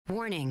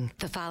Warning,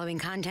 the following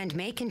content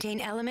may contain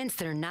elements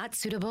that are not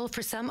suitable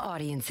for some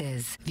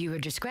audiences. Viewer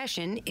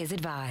discretion is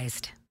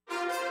advised.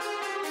 Live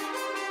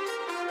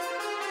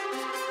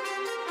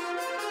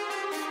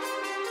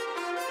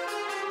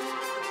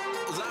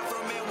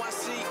from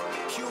NYC,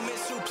 human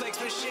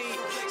suplex machine,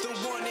 the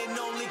one and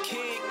only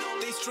king.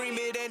 They stream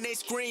it and they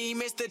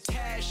scream, it's the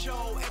Taz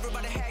Show.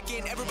 Everybody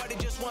hacking, everybody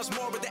just wants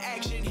more with the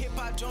action.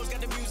 Hip-Hop Jones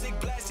got the music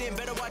blasting,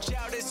 better watch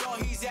out, it's all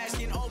he's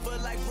asking. Over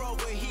like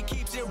Rover, he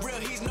keeps it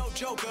real, he's no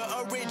joker.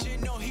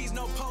 Original, he's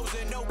no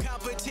poser, no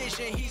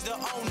competition, he's the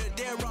owner.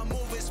 There I'm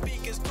moving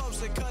speakers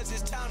closer, cause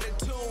it's time to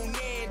tune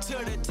in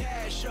to the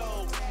Taz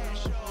Show.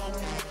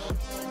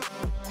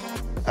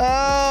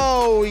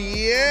 Oh,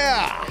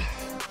 yeah.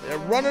 They're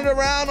running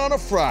around on a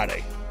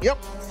Friday.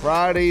 Yep,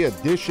 Friday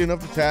edition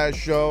of the Taz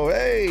Show.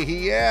 Hey,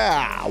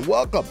 yeah,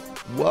 welcome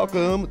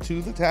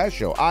to the Taz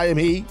Show. I am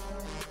he.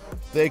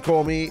 They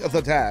call me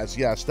the Taz.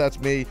 Yes, that's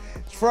me.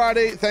 It's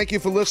Friday. Thank you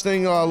for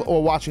listening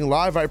or watching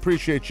live. I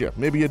appreciate you.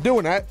 Maybe you're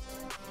doing that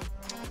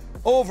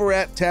over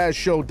at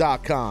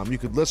TazShow.com. You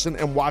could listen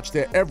and watch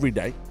there every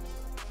day,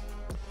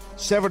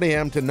 7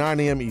 a.m. to 9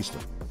 a.m.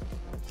 Eastern.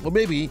 Or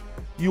maybe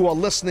you are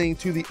listening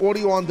to the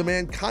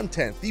audio-on-demand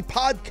content, the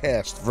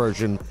podcast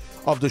version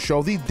of the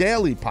show, the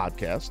daily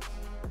podcast,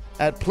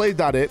 at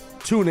Play.it,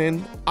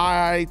 TuneIn,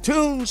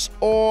 iTunes,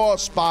 or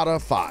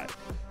Spotify.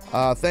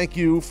 Thank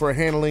you for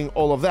handling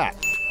all of that.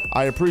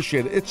 I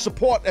appreciate it. It's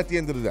support at the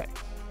end of the day.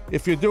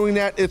 If you're doing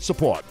that, it's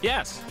support.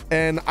 Yes.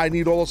 And I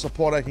need all the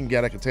support I can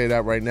get. I can tell you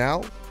that right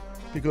now.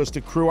 Because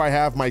the crew I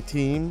have, my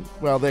team,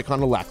 well, they're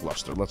kind of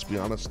lackluster, let's be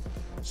honest.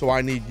 So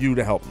I need you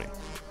to help me.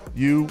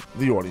 You,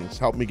 the audience,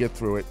 help me get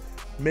through it.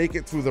 Make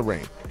it through the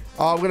rain.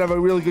 We're going to have a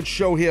really good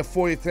show here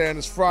for you today on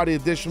this Friday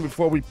edition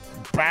before we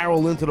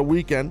barrel into the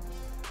weekend.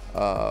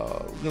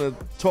 We're going to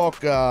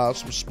talk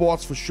some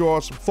sports for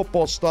sure, some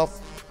football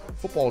stuff.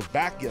 Football was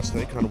back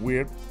yesterday, kind of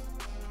weird.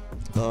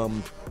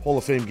 Hall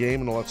of Fame game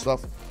and all that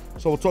stuff.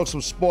 So we'll talk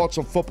some sports,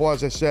 some football,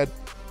 as I said. A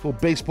little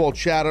baseball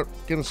chatter,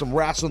 getting some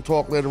wrestling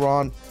talk later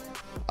on.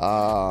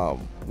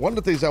 One of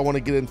the things I want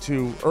to get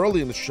into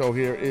early in the show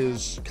here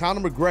is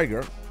Conor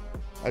McGregor.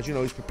 As you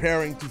know, he's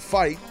preparing to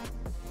fight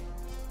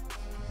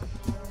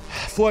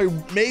Floyd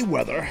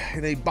Mayweather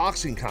in a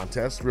boxing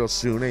contest real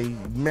soon, a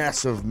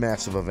massive,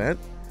 massive event.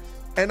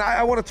 And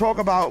I want to talk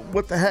about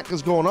what the heck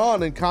is going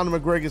on in Conor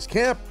McGregor's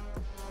camp.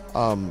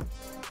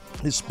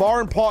 His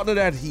sparring partner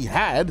that he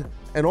had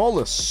and all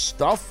this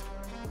stuff,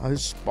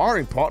 his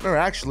sparring partner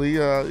actually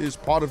is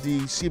part of the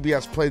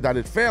CBS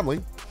Play.it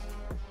family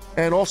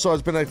and also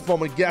has been a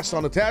former guest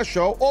on the Taz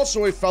Show,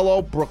 also a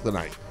fellow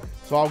Brooklynite.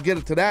 So I'll get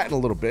into that in a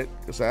little bit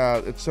because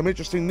it's some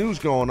interesting news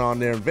going on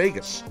there in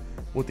Vegas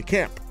with the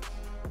camp.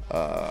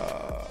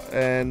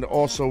 And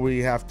also we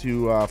have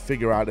to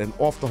figure out an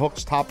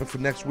off-the-hooks topic for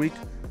next week.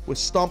 We're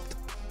stumped.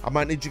 I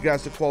might need you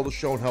guys to call the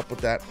show and help with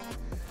that.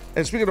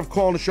 And speaking of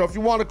calling the show, if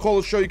you want to call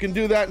the show, you can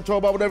do that and talk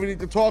about whatever you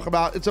need to talk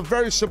about. It's a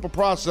very simple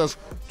process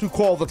to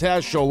call the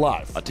Taz Show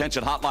live.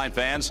 Attention hotline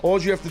fans.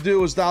 All you have to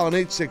do is dial an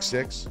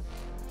 866,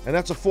 and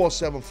that's a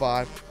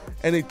 475,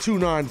 and a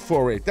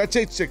 2948. That's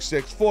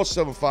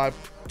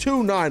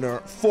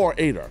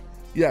 866-475-2948.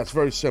 Yeah, it's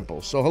very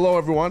simple. So hello,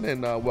 everyone,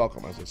 and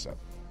welcome, as I said.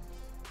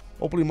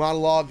 Opening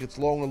monologue gets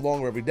longer and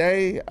longer every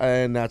day,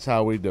 and that's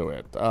how we do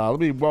it.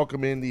 Let me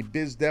welcome in the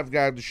biz dev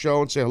guy of the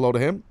show and say hello to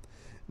him.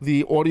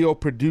 The audio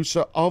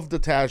producer of the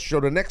Taz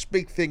Show, the next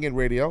big thing in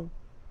radio.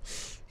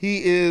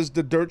 He is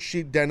the dirt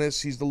sheet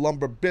dentist. He's the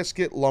lumber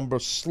biscuit, lumber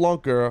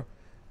slunker.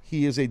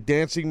 He is a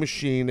dancing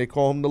machine. They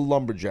call him the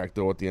Lumberjack,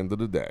 though, at the end of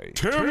the day.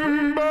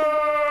 Timber!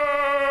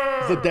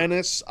 The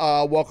dentist,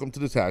 welcome to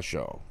the Taz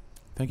Show.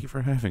 Thank you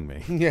for having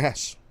me.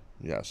 Yes.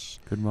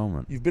 Good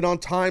moment. You've been on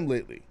time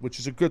lately, which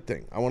is a good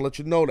thing. I want to let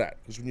you know that.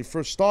 Because when you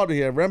first started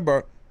here,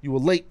 remember, you were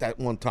late that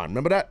one time.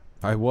 Remember that?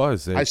 I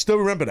was. I still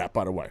remember that,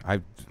 by the way.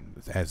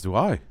 As do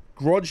I.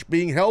 Grudge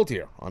being held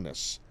here on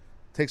this.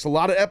 Takes a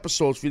lot of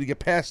episodes for you to get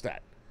past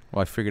that.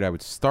 Well, I figured I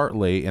would start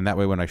late, and that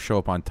way when I show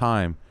up on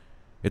time,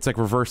 it's like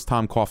reverse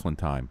Tom Coughlin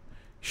time.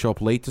 Show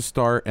up late to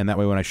start, and that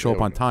way when I show up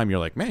on time, you're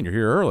like, man, you're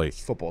here early.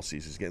 It's football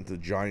season. It's getting to the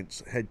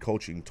Giants head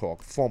coaching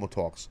talk, formal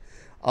talks.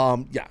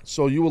 Yeah,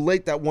 so you were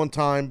late that one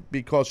time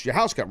because your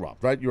house got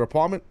robbed, right? Your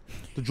apartment?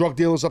 The drug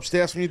dealers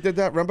upstairs when you did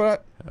that? Remember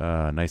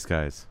that? Nice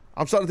guys.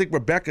 I'm starting to think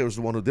Rebecca was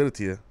the one who did it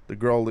to you. The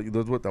girl that you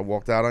lived with that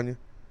walked out on you.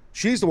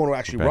 She's the one who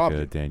actually robbed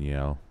you.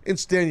 Danielle.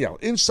 It's Danielle.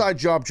 Inside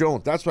Job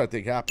Jones. That's what I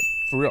think happened.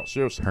 For real,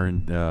 seriously. Her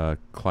and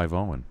Clive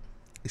Owen.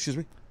 Excuse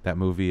me? That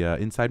movie,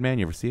 Inside Man,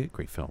 you ever see it?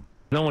 Great film.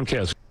 No one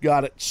cares.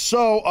 Got it.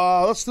 So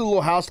let's do a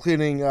little house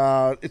cleaning.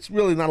 It's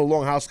really not a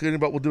long house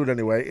cleaning, but we'll do it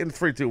anyway. In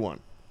 3, 2, 1.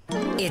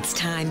 It's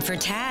time for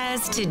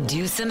Taz to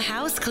do some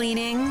house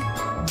cleaning,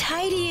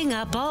 tidying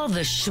up all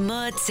the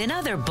schmutz and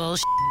other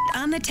bullshit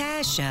on the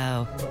Taz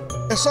Show.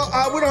 So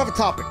we don't have a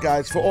topic,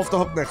 guys, for Off the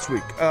Hook next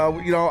week.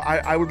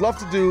 I would love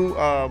to do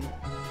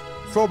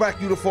Throwback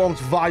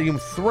Uniforms Volume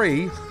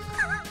 3.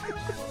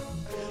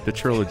 The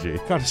trilogy.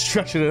 Kind of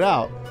stretching it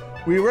out.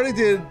 We already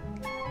did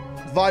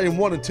Volume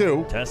 1 and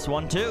 2. Test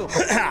 1, 2.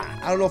 I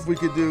don't know if we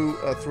could do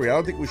 3. I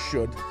don't think we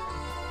should.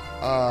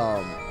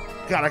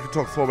 God, I could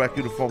talk fullback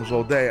uniforms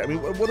all day. I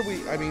mean, what do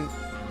we? I mean,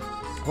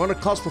 we're on the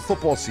cusp of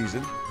football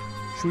season.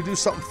 Should we do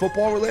something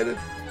football related?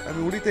 I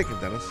mean, what are you thinking,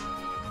 Dennis?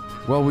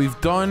 Well, we've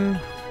done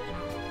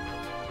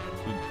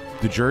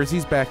the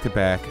jerseys back to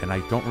back, and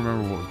I don't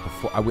remember what was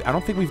before. I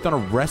don't think we've done a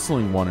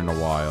wrestling one in a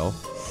while.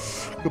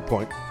 Good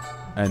point.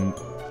 And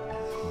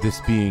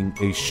this being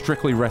a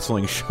strictly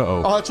wrestling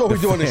show. Oh, that's all we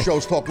do on the show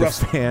is talk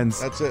wrestling. Fans,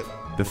 that's it.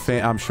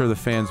 I'm sure the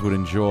fans would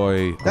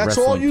enjoy. That's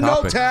all you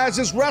topic. Know, Taz,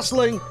 is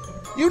wrestling.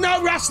 You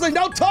know wrestling.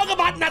 Don't talk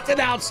about nothing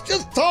else.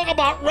 Just talk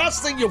about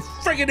wrestling, you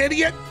friggin'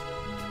 idiot.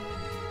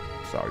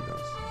 Sorry,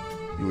 Dennis.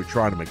 You were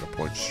trying to make a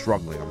point,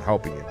 struggling. I'm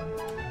helping you.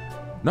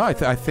 No, I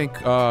think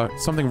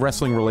something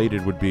wrestling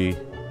related would be.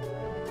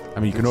 I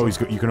mean, you can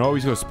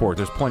always go sports.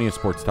 There's plenty of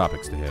sports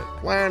topics to hit.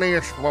 Plenty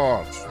of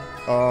sports.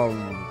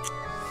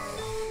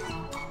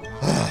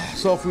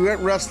 So if we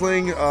went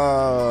wrestling,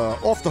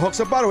 Off the Hooks.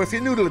 And by the way, if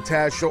you're new to the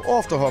Taz Show,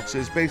 Off the Hooks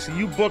is basically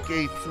you book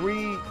a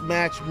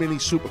 3-match mini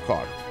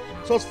supercard.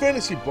 So it's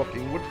fantasy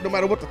booking, no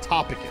matter what the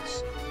topic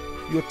is.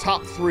 Your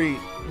top 3,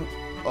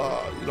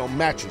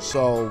 matches.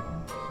 So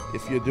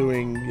if you're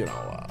doing,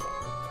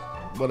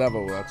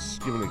 whatever, let's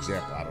give an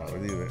example. I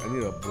don't know. I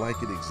need a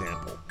blanket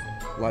example.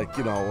 Like,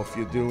 if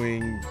you're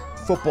doing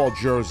football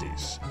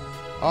jerseys.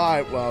 All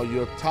right, well,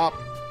 your top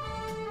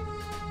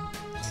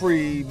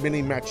 3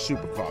 mini-match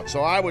supercards.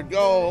 So I would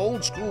go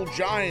old school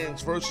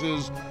Giants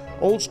versus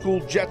old school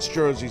Jets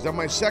jerseys. Then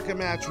my second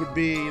match would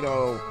be,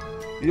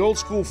 the old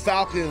school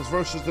Falcons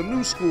versus the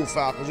new school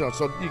Falcons.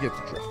 So you get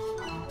the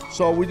drift.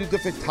 So we do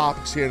different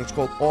topics here, and it's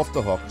called Off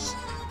the Hooks.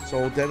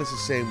 So Dennis is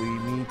saying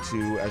we need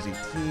to, as a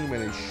team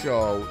and a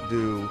show,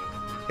 do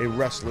a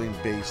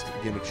wrestling-based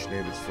gimmick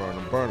shenanigans for an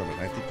Burnham,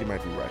 and I think you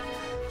might be right.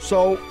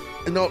 So,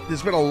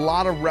 there's been a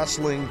lot of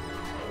wrestling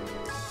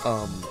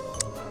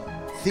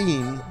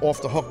theme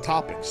off-the-hook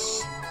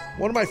topics.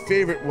 One of my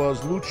favorite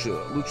was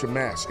Lucha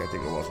Mask, I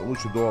think it was, or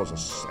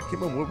Luchadors. I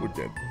can't remember what we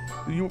did.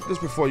 This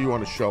before you were on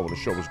the show, when the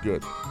show was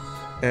good.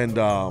 And,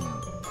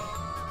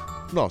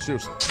 no,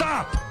 seriously.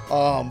 Stop!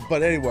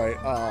 But anyway,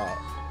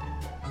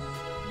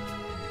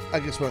 I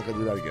guess we're not going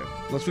to do that again.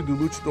 Unless we do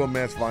Luchador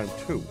Mask Volume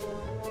 2.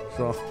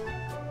 So,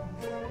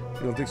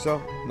 you don't think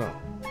so? No.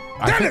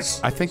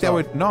 Dennis! I think that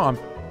would... No,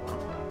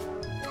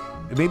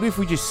 maybe if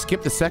we just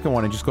skip the second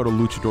one and just go to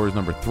Luchadors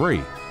number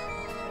 3.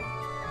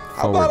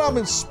 How about I'm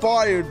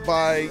inspired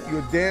by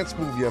your dance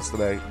move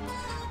yesterday,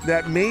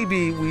 that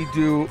maybe we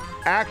do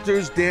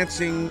actors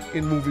dancing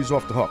in movies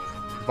off the hook,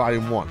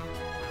 Volume 1.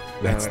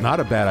 That's not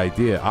a bad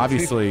idea.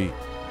 Obviously,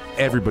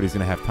 everybody's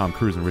going to have Tom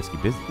Cruise in Risky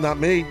Business. Not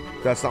me.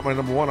 That's not my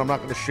number 1. I'm not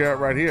going to share it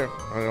right here.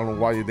 I don't know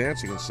why you're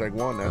dancing in Seg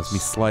 1. That's me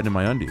sliding in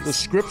my undies. The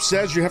script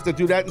says you have to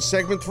do that in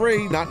segment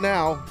 3. Not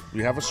now.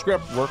 You have a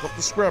script. Work up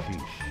the script.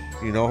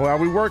 You know how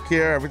we work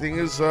here. Everything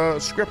is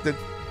scripted.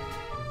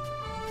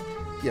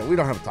 Yeah, we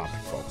don't have a topic,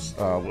 folks.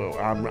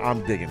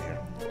 I'm digging here.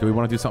 Do we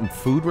want to do something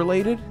food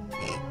related?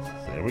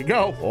 There we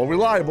go. All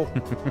reliable.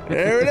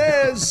 There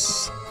it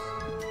is.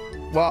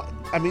 Well,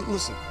 I mean,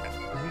 listen.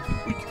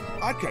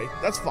 Okay,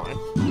 that's fine.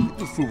 We can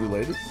do food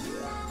related.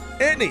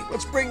 Anthony,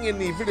 let's bring in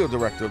the video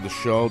director of the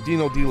show,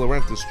 Dino De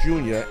Laurentiis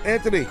Jr.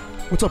 Anthony.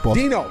 What's up, boss?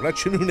 Dino,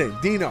 that's your new name.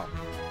 Dino.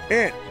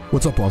 Ant.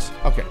 What's up, boss?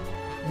 Okay.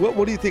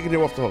 What are you thinking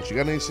there off the hooks? You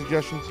got any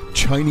suggestions?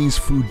 Chinese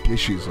food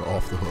dishes are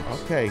off the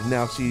hooks. Okay,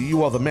 now see,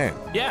 you are the man.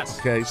 Yes.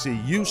 Okay, see,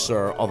 you,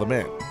 sir, are the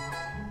man.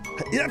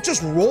 That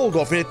just rolled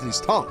off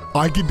Anthony's tongue.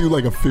 I could do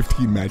like a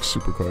 15-match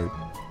supercard.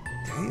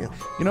 Damn.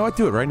 You know what?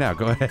 Do it right now.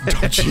 Go ahead.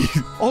 Oh, geez.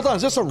 Hold on,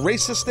 is this a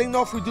racist thing,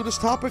 though, if we do this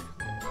topic?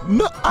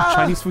 No,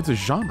 Chinese food's a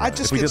genre. I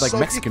just if we get did like so,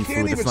 Mexican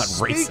food, it's not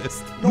speak.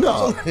 racist.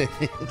 No.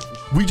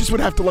 We just would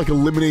have to like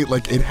eliminate,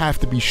 like it'd have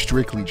to be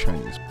strictly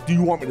Chinese. Do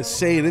you want me to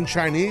say it in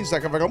Chinese?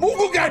 Like if I go,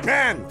 Moo Gai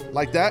Pan!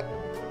 Like that?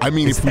 I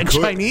mean, Is if we that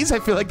could. Chinese? I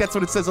feel like that's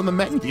what it says on the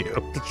menu.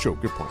 That's true.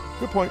 Good point.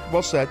 Good point.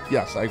 Well said.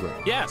 Yes, I agree.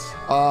 Yes.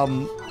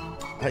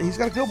 He's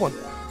got a good one.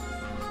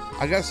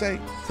 I gotta say.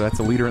 So that's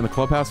a leader in the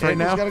clubhouse right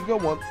now? He's got a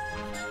good one.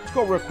 Let's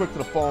go real quick to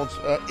the phones.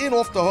 In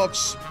Off the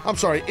Hooks. I'm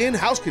sorry, in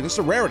House Cleaning. This is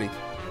a rarity.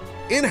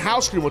 In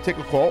House Cleaning, we'll take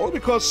a call. Only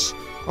because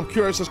I'm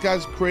curious. This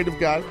guy's a creative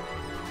guy.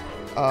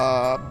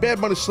 Bad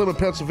Money Slim in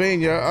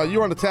Pennsylvania.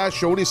 You're on the Taz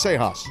Show. What do you say,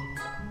 Haas?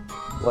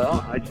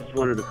 Well, I just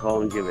wanted to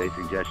call and give a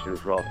suggestion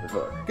for Off the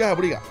Hook. Go ahead.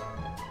 What do you got?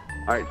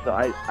 All right, so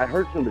I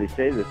heard somebody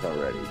say this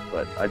already,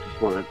 but I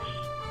just want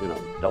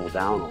to, double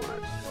down on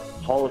it.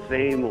 Hall of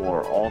Fame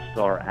or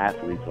All-Star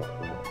athletes off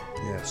the hook.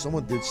 Yeah,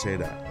 someone did say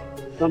that.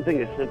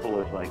 Something as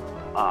simple as like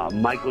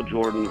Michael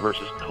Jordan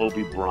versus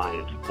Kobe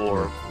Bryant,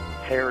 or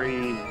Harry,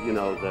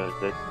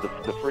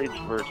 the fridge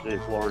versus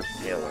Lawrence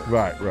Taylor.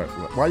 Right.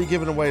 Why are you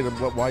giving away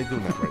why are you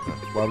doing that right now?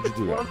 Why would you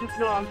do that?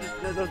 Well,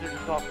 those are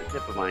just off the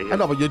tip of my head. I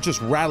know, but you're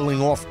just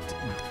rattling off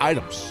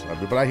items.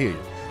 But I hear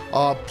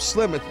you.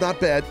 Slim, it's not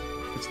bad.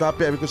 It's not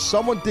bad because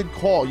someone did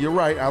call. You're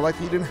right. I like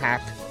that you didn't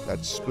hack.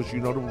 That's because you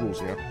know the rules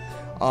here.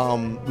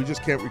 We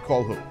just can't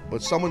recall who.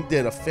 But someone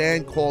did. A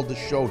fan called the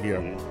show here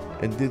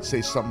and did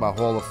say something about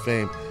Hall of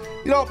Fame.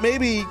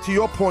 maybe to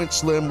your point,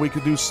 Slim, we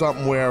could do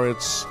something where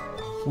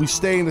we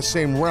stay in the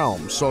same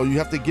realm. So you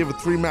have to give a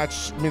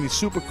 3-match mini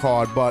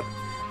supercard, but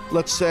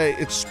let's say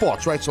it's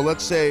sports, right? So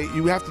let's say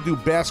you have to do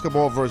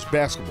basketball versus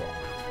basketball.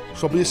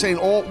 So you're saying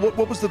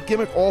what was the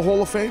gimmick? All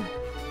Hall of Fame?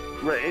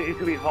 Right, it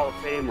could be Hall of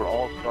Fame or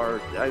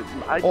All-Stars.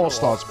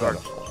 All-Stars better.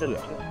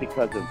 Just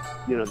because of,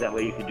 that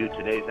way you could do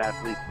today's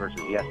athletes versus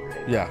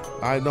yesterday's. Yeah,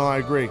 I know, I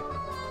agree.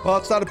 Well,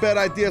 it's not a bad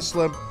idea,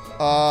 Slim.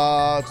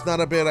 It's not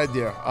a bad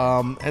idea.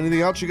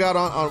 Anything else you got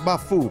on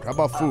about food? How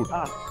about food?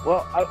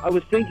 Well, I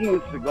was thinking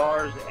of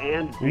cigars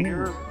and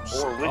beer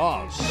or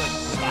whiskey.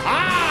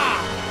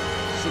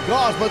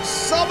 Cigars, but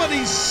some of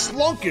these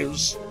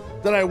slunkers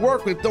that I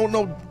work with don't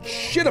know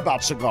shit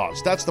about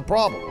cigars. That's the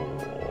problem.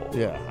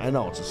 Yeah, I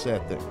know. It's a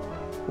sad thing.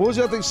 What was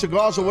the other thing?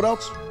 Cigars or what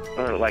else?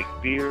 Like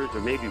beers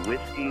or maybe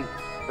whiskeys.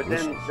 But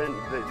then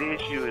the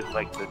issue is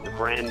like the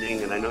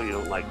branding, and I know you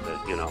don't like the,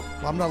 Well,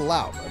 I'm not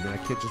allowed. I mean, I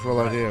can't just roll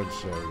out here and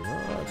say,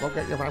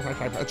 okay,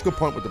 that's a good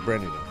point with the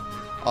branding.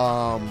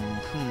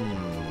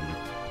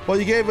 Well,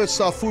 you gave us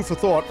food for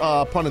thought,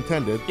 pun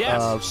intended.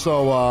 Yes.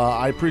 So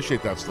I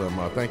appreciate that, Slim.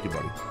 Thank you,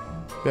 buddy.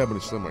 Yeah, but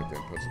it's Slim right there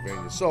in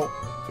Pennsylvania. So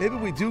maybe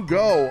we do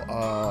go.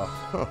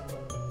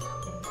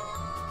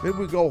 Maybe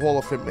we go Hall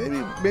of Fame.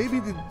 Maybe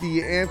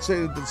the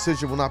answer, the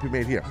decision will not be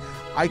made here.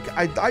 I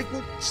like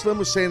what Slim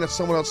was saying that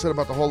someone else said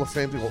about the Hall of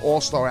Fame to go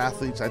all-star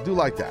athletes. I do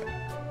like that.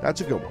 That's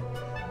a good one.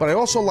 But I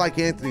also like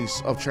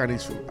Anthony's of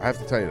Chinese food. I have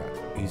to tell you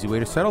that. Easy way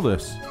to settle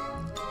this.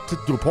 To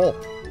do a poll.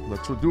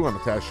 That's what we do on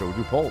the Taz Show. We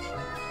do polls.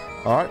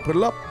 All right, put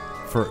it up.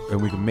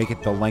 And we can make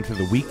it the length of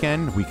the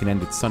weekend. We can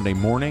end it Sunday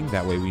morning.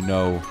 That way we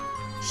know.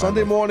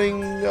 Sunday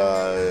morning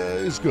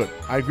is good.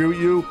 I agree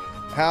with you.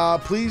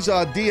 Please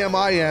DM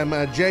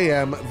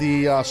JM,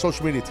 the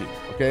social media team.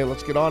 Okay,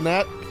 let's get on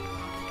that.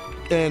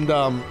 And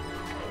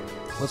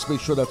let's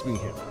make sure that's being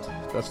handled.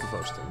 That's the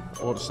first thing.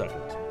 Or the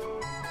second.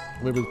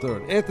 Maybe the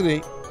third.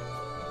 Anthony,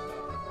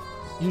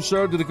 you,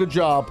 sir, did a good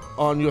job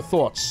on your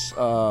thoughts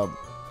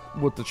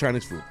with the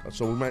Chinese food.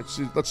 So we might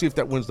see. Let's see if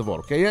that wins the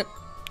vote. Okay, yet?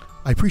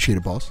 I appreciate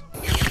it, boss.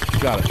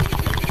 Got it.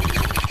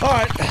 All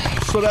right.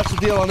 So that's the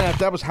deal on that.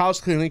 That was house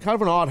cleaning, kind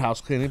of an odd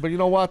house cleaning, but you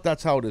know what?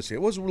 That's how it is here.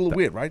 It was a little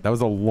weird, right? That was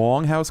a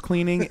long house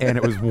cleaning, and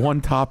it was one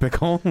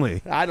topic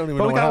only. I don't even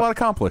know. But we got a lot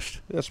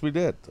accomplished. Yes, we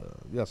did.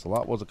 Yes, a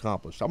lot was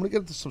accomplished. I'm going to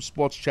get into some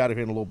sports chatter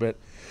here in a little bit.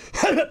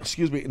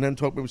 Excuse me, and then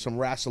talk maybe some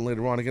wrestling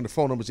later on. Again, the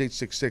phone number is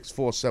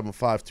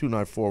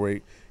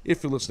 866-475-2948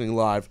 if you're listening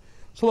live.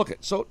 So look,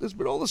 so there's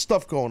been all this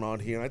stuff going on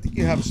here, and I think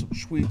you have some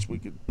tweets we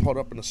could put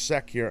up in a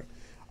sec here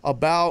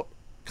about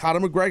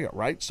Conor McGregor,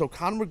 right? So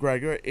Conor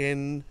McGregor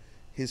in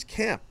his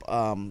camp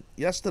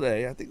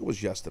yesterday, I think it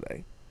was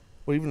yesterday,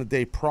 or even the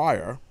day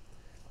prior,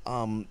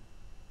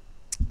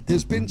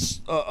 there's been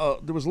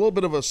there was a little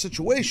bit of a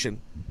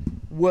situation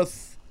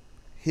with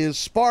his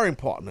sparring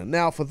partner.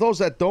 Now, for those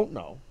that don't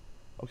know,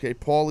 okay,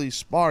 Paulie's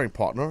sparring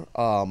partner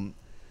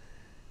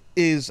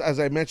is, as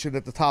I mentioned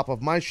at the top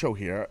of my show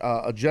here,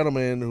 a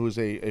gentleman who is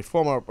a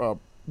former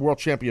world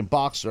champion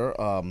boxer,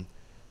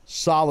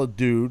 solid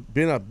dude,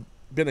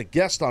 been a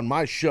guest on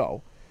my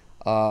show.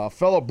 A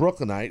fellow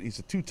Brooklynite. He's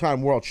a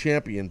 2-time world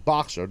champion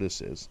boxer,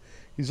 this is.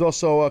 He's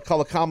also a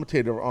color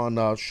commentator on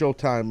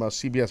Showtime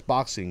CBS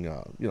boxing,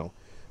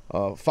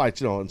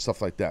 fights, and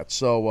stuff like that.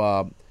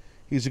 So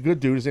he's a good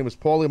dude. His name is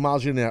Paulie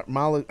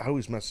Malignaggi. I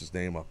always mess his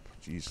name up.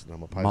 Jeez,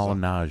 I'm a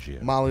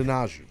Malignaggi.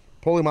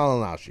 Paulie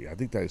Malignaggi. I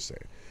think that's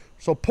it.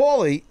 So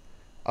Paulie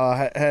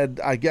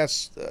had, I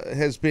guess,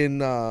 has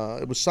been,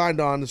 it was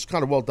signed on, it's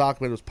kind of well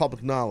documented, it was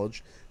public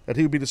knowledge, that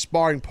he would be the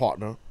sparring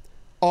partner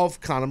of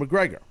Conor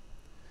McGregor.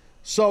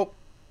 So,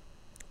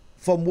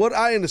 from what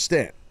I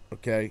understand,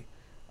 okay,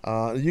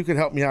 you can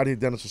help me out here,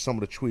 Dennis, with some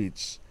of the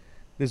tweets.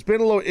 There's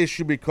been a little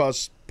issue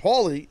because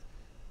Paulie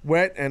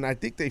went, and I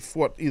think they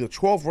fought either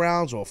 12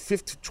 rounds or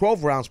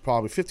 12 rounds,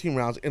 probably 15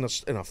 rounds in a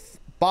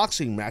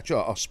boxing match,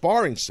 a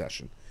sparring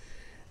session,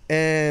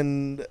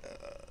 and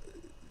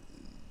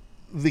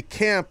the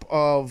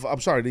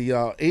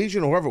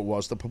Asian, whoever it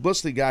was, the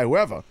publicity guy,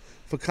 whoever,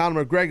 for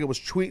Conor McGregor was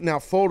tweeting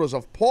out photos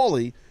of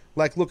Paulie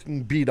like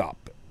looking beat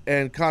up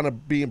and kind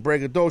of being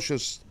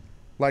braggadocious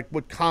like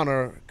what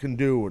Conor can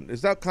do.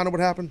 Is that kind of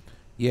what happened?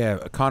 Yeah,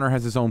 Conor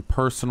has his own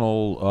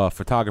personal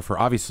photographer.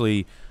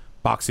 Obviously,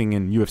 boxing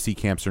and UFC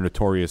camps are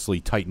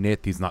notoriously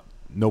tight-knit.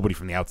 Nobody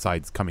from the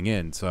outside's coming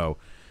in. So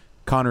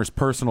Conor's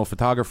personal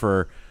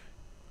photographer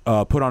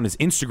put on his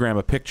Instagram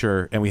a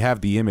picture, and we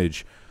have the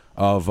image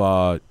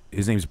of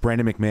his name's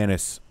Brandon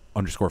McManus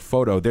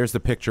 _photo. There's the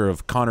picture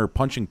of Conor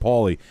punching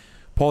Paulie.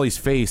 Paulie's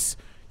face,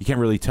 you can't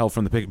really tell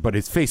from the picture, but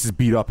his face is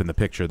beat up in the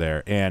picture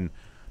there. And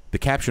the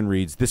caption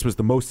reads, "This was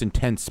the most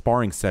intense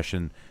sparring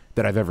session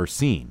that I've ever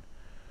seen."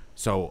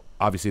 So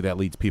obviously that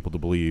leads people to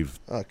believe.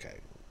 Okay.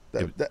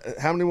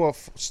 How many more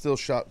still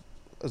shot?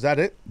 Is that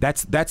it?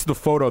 That's the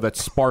photo that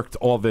sparked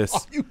all this.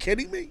 Are you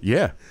kidding me?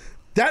 Yeah.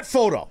 That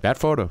photo.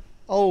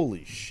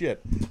 Holy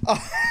shit.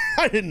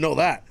 I didn't know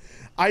that.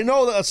 I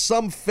know that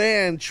some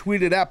fan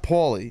tweeted at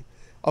Paulie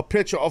a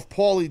picture of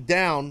Paulie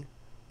down,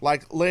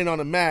 like laying on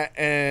the mat,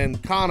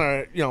 and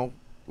Conor,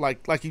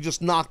 like he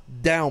just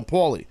knocked down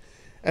Paulie.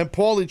 And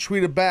Paulie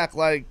tweeted back,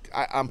 like,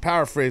 I'm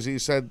paraphrasing, he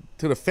said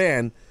to the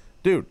fan,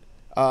 dude,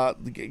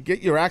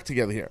 get your act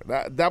together here.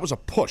 That was a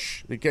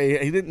push.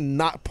 Okay, he didn't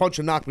punch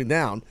and knock me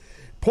down.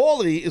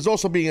 Paulie is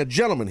also being a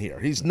gentleman here.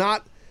 He's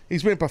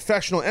being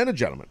professional and a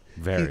gentleman.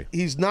 Very.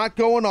 He's not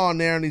going on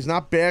there, and he's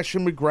not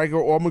bashing McGregor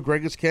or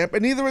McGregor's camp,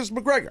 and neither is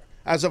McGregor.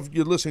 As of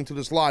you're listening to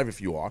this live, if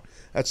you are,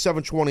 at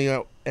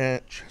 7:20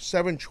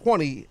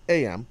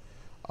 a.m.,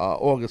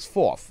 August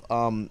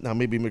 4th. Now,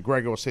 maybe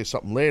McGregor will say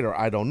something later.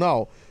 I don't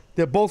know.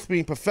 They're both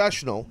being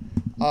professional,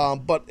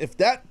 but if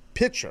that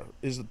picture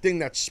is the thing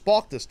that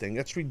sparked this thing,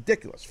 that's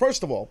ridiculous.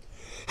 First of all,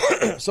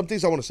 some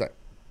things I want to say.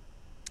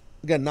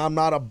 Again, I'm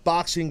not a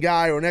boxing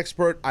guy or an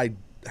expert. I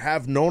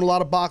have known a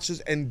lot of boxers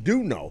and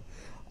do know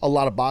a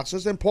lot of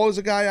boxers. And Paulie's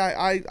a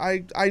guy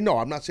I know.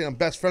 I'm not saying I'm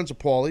best friends with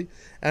Paulie.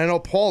 And I know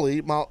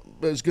Paulie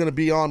is going to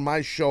be on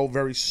my show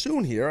very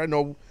soon here. I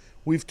know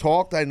we've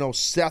talked. I know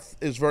Seth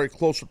is very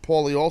close with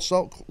Paulie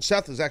also.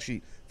 Seth is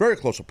actually very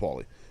close with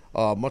Paulie,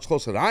 much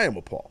closer than I am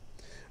with Paul.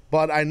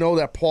 But I know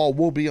that Paul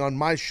will be on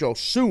my show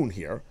soon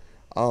here,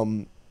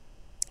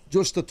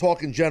 just to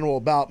talk in general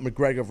about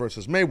McGregor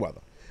versus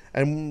Mayweather.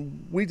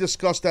 And we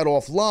discussed that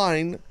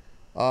offline,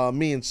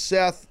 me and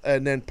Seth,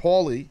 and then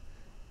Paulie,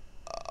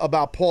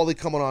 about Paulie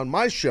coming on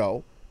my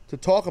show to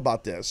talk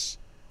about this,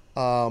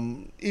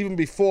 even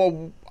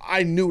before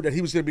I knew that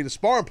he was going to be the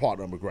sparring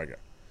partner of McGregor.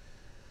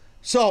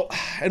 So,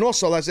 and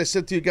also, as I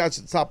said to you guys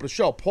at the top of the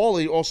show,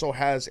 Paulie also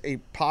has a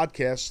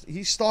podcast.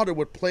 He started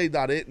with Play.it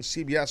and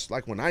CBS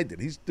like when I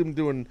did. He's been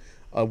doing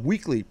a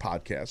weekly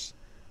podcast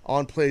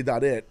on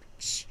Play.it.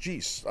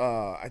 Jeez,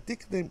 I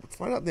think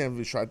find out the name of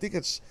the show. I think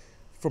it's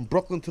From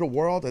Brooklyn to the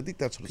World. I think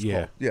that's what it's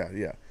called.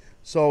 Yeah.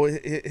 So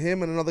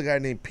him and another guy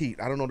named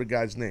Pete. I don't know the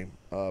guy's name.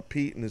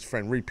 Pete and his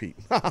friend Repeat.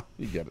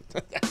 You get it.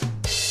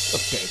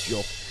 Okay,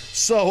 joke.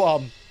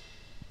 So,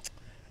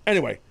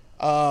 anyway,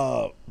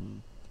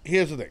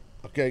 here's the thing.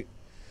 Okay,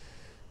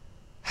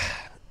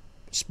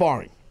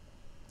 sparring.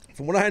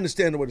 From what I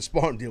understand, the way the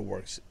sparring deal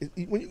works,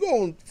 when you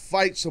go and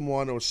fight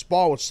someone or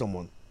spar with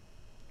someone,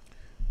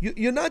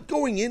 you're not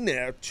going in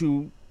there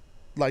to,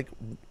 like,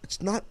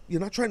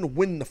 you're not trying to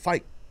win the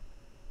fight.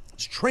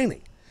 It's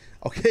training,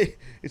 okay?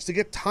 It's to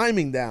get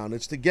timing down.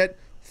 It's to get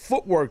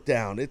footwork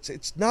down.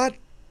 It's not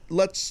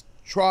let's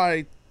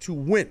try to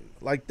win.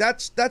 Like,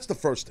 that's the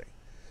first thing.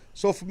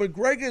 So for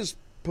McGregor's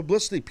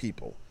publicity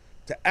people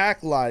to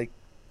act like,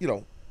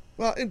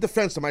 well, in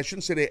defense of them, I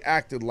shouldn't say they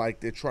acted like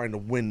they're trying to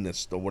win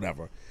this or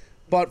whatever,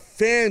 but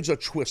fans are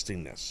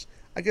twisting this.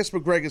 I guess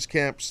McGregor's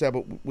camp said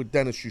what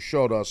Dennis, you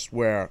showed us,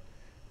 where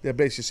they're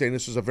basically saying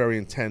this was a very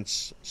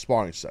intense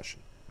sparring session.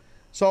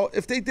 So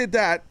if they did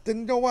that, then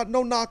you know what?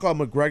 No knock on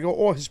McGregor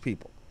or his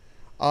people.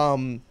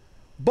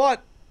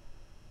 But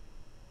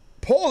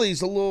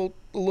Paulie's a little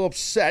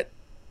upset,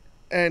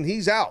 and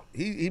he's out.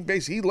 He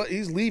basically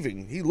he's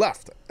leaving. He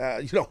left.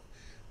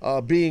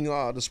 Being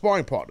the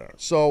sparring partner.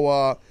 So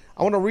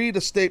I want to read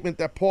a statement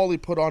that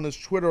Paulie put on his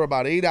Twitter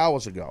about 8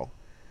 hours ago,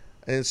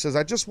 and it says,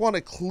 I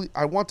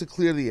want to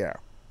clear the air.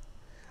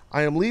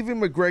 I am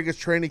leaving McGregor's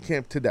training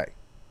camp today.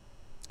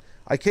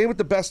 I came with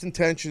the best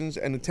intentions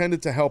and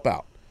intended to help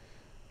out.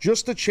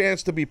 Just the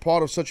chance to be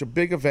part of such a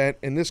big event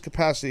in this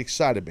capacity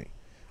excited me.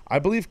 I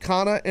believe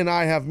Conor and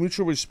I have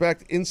mutual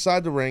respect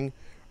inside the ring,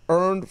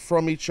 earned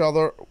from each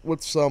other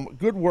with some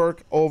good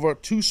work over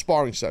 2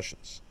 sparring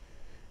sessions.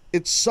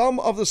 It's some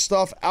of the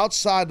stuff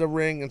outside the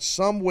ring, in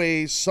some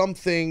ways, some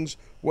things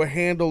were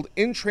handled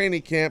in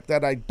training camp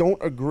that I don't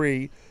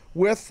agree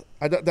with,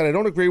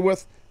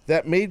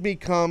 that made me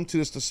come to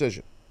this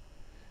decision.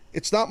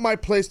 It's not my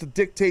place to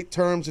dictate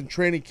terms in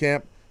training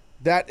camp.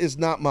 That is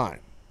not mine.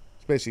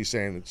 It's basically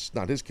saying it's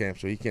not his camp,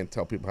 so he can't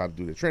tell people how to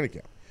do their training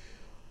camp.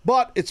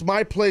 But it's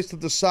my place to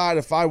decide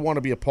if I want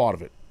to be a part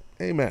of it.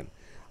 Amen.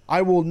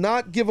 I will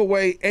not give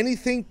away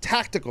anything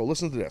tactical.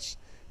 Listen to this.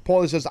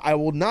 Paulie says, I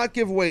will not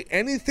give away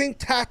anything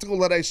tactical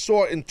that I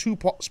saw in 2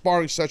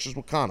 sparring sessions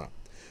with Conor.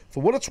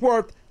 For what it's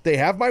worth, they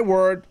have my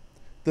word.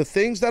 The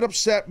things that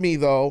upset me,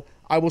 though,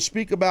 I will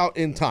speak about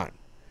in time.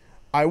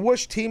 I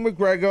wish Team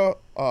McGregor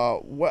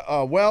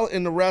well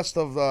in the rest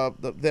of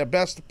their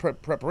best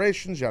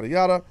preparations, yada,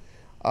 yada.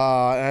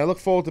 And I look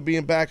forward to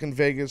being back in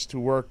Vegas to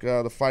work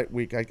the fight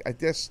week. I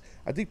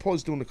think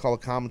Paulie's doing the color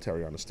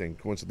commentary on this thing,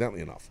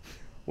 coincidentally enough.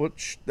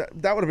 Which, that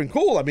would have been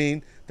cool. I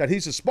mean, that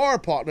he's a sparring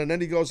partner, and then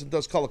he goes and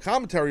does color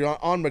commentary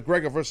on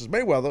McGregor versus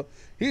Mayweather.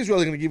 He's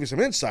really going to give you some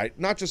insight,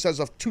 not just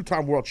as a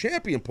 2-time world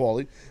champion,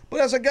 Paulie,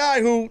 but as a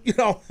guy who,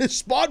 has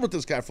sparred with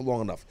this guy for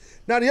long enough.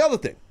 Now, the other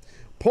thing,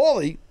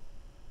 Paulie,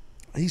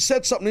 he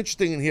said something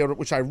interesting in here,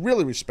 which I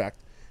really respect,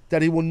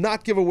 that he will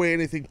not give away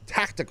anything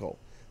tactical.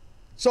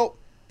 So,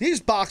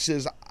 these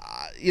boxers,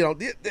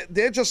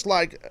 they're just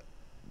like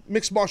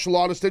mixed martial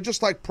artists. They're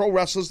just like pro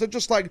wrestlers. They're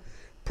just like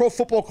pro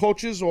football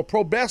coaches or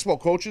pro basketball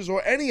coaches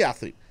or any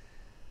athlete.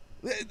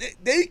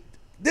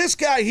 This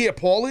guy here,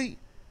 Paulie,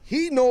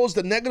 he knows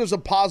the negatives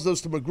and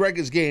positives to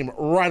McGregor's game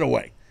right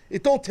away.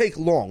 It don't take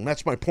long.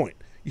 That's my point.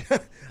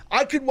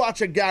 I could watch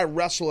a guy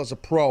wrestle as a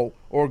pro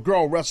or a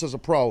girl wrestle as a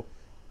pro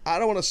I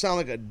don't want to sound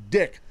like a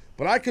dick,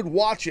 but I could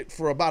watch it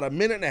for about a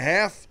minute and a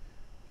half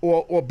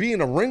or be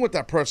in a ring with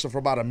that person for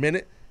about a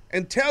minute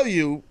and tell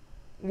you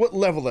what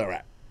level they're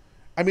at.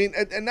 I mean,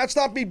 and that's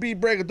not me being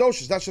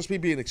braggadocious. That's just me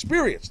being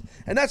experienced.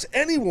 And that's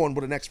anyone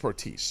with an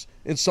expertise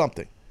in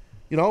something,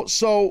 you know?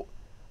 So,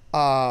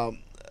 to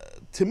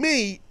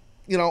me,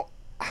 you know,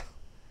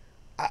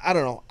 I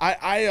don't know.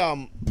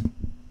 I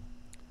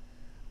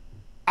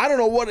don't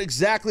know what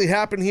exactly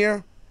happened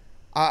here.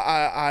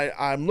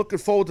 I'm looking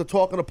forward to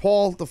talking to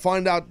Paul to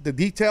find out the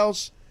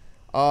details.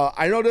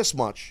 I know this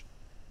much.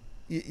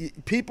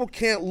 People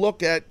can't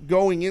look at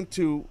going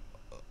into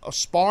a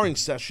sparring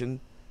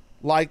session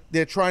like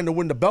they're trying to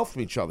win the belt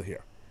from each other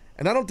here.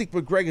 And I don't think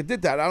McGregor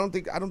did that. I don't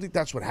think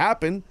that's what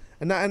happened.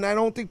 And I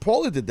don't think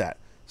Paulie did that.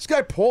 This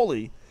guy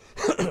Paulie,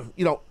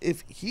 you know,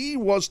 if he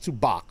was to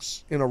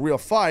box in a real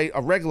fight,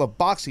 a regular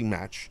boxing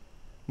match,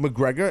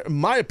 McGregor, in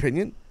my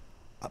opinion,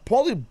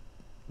 Paulie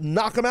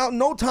knock him out in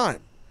no time.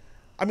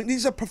 I mean,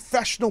 these are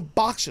professional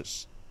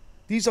boxers.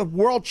 These are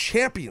world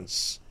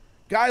champions.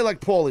 Guy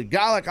like Paulie,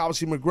 guy like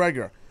obviously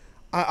McGregor.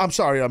 I'm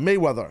sorry,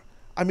 Mayweather.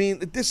 I mean,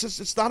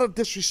 it's not a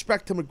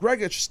disrespect to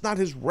McGregor. It's just not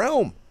his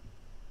realm.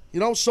 You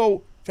know,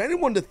 so for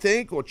anyone to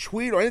think or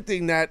tweet or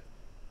anything that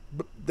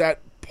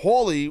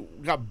Paulie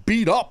got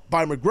beat up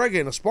by McGregor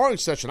in a sparring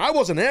session, I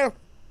wasn't there.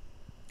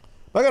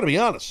 I got to be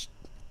honest.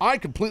 I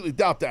completely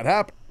doubt that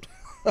happened.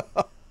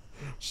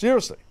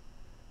 Seriously.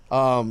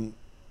 You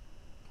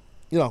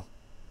know,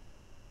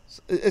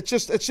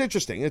 it's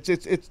interesting.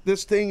 It's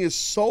this thing is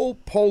so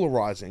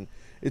polarizing.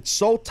 It's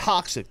so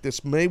toxic,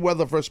 this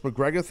Mayweather versus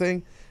McGregor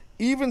thing.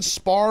 Even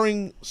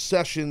sparring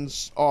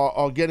sessions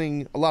are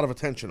getting a lot of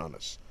attention on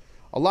this.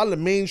 A lot of the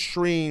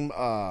mainstream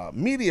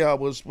media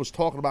was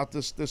talking about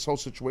this whole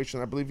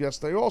situation, I believe,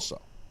 yesterday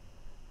also.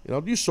 You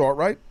know, you saw it,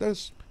 right?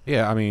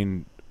 Yeah, I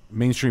mean,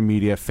 mainstream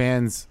media,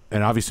 fans,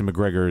 and obviously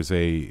McGregor is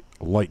a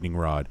lightning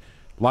rod.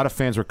 A lot of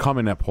fans were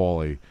coming at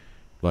Paulie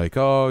like,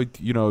 oh,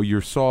 you know,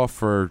 you're soft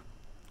for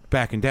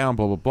backing down,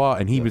 blah, blah, blah.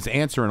 And he was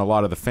answering a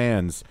lot of the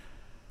fans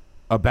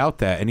about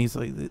that. And he's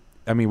like,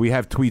 I mean, we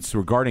have tweets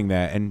regarding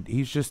that. And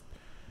he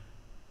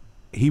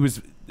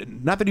was,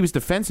 not that he was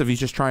defensive, he's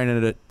just trying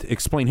to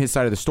explain his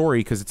side of the story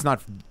because it's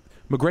not,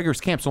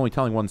 McGregor's camp's only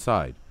telling one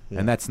side. Yeah.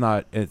 And that's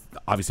not, it's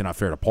obviously not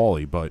fair to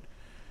Paulie, but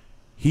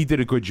he did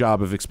a good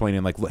job of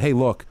explaining, like, hey,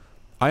 look,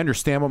 I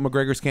understand what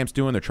McGregor's camp's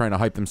doing. They're trying to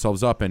hype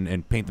themselves up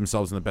and paint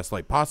themselves in the best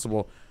light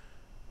possible.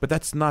 But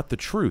that's not the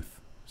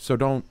truth. So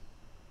don't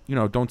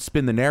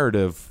spin the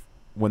narrative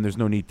when there's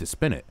no need to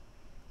spin it.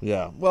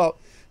 Yeah. Well,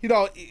 you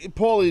know,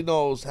 Paulie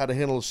knows how to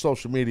handle his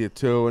social media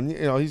too. And,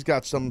 you know, he's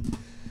got some,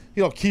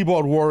 you know,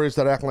 keyboard warriors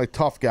that are acting like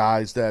tough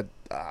guys that,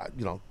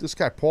 you know, this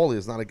guy Paulie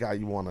is not a guy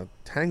you want to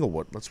tangle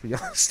with. Let's be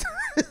honest.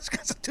 This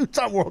guy's a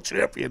 2-time world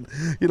champion.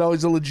 You know,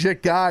 he's a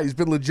legit guy. He's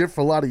been legit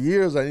for a lot of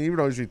years. And even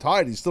though he's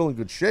retired, he's still in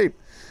good shape.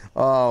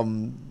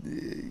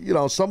 You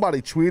know,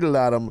 somebody tweeted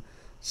at him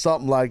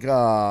something like,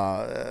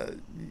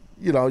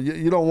 you know,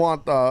 you don't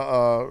want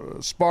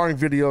sparring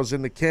videos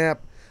in the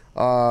camp.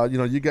 You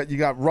know, you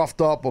got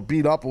roughed up or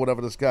beat up or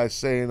whatever this guy's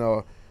saying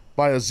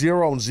by a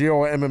 0-0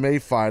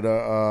 MMA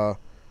fighter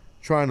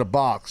trying to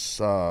box.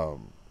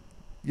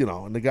 You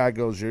know, and the guy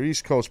goes, your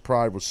East Coast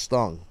pride was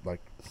stung.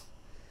 Like,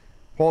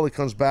 Paulie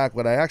comes back,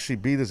 but I actually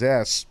beat his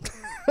ass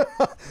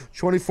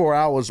 24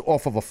 hours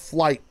off of a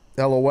flight,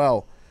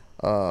 LOL.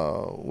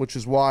 Which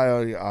is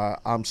why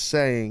I'm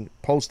saying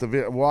post the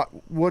vid.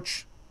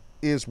 Which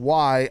is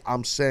why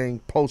I'm saying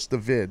post the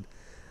vid.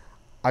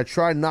 I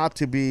try not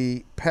to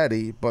be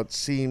petty, but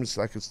seems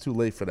like it's too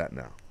late for that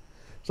now.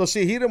 So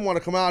see, he didn't want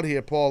to come out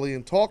here, Paulie,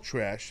 and talk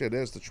trash. Yeah,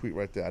 there's the tweet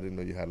right there. I didn't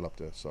know you had it up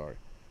there. Sorry.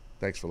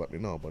 Thanks for letting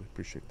me know, buddy.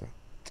 Appreciate that.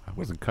 I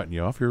wasn't cutting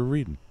you off. You were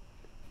reading.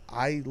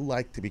 I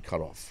like to be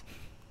cut off.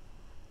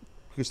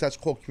 Because that's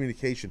called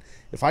communication.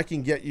 If I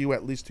can get you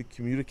at least to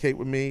communicate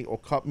with me or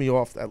cut me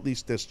off, at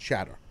least there's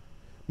chatter.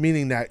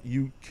 Meaning that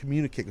you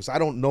communicate. Because I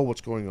don't know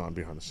what's going on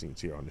behind the scenes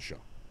here on the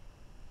show.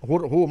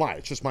 Who am I?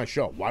 It's just my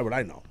show. Why would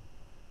I know?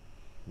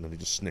 And then he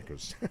just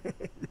snickers.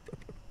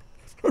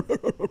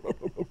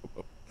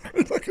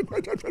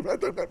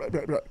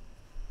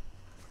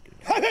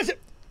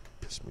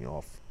 Piss me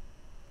off.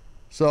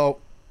 So,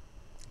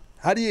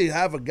 how do you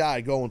have a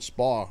guy go and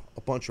spar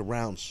a bunch of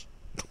rounds?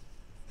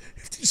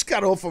 If he just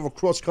got off of a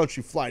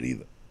cross-country flight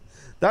either.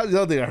 That was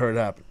the other thing I heard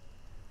happen.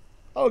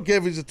 I don't care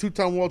if he's a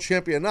 2-time world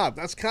champion or not.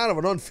 That's kind of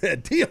an unfair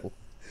deal.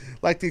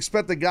 Like to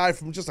expect the guy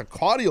from just a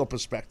cardio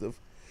perspective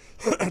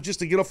just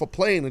to get off a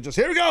plane and just,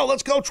 here we go,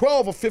 let's go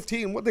 12 or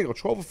 15. What they go,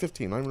 12 or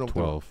 15? I don't even know.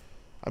 12.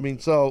 I mean,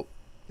 so,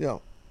 you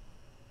know,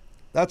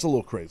 that's a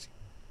little crazy.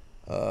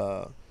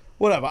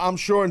 Whatever. I'm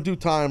sure in due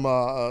time,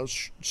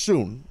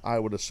 soon, I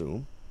would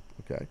assume,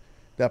 okay,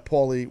 that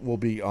Paulie will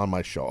be on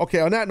my show. Okay,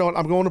 on that note,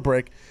 I'm going to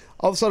break.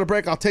 Other side of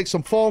break, I'll take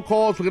some phone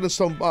calls. We're going to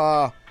to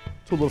a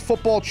little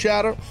football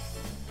chatter.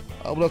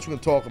 What else we're going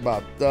to talk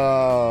about?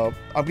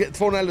 I'm getting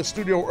thrown out of the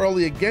studio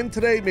early again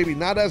today. Maybe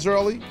not as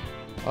early.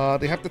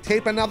 They have to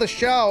tape another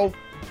show.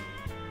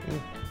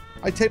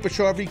 I tape a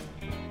show every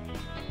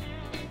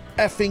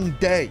effing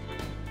day.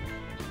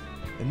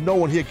 And no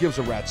one here gives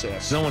a rat's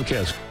ass. No one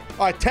cares.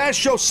 All right, Taz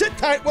Show, sit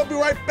tight. We'll be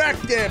right back,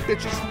 damn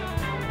bitches.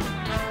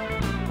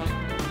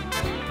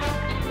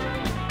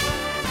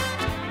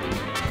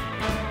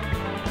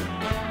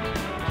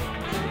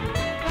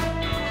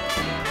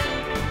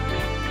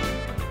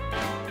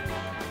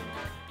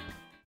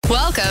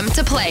 Welcome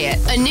to Play It,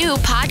 a new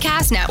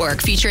podcast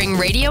network featuring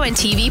radio and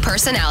TV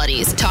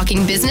personalities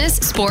talking business,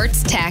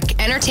 sports,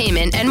 tech,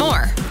 entertainment, and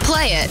more.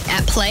 Play it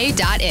at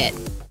play.it.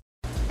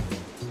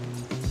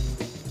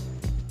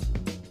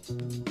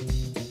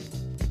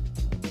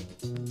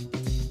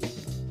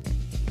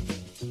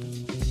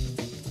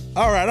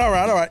 All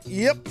right.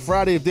 Yep,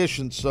 Friday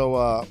edition.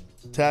 So,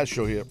 Taz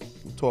Show here.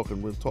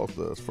 We'll talk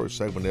the first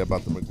segment there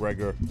about the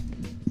McGregor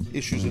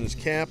issues in his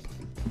camp.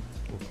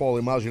 With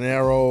Paulie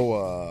Malignaggi.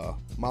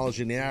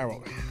 I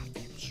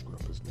can't screw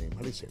up his name. How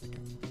do you say it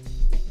again?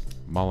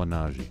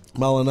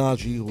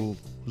 Malignaggi,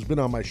 who's been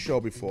on my show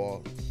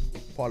before,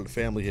 part of the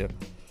family here.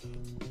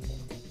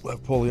 We'll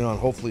have Paulie on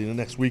hopefully in the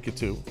next week or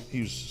two.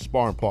 He was a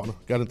sparring partner.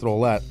 Got into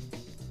all that.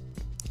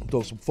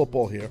 Doing some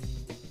football here.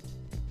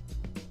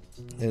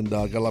 And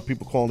got a lot of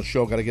people calling the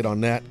show. Got to get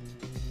on that.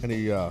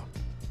 There's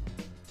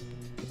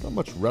not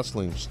much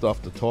wrestling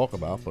stuff to talk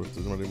about, but if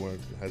there's anyone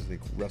who has any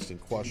wrestling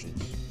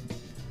questions,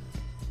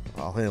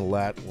 I'll handle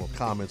that, or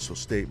comments or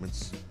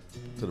statements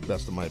to the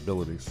best of my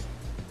abilities,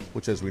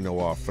 which, as we know,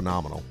 are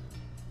phenomenal.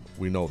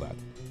 We know that.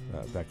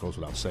 That goes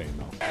without saying,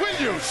 though.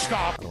 Will you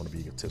stop? I don't want to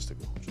be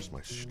egotistical. Just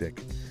my shtick.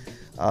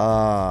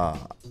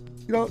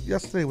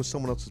 Yesterday was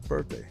someone else's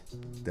birthday.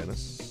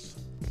 Dennis.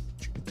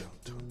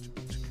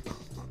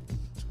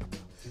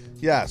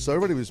 Yeah, so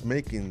everybody was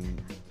making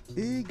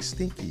big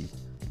stinky.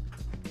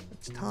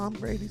 It's Tom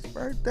Brady's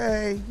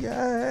birthday.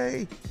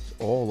 Yay. It's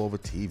all over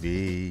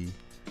TV.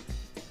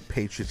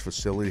 Patriots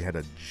facility had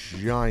a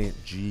giant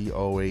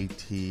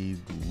GOAT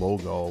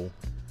logo,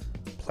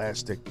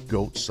 plastic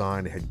goat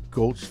sign. It had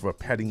goats for a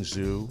petting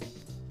zoo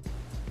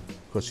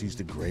because he's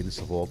the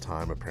greatest of all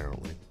time,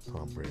 apparently,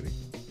 Tom Brady.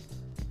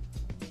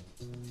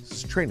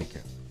 It's training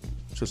camp.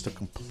 Just a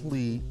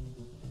complete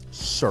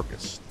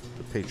circus.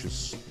 The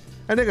Patriots,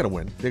 and they're going to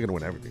win. They're going to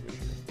win everything this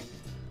year.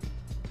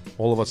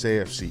 All of us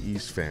AFC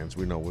East fans,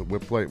 we know we're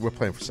playing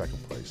for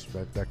second place.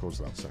 That goes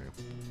without saying.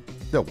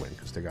 They'll win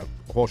because they got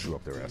a horseshoe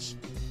up their ass.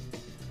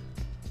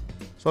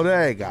 So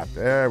they got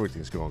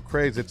everything's going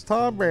crazy. It's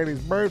Tom Brady's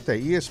birthday.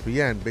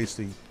 ESPN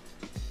basically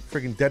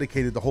freaking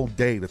dedicated the whole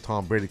day to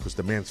Tom Brady because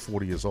the man's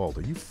 40 years old.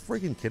 Are you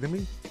freaking kidding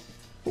me?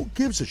 Who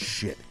gives a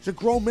shit? He's a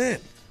grown man.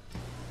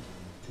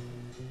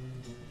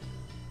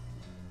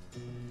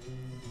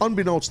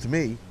 Unbeknownst to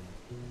me,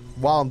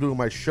 while I'm doing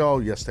my show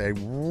yesterday,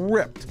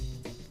 ripped,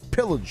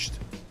 pillaged,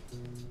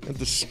 and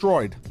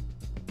destroyed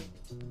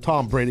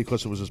Tom Brady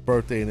because it was his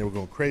birthday and they were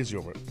going crazy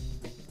over it.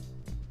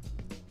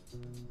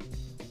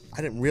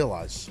 I didn't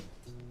realize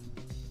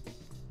it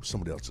was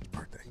somebody else's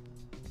birthday.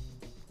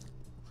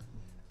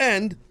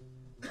 And,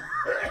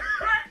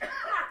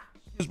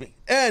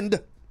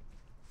 and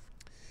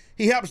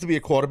he happens to be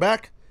a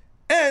quarterback,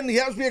 and he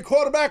happens to be a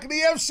quarterback in the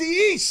AFC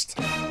East.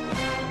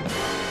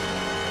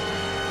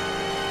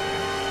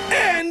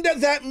 And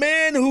that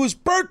man whose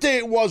birthday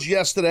it was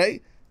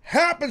yesterday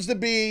happens to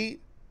be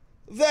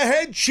the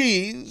head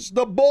cheese,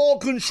 the ball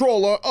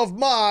controller of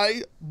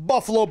my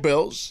Buffalo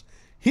Bills.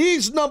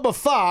 He's number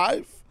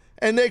 5.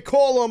 And they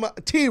call him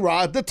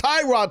T-Rod, the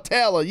Tyrod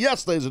Taylor.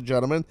 Yes, ladies and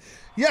gentlemen,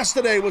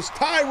 yesterday was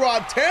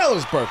Tyrod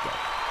Taylor's birthday.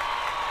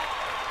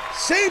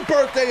 Same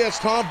birthday as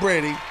Tom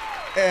Brady,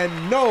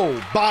 and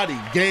nobody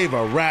gave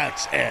a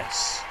rat's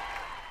ass.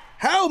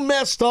 How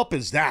messed up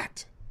is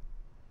that?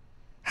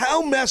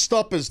 How messed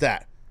up is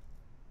that?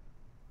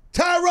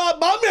 Tyrod,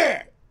 my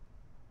man!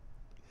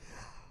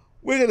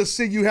 We're going to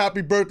sing you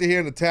happy birthday here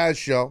in the Taz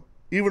Show.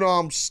 Even though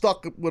I'm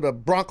stuck with a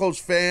Broncos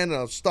fan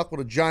and I'm stuck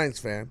with a Giants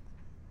fan.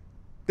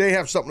 They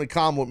have something in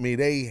common with me.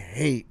 They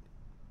hate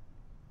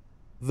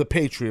the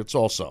Patriots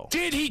also.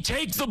 Did he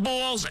take the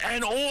balls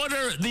and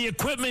order the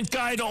equipment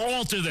guy to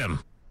alter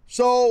them?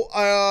 So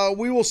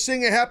we will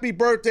sing a happy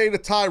birthday to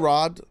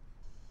Tyrod.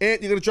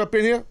 Ant, you going to jump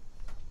in here?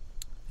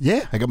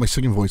 Yeah, I got my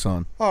singing voice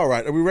on. All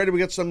right. Are we ready to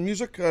get some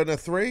music in a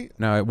 3?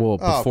 No, well,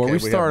 before we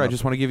start, I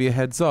just want to give you a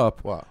heads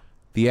up. What?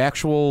 The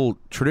actual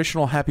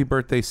traditional happy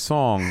birthday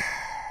song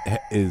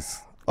is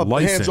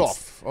licensed. Hands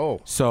off.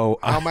 Oh, so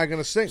how am I going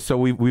to sing? So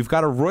we've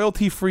got a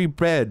royalty-free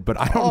bed, but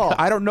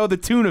I don't know the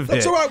tune of it.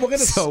 That's all right. We're going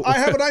to. I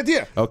have an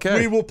idea. Okay.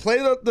 We will play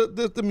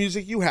the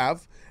music you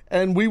have,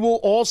 and we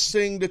will all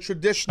sing the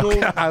traditional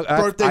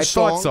birthday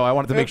song. I thought so. I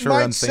wanted to make sure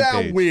we're on the same page. It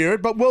might sound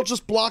weird, but we'll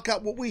just block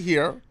out what we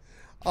hear,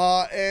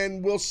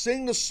 and we'll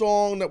sing the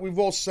song that we've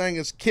all sang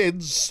as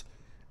kids,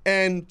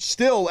 and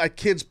still at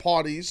kids'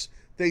 parties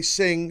they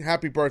sing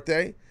 "Happy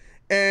Birthday,"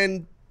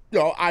 and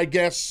I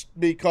guess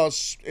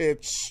because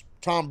it's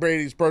Tom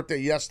Brady's birthday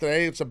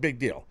yesterday, it's a big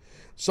deal.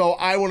 So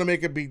I want to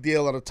make a big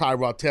deal out of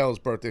Tyrod Taylor's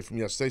birthday from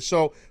yesterday.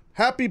 So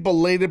happy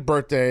belated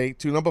birthday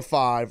to number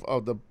 5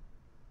 of the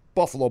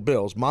Buffalo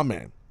Bills, my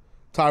man,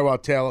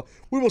 Tyrod Taylor.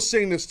 We will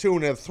sing this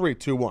tune in 3,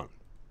 2, 1.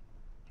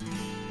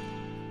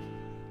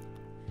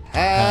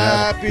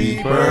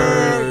 Happy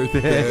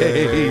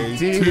birthday,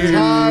 dear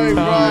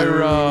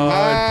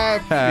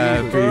Tyrod.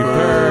 Happy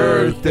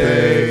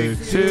birthday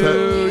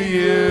to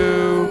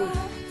you.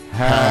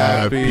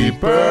 Happy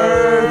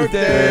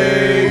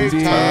birthday,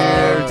 dear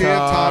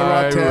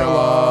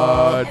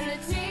Tyrod.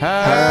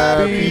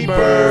 Happy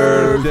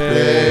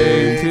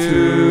birthday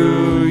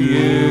to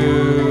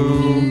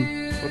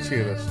you. Let's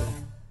hear this.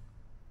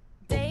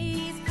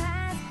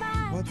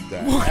 What the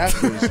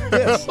F is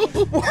this?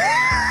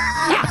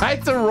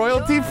 It's a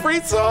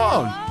royalty-free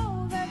song.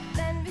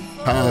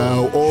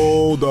 How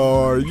old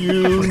are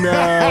you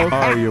now?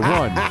 Are you 1?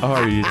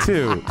 Are you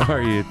 2?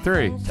 Are you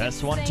 3?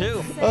 Test 1,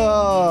 2.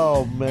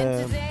 Oh,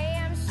 man.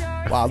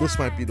 Wow, this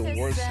might be the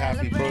worst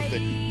happy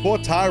birthday. Poor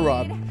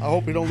Tyrod. I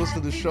hope he don't listen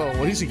to the show.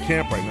 Well, he's in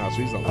camp right now, so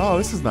he's not listening. Oh,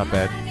 this is not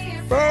bad.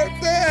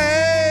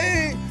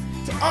 Birthday!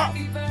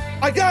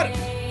 I got it!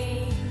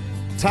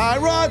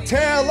 Tyrod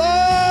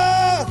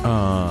Taylor!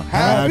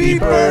 Happy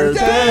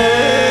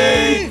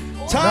birthday!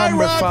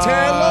 Tyrod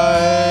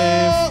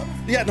Taylor!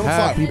 Yeah, number 5.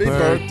 Happy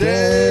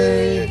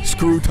birthday!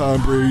 Screw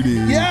Tom Brady.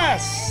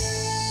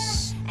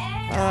 Yes!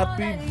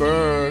 Happy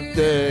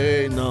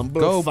birthday, number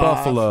 5. Go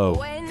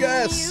Buffalo.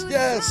 Yes,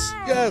 yes,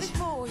 yes.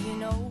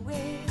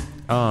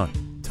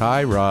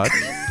 Tyrod.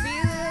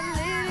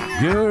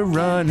 You're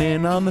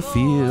running on the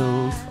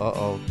field.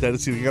 Uh-oh.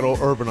 Dennis, you got all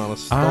urban on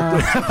us.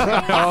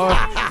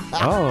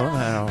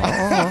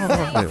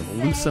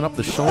 Loosen up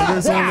the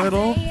shoulders a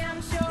little.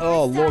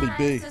 Oh, Lordy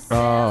B.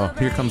 Oh,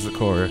 here comes the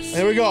chorus.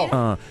 Here we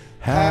go.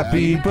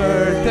 Happy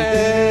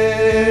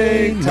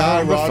birthday,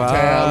 Tyrod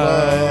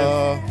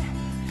Taylor.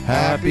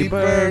 Happy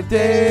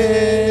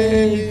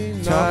birthday,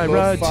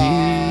 Tyrod T.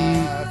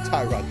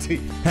 Tyrod T.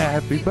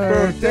 Happy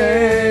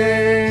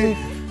birthday.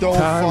 Don't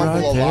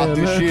fumble a lot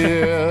this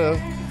year.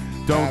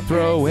 Don't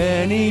throw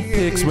any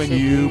picks when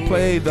you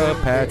play the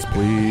Pats,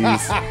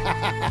 please.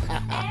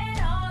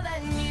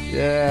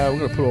 Yeah, we're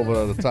going to put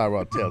over the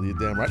Tyrod Taylor. You're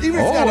damn right. Even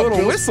if Oh, you got a little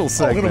Bills- whistle Oh, we're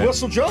segment. going to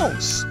whistle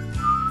Jones.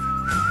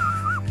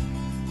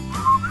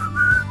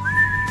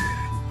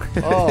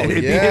 Oh,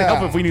 It'd yeah.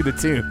 help if we knew the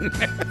tune.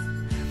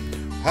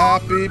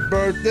 Happy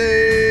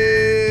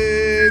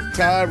birthday,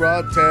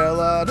 Tyrod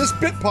Taylor. This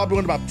bit probably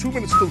went about 2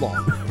 minutes too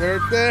long.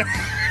 Birthday.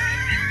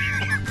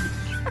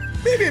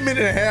 Maybe a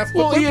minute and a half.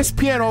 Well,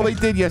 ESPN, all they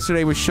did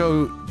yesterday was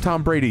show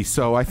Tom Brady,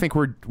 so I think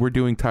we're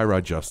doing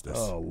Tyrod justice.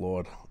 Oh,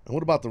 Lord. And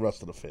what about the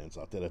rest of the fans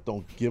out there that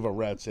don't give a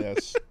rat's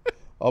ass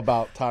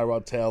about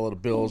Tyrod Taylor, the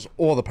Bills,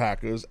 or the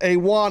Packers? Hey,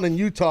 Juan in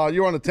Utah,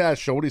 you're on the Taz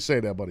Show. What do you say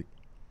there, buddy?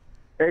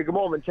 Hey, good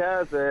moment,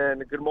 Taz,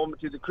 and a good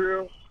moment to the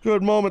crew.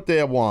 Good moment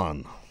there,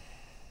 Juan.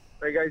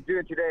 How you guys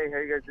doing today? How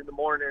you guys in the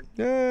morning?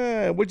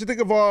 Yeah. What'd you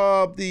think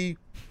of the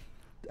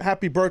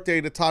happy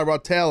birthday to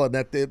Tyrod Taylor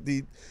that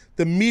the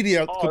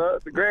media... Oh,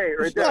 that's great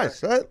right It's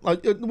there. nice. Huh?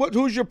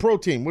 Who's your pro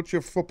team? What's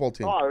your football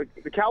team? Oh,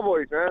 the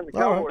Cowboys, man.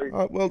 The All Cowboys.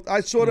 right. Well, I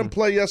saw them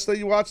play yesterday.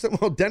 You watched them?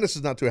 Well, Dennis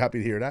is not too happy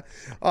to hear that.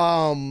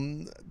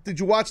 Did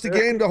you watch the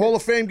game, the Hall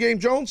of Fame game,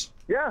 Jones?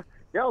 Yeah,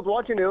 I was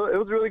watching it. It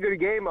was a really good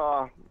game.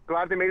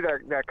 Glad they made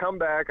that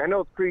comeback. I know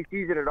it's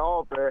preseason and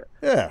all, but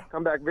Yeah.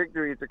 comeback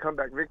victory is a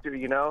comeback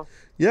victory, you know?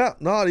 Yeah,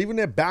 no, even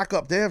their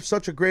backup. They have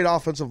such a great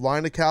offensive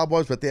line, the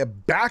Cowboys, but their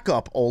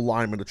backup old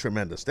linemen are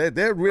tremendous. They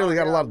really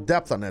got a lot of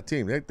depth on that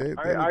team.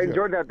 I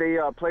enjoyed that they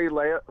played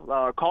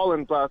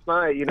Collins last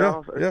night, you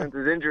know, Yeah. since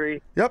his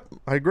injury. Yep,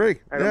 I agree.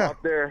 And I'm Yeah.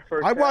 up there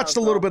first I watched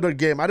down, a little so- bit of the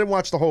game. I didn't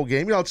watch the whole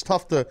game. You know, it's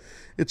tough to.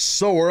 It's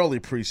so early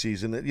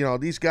preseason that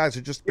these guys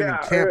have just been in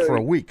camp for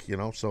a week.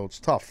 So it's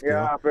tough.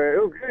 Yeah, but it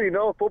was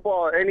good,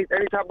 football, any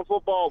type of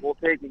football, we'll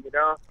take it,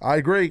 I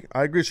agree.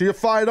 So you're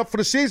fired up for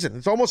the season.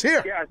 It's almost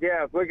here.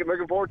 Yeah.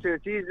 Looking forward to the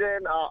season.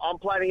 I'm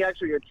planning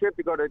actually a trip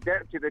to go to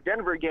the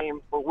Denver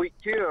game for week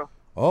 2.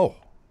 Oh,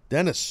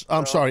 Dennis.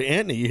 I'm sorry,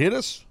 Anthony. You hear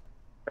this?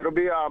 It'll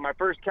be my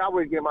first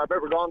Cowboys game I've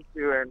ever gone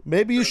to. And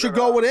Maybe you should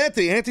go with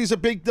Anthony. Anthony's a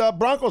big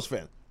Broncos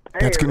fan.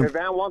 hey, if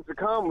Van wants to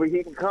come,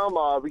 he can come.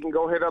 We can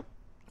go hit up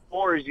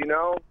stores,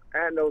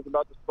 Ann knows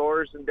about the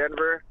stores in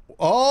Denver.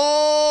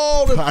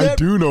 Oh, I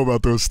do know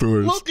about those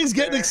stores. Look, he's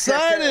getting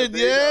excited.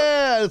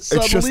 Yeah, it's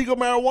just illegal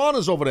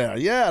marijuana's over there.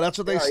 Yeah, that's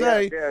what they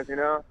say. Yes,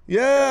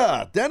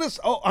 Yeah, Dennis.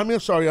 Oh, I mean,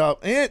 sorry,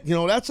 Ant.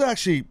 That's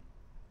actually,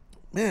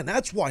 man,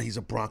 that's why he's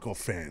a Bronco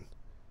fan.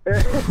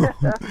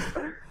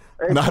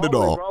 Not at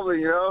all.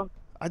 Probably,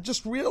 I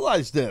just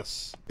realized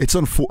this. It's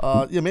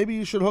unfortunate. Yeah, maybe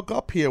you should hook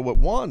up here with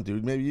Juan,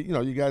 dude. Maybe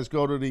you guys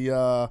go to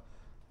the,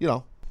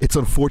 It's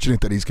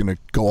unfortunate that he's going to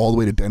go all the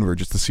way to Denver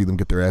just to see them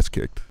get their ass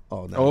kicked.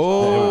 Oh, no.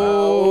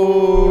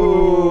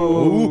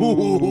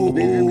 It's gonna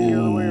be the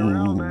other way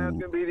around, man.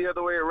 It's gonna be the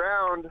other way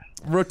around.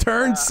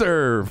 Return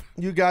serve.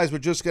 You guys were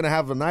just going to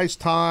have a nice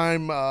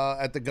time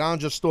at the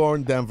ganja store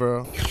in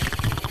Denver.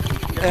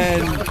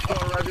 And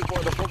right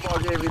before the football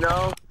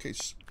game, Okay,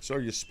 so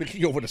you're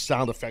speaking over the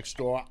sound effects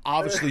store.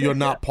 Obviously, you're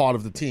not part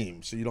of the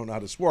team, so you don't know how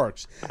this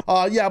works.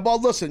 Yeah,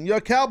 but listen,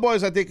 your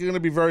Cowboys, I think, are going to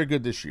be very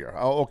good this year.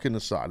 All kidding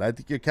aside, I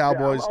think your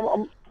Cowboys.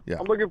 I'm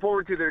looking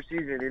forward to their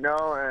season,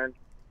 and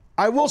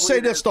I will say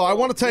this, though. I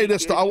want to tell you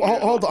this, though.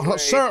 Hold on.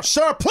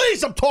 Sir,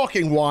 please, I'm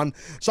talking, Juan.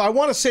 So I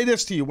want to say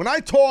this to you. When I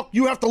talk,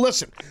 you have to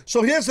listen.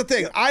 So here's the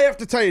thing. I have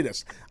to tell you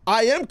this.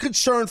 I am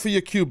concerned for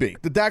your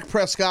QB, the Dak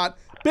Prescott.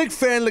 Big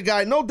fan of the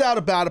guy, no doubt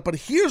about it. But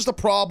here's the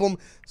problem.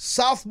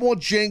 Sophomore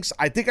jinx.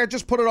 I think I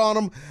just put it on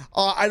him.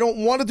 I don't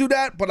want to do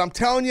that, but I'm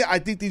telling you, I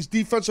think these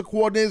defensive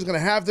coordinators are going to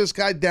have this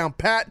guy down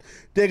pat.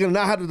 They're going to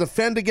know how to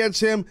defend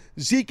against him.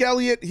 Zeke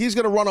Elliott, he's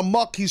going to run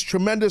amok. He's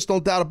tremendous, no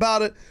doubt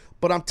about it.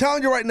 But I'm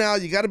telling you right now,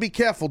 you got to be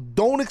careful.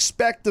 Don't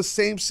expect the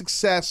same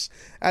success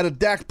out of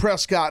Dak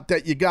Prescott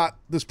that you got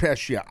this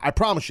past year. I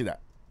promise you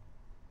that.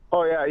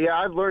 Oh, yeah.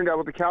 I've learned that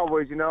with the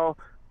Cowboys,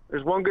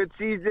 There's one good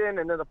season,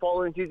 and then the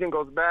following season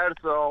goes bad,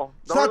 so...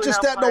 It's not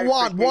just that. No,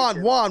 Juan.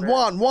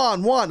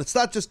 It's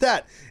not just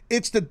that.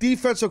 It's the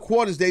defensive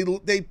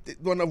coordinators. They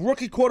when a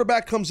rookie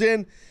quarterback comes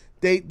in,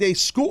 they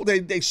school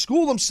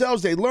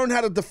themselves. They learn how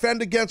to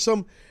defend against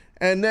them.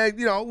 And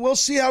we'll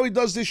see how he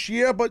does this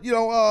year. But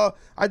I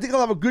think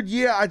he'll have a good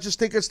year. I just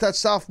think it's that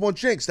sophomore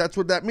jinx. That's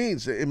what that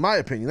means, in my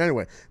opinion.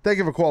 Anyway, thank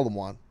you for calling,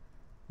 Juan.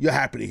 You're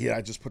happy to hear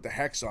I just put the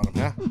hex on him,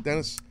 huh,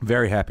 Dennis?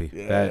 Very happy.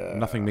 Yeah. That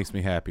nothing makes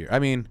me happier. I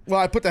mean, well,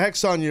 I put the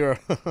hex on your.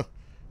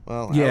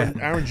 Well, yeah,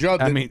 Aaron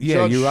Judge. I mean, yeah,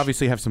 Judge. You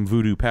obviously have some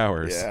voodoo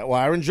powers. Yeah,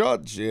 well, Aaron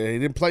Judge. Yeah, he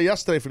didn't play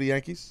yesterday for the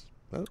Yankees.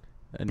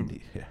 And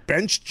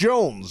Bench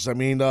Jones. I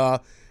mean,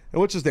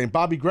 what's his name?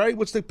 Bobby Gray.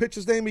 What's the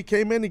pitcher's name? He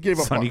came in. He gave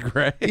up. Sonny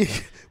Gray.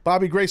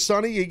 Bobby Gray,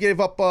 Sonny. He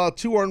gave up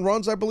 2 earned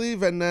runs, I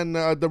believe, and then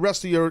the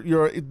rest of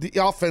the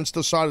offense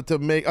decided to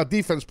make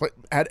defense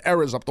had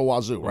errors up the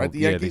wazoo. Right? The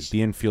Yankees.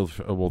 The infield.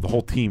 Well, the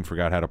whole team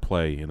forgot how to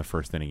play in the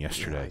first inning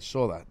yesterday. Yeah, I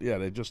saw that. Yeah,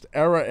 they just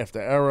error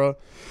after error.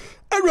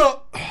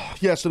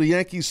 Yeah, so the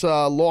Yankees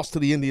lost to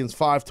the Indians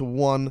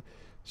 5-1.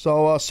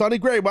 So Sonny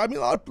Gray. Well, I mean,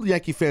 a lot of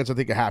Yankee fans I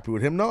think are happy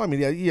with him. No, I mean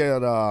he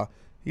had.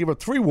 He gave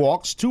up 3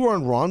 walks, 2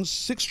 earned runs,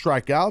 6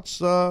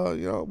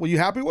 strikeouts. Were you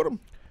happy with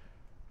him?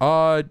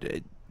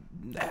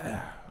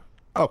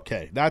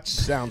 Okay, that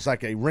sounds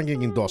like a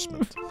ringing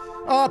endorsement.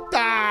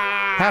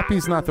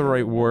 Happy's not the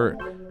right word.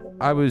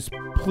 I was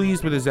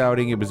pleased with his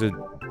outing. It was a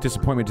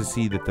disappointment to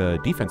see that the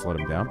defense let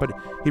him down, but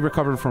he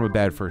recovered from a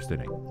bad first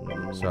inning.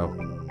 So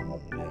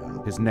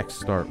his next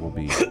start will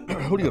be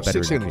Who do you have?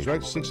 6 innings,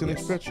 right? 6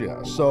 innings pitch,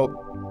 yeah.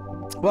 So.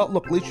 Well,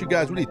 look, at least you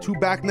guys, 2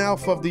 back now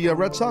for the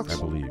Red Sox? I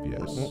believe,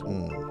 yes. Yeah,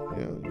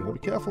 you got to be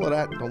careful of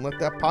that. Don't let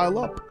that pile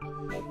up.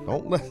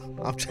 Don't let...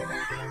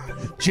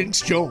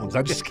 Jinx Jones,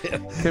 I'm just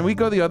kidding. Can we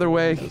go the other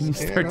way? Can you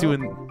start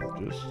doing...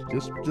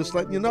 Just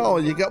letting you know.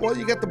 You got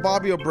the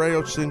Bobby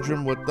Abreu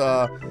syndrome with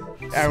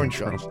Aaron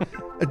Judge.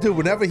 Dude,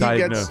 whenever he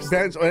gets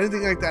fans or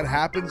anything like that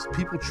happens,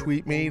 people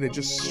tweet me. They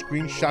just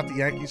screenshot the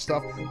Yankee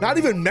stuff. Not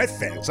even Met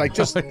fans, like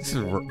just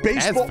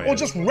baseball or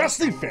just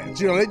wrestling fans.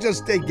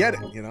 They get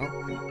it.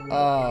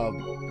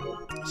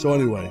 So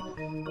anyway,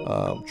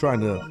 I'm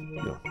trying to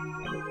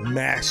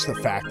mask the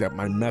fact that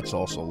my Mets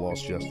also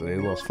lost yesterday.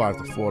 They lost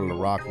 5-4 to the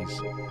Rockies.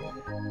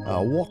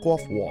 Walk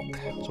off walk.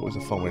 It's always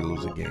a fun way to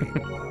lose a game.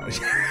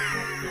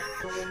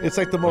 It's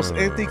like the most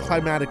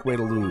anticlimactic way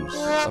to lose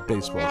a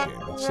baseball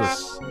game. It's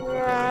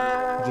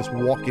just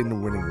walk in the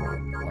winning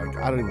run. Like,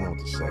 I don't even know what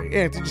to say.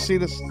 Did you see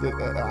this?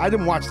 I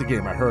didn't watch the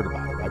game. I heard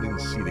about it. I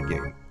didn't see the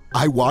game.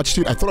 I watched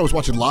it. I thought I was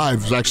watching live.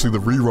 It was actually the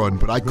rerun,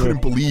 but I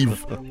couldn't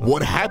believe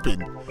what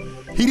happened.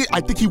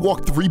 I think he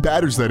walked 3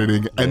 batters that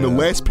inning, and the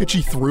last pitch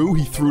he threw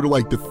to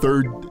like the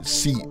 3rd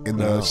seat in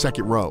the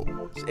second row.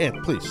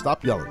 Ant, please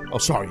stop yelling. Oh,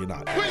 sorry, you're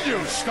not. Will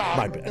you stop?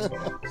 My bad.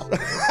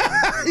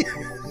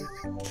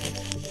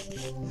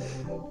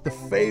 The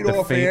fade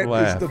off ant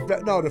laugh. is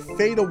the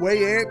fade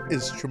away ant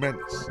is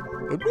tremendous.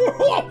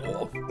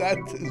 That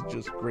is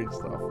just great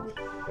stuff.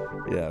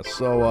 Yeah,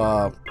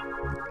 so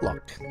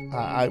look,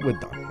 we're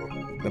done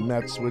here. The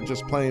Mets, we're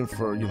just playing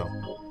for,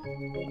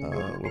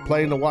 we're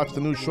playing to watch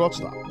the new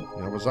shortstop,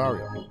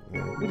 Rosario.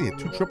 What do you have,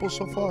 2 triples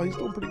so far? He's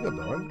doing pretty good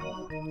though, right?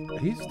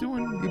 He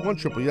won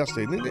triple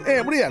yesterday.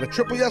 And what do you have? A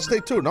triple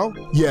yesterday too, no?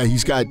 Yeah,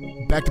 he's got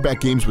back-to-back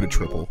games with a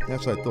triple.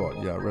 That's what I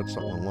thought. Yeah, I read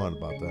something online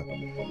about that.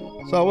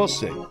 So we'll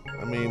see.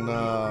 I mean,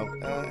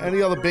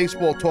 any other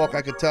baseball talk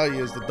I could tell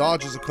you is the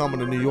Dodgers are coming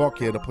to New York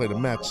here to play the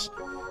Mets.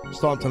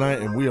 Starting tonight,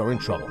 and we are in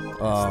trouble.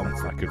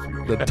 That's not good for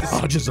you guys. The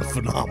Dodgers are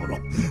phenomenal.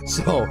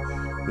 So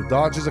the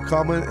Dodgers are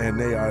coming, and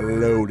they are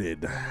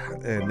loaded,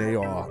 and they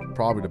are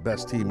probably the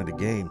best team in the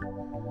game.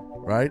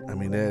 Right? I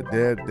mean,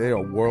 they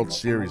are World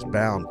Series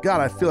bound.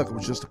 God, I feel like it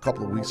was just a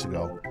couple of weeks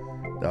ago.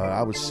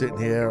 I was sitting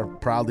here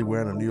proudly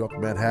wearing a New York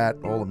Met hat.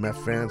 All the Met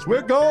fans,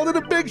 we're going to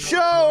the big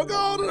show. We're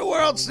going to the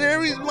World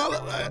Series,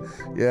 mother.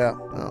 Yeah,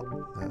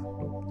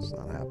 no, it's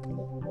not happening.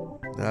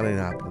 That ain't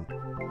happening.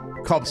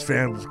 Cubs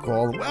fans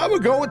calling, well, we're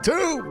going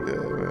too.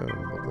 Yeah,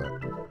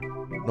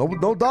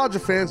 no Dodger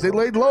fans. They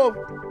laid low.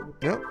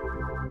 Yep.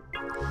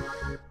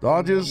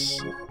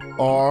 Dodgers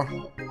are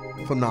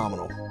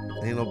phenomenal.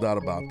 Ain't no doubt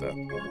about that.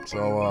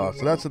 So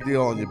that's the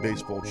deal on your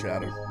baseball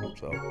chatter.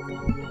 So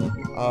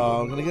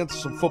I'm going to get into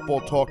some football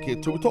talk here,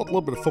 too. We talked a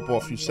little bit of football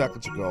a few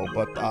seconds ago,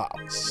 but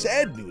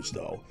sad news,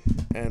 though.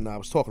 And I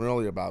was talking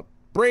earlier about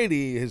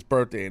Brady, his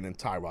birthday, and then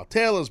Tyrod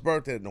Taylor's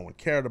birthday that no one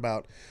cared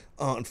about.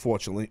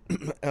 unfortunately.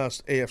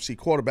 AFC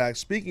quarterbacks.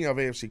 Speaking of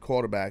AFC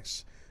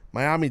quarterbacks,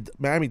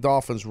 Miami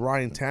Dolphins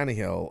Ryan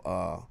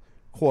Tannehill,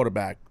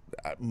 quarterback,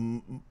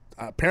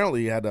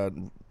 apparently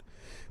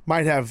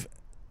might have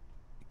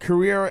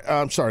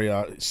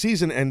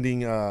season-ending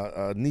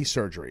knee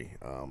surgery.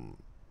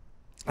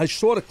 I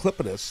saw the clip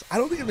of this. I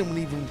don't think anyone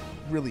even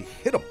really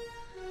hit him.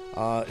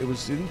 It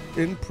was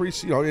in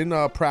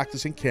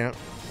practice in camp.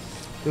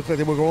 It looked like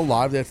they were going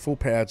live. They had full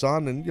pads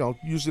on, and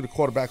usually the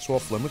quarterback's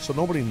off limits, so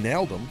nobody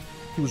nailed him.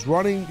 He was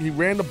running. He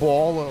ran the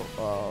ball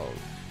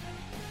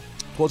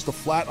towards the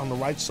flat on the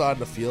right side of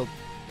the field.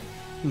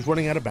 He was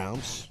running out of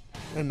bounds,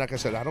 and like I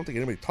said, I don't think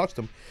anybody touched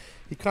him.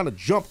 He kind of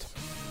jumped,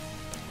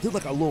 did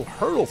like a little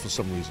hurdle for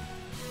some reason.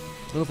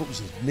 I don't know if it was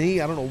his knee.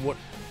 I don't know what,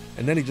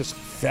 and then he just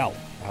fell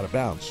out of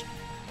bounds,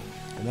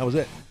 and that was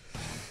it.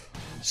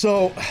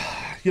 So,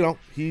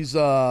 he's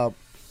that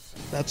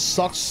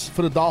sucks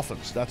for the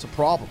Dolphins. That's a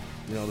problem.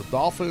 The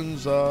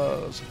Dolphins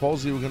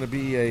supposedly were going to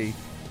be a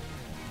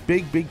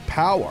big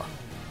power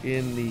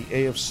in the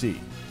AFC.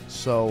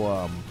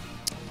 So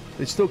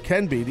they still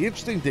can be. The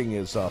interesting thing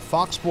is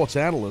Fox Sports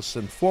analyst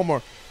and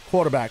former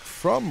quarterback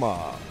from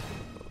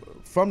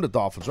the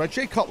Dolphins, right?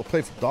 Jay Cutler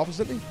played for the Dolphins,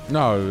 didn't he?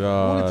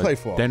 No. What did he play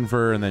for?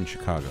 Denver and then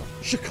Chicago.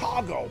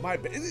 Chicago. My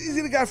bad. Is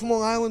he the guy from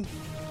Long Island?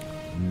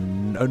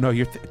 No,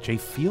 you're Jay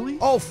Feely?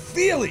 Oh,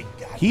 Feely.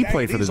 He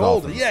played for the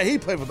Dolphins. Yeah, he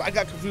played for. I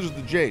got confused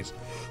with the Jays.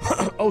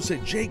 Say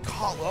Jay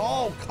Cutler.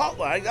 Oh,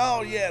 Cutler.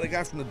 The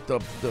guy from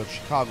the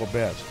Chicago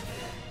Bears.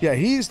 Yeah,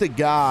 he's the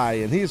guy,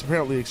 and he's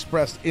apparently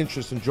expressed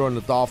interest in joining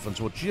the Dolphins.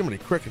 Well, Jiminy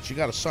Crickets, you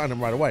got to sign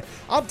him right away.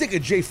 I'm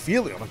thinking Jay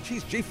Feely. I'm like,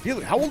 geez, Jay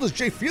Feely. How old is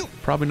Jay Feely?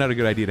 Probably not a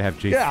good idea to have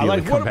Jay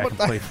Feely come back and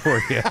play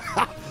for you.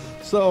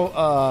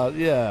 So,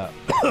 yeah.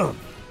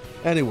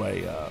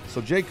 Anyway, so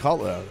Jay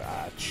Cutler,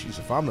 jeez,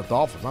 if I'm the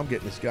Dolphins, I'm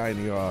getting this guy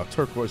in the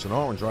turquoise and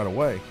orange right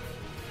away.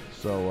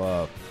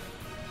 So,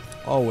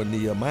 and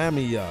the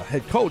Miami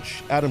head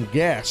coach, Adam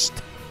Gast,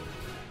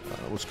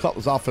 was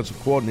Cutler's offensive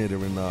coordinator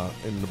with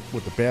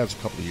the Bears a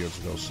couple of years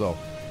ago. So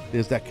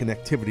there's that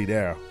connectivity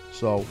there.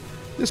 So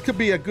this could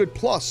be a good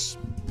plus.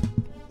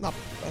 Not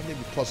maybe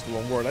plus the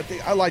wrong word.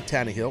 I like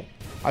Tannehill.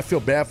 I feel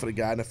bad for the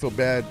guy, and I feel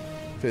bad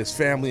for his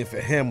family and for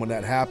him when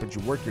that happens.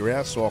 You work your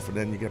ass off, and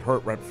then you get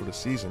hurt right before the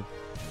season.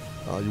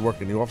 You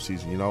work in the off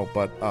season,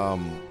 But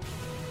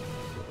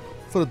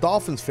for the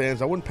Dolphins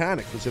fans, I wouldn't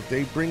panic, because if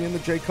they bring in the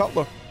Jay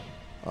Cutler,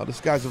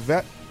 this guy's a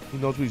vet. He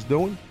knows what he's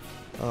doing.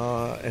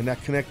 And that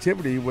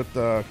connectivity with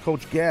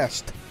Coach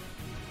Gast,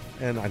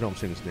 and I know I'm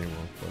saying his name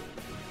wrong,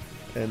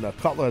 and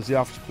Cutler as the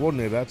offensive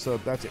coordinator.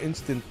 That's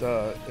instant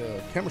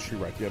chemistry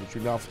right there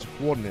between the offensive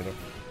coordinator,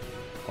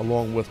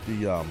 along with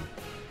the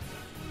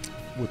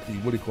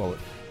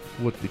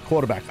with the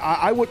quarterback.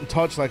 I wouldn't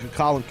touch like a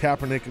Colin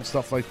Kaepernick and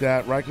stuff like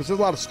that, right? Because there's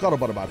a lot of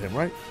scuttlebutt about him,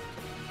 right?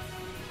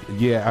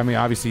 Yeah, I mean,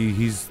 obviously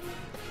he's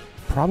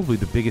probably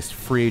the biggest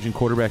free agent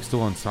quarterback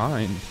still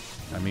unsigned.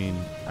 I mean,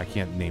 I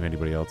can't name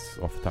anybody else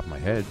off the top of my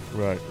head.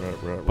 Right.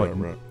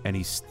 And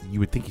you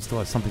would think he still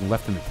has something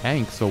left in the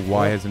tank, so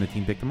why hasn't a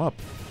team picked him up?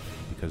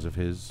 Because of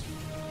his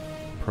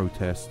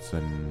protests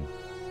and...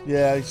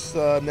 Yeah, he's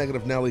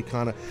negative Nelly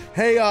kind of.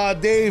 Hey,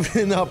 Dave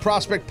in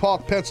Prospect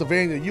Park,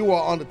 Pennsylvania, you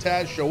are on the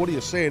Taz Show. What do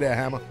you say there,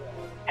 Hammer?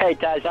 Hey,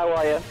 Taz, how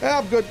are you? Yeah,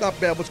 I'm good, not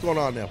bad. What's going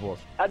on there, boss?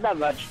 Not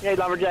much. Hey,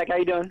 Lumberjack, how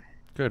you doing?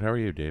 Good, how are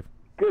you, Dave?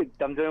 Good,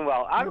 I'm doing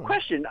well. I have a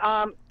question.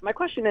 My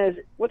question is,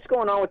 what's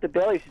going on with the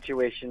Bailey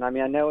situation? I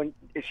mean, I know,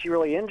 is she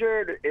really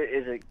injured?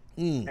 Is it?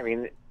 I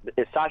mean,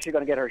 is Sasha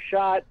going to get her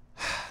shot?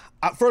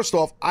 First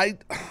off, I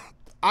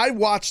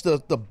watched the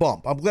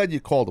bump. I'm glad you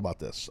called about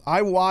this.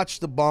 I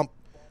watched the bump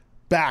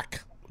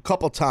back a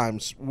couple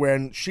times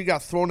when she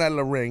got thrown out of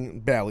the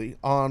ring, Bailey,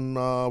 on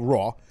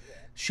Raw.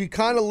 She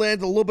kind of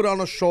landed a little bit on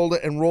her shoulder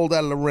and rolled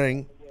out of the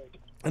ring,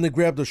 and then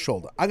grabbed her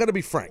shoulder. I got to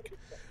be frank.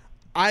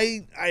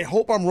 I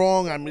hope I'm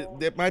wrong. I mean,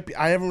 it might be.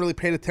 I haven't really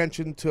paid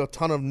attention to a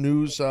ton of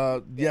news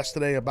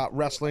yesterday about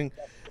wrestling,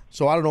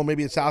 so I don't know.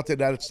 Maybe it's out there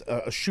that it's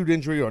a shoot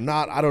injury or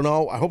not. I don't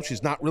know. I hope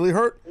she's not really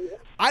hurt.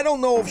 I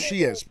don't know if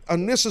she is,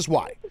 and this is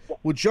why.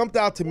 What jumped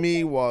out to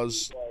me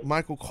was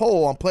Michael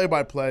Cole on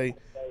play-by-play.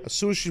 As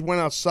soon as she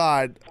went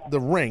outside the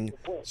ring,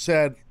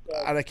 said,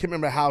 and I can't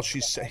remember how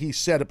he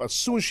said it, but as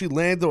soon as she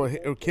landed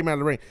or came out of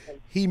the ring,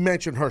 he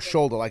mentioned her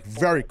shoulder like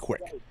very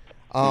quick.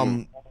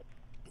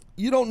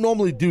 You don't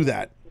normally do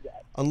that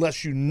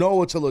unless you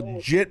know it's a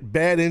legit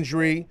bad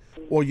injury,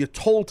 or you're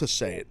told to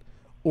say it,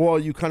 or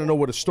you kind of know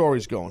where the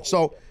story's going.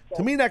 So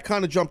to me, that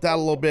kind of jumped out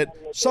a little bit.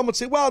 Some would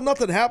say, well,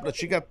 nothing happened.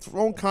 She got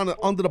thrown kind of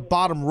under the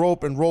bottom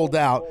rope and rolled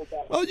out.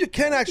 Well, you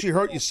can actually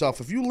hurt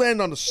yourself. If you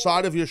land on the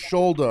side of your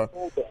shoulder,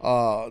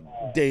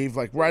 Dave,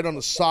 like right on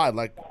the side,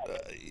 like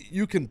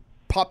you can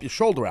pop your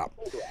shoulder out.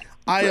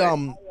 I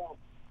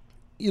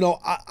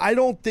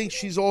don't think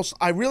she's also,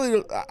 I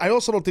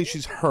also don't think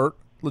she's hurt,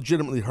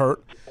 legitimately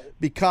hurt,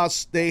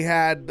 because they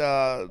had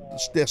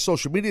their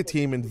social media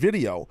team in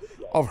video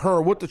of her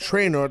with the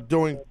trainer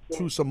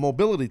through some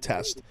mobility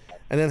tests,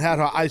 and then had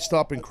her iced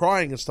up and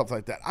crying and stuff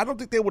like that. I don't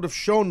think they would have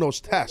shown those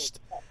tests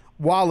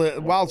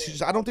while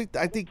she's,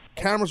 I think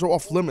cameras are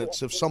off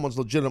limits if someone's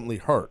legitimately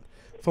hurt.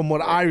 From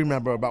what I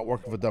remember about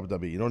working for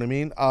WWE, you know what I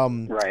mean?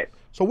 Right.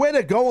 So where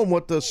they're going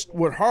with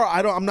her,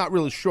 I'm not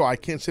really sure. I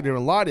can't sit here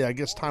and lie to you. I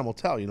guess time will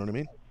tell. You know what I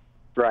mean?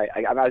 Right.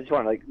 I just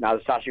wondering, like, now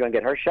is Sasha going to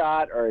get her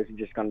shot, or is it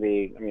just going to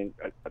be? I mean,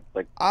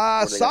 like.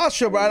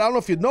 Sasha, right? I don't know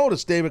if you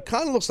noticed, David.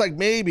 Kind of looks like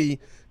maybe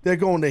they're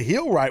going the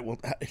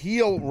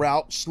heel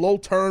route, slow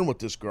turn with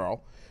this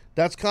girl.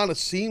 That's kind of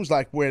seems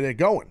like where they're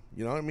going.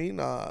 You know what I mean?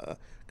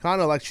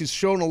 Kind of like she's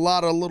shown a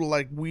lot of little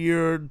like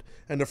weird,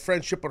 and the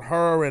friendship with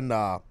her and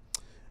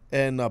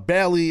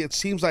Bailey. It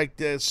seems like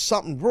there's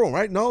something wrong,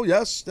 right? No,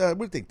 yes. What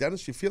do you think,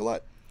 Dennis? You feel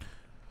like?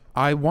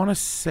 I want to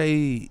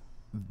say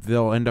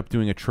they'll end up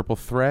doing a triple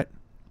threat,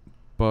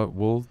 but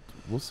we'll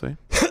see.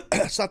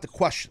 That's not the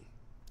question.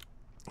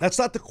 That's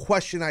not the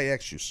question I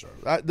asked you, sir.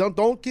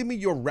 Don't give me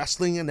your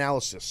wrestling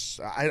analysis.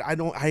 I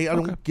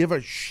don't give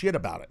a shit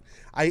about it.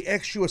 I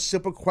asked you a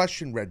simple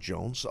question, Red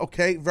Jones.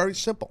 Okay, very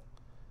simple.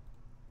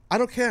 I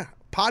don't care.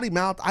 Potty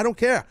mouth, I don't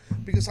care.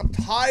 Because I'm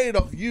tired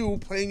of you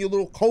playing your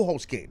little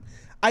co-host game.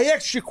 I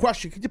asked you a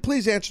question. Could you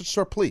please answer,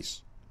 sir,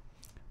 please?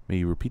 May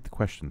you repeat the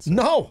question, sir?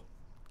 No.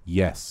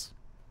 Yes.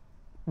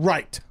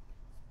 Right.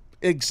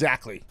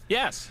 Exactly.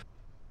 Yes.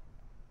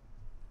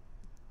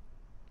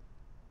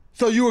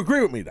 So you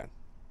agree with me then?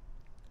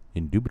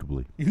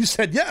 Indubitably. You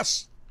said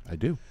yes. I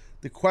do.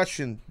 The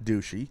question,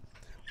 douchey,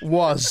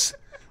 was,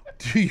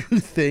 do you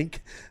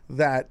think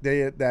that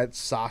that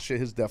Sasha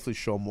has definitely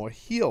shown more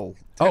heel?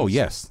 Oh,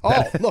 yes.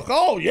 Oh, look.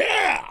 Oh,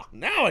 yeah.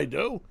 Now I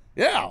do.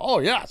 Yeah. Oh,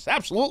 yes.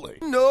 Absolutely.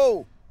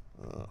 No.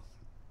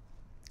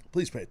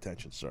 Please pay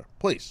attention, sir.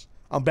 Please.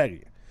 I'm begging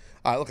you.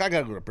 All right, look, I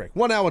got to go to break.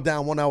 1 hour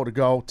down, 1 hour to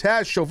go.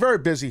 Taz Show, very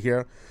busy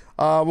here.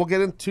 We'll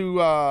get into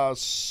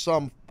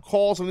some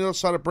calls on the other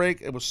side of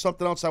break. It was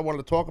something else I wanted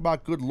to talk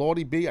about. Good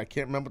Lordy B. I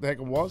can't remember what the heck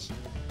it was.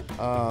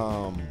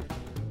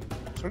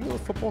 Is there any other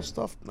football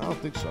stuff? No, I don't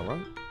think so,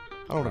 right?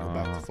 I don't want to go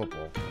back to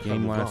football.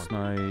 Game last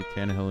night,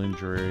 Tannehill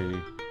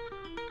injury,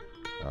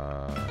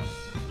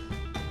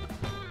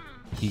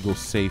 Eagles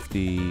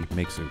safety,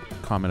 makes a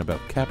comment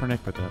about Kaepernick,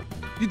 but that...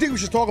 You think we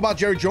should talk about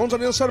Jerry Jones on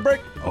the other side of break?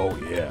 Oh,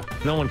 yeah.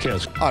 No one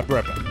cares. All right, be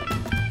right back.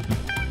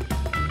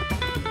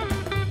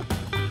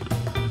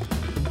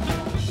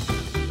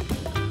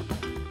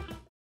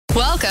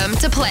 Welcome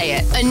to Play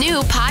It, a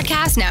new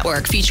podcast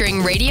network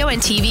featuring radio and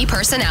TV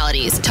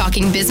personalities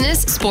talking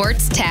business,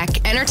 sports,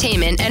 tech,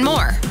 entertainment, and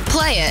more.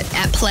 Play it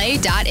at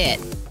play.it.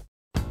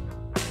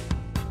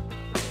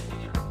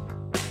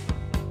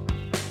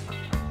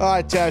 All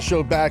right, Taz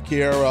Show back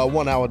here.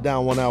 1 hour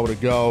down, 1 hour to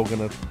go.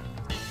 Going to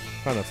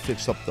kind of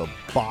fix up the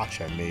botch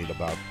I made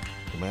about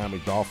the Miami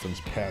Dolphins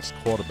past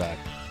quarterback.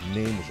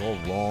 Name was all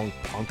wrong.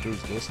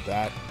 Punters, this,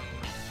 that.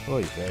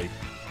 Oy vey.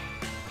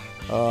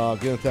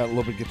 Get into that in a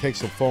little bit. You can take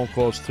some phone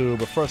calls too.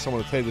 But first, I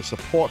want to tell you the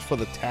support for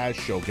the Taz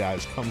Show,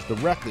 guys, comes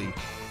directly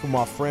from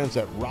our friends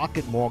at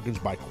Rocket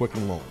Mortgage by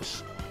Quicken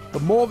Loans. The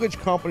mortgage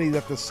company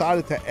that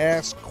decided to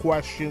ask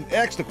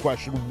the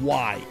question,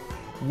 why?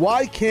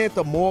 Why can't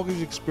the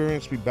mortgage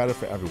experience be better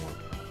for everyone?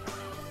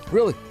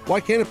 Really,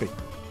 why can't it be?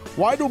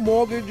 Why do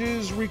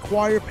mortgages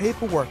require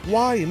paperwork?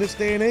 Why in this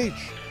day and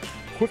age?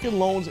 Quicken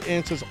Loans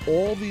answers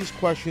all these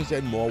questions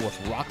and more with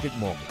Rocket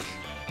Mortgage.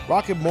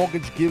 Rocket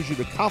Mortgage gives you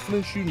the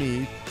confidence you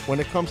need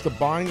when it comes to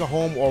buying a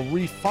home or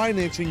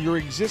refinancing your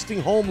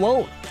existing home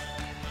loan.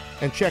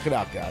 And check it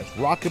out, guys.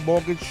 Rocket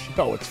Mortgage,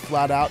 it's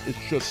flat out. It's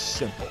just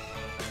simple.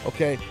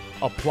 Okay?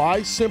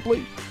 Apply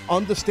simply,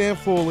 understand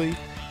fully,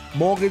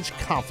 mortgage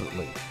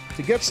confidently.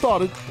 To get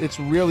started, it's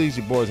real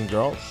easy, boys and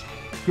girls.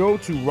 Go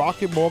to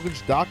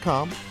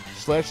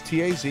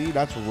rocketmortgage.com/TAZ.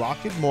 That's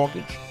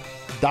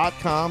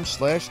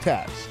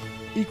rocketmortgage.com/Taz.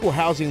 Equal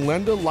housing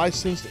lender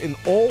licensed in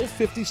all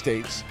 50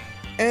 states.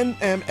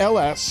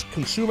 NMLS,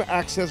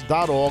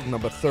 consumeraccess.org,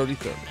 number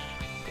 3030.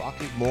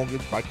 Rocket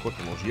Mortgage by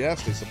Quicken Loans.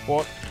 Yes, they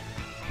support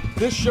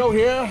this show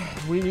here.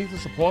 We need to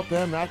support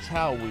them. That's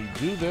how we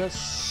do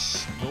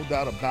this. No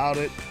doubt about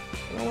it.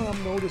 You know what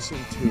I'm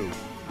noticing, too?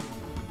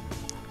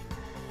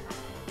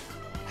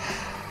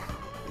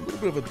 A little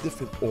bit of a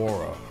different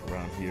aura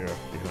around here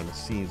behind the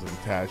scenes of the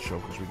Taz Show,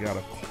 because we got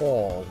a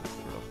call,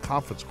 a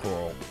conference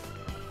call,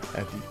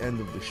 at the end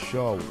of the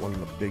show, one of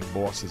the big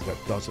bosses that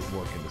doesn't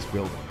work in this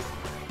building.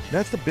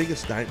 That's the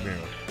biggest nightmare,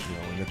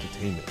 in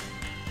entertainment.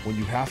 When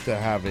you have to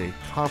have a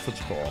conference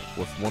call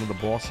with one of the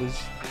bosses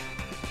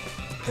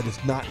and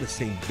it's not in the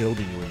same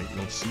building you're in that you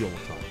don't see all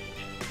the time.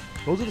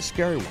 Those are the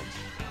scary ones.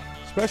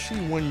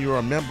 Especially when you're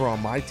a member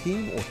on my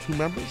team or two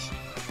members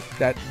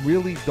that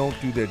really don't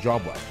do their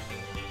job well.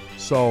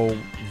 So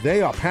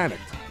they are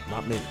panicked,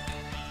 not me.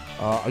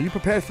 Are you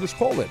prepared for this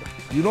call later?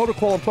 You know the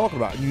call I'm talking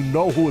about, and you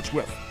know who it's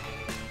with.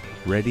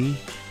 Ready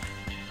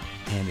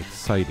and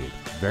excited.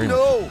 Very much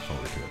looking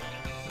forward to it.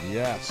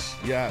 Yes.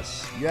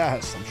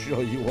 I'm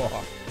sure you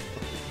are.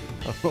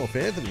 I don't know if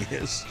Anthony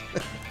is.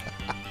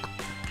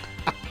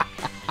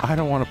 I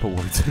don't want to put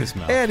words in his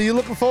mouth. Andy, you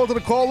looking forward to the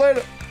call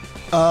later?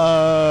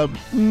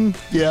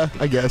 Yeah,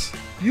 I guess.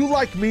 You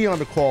like me on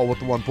the call with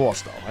the one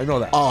boss, though. I know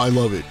that. Oh, I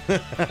love it.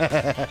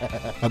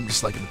 I'm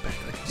just like in the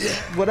back. Like,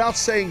 yeah. Without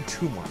saying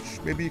too much,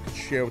 maybe you could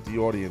share with the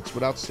audience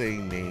without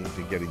saying names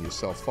and getting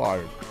yourself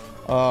fired.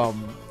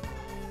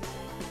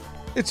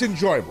 It's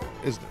enjoyable,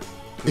 isn't it?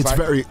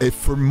 It's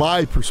from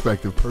my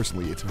perspective,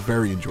 personally, it's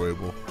very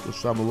enjoyable.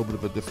 So I'm a little bit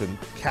of a different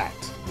cat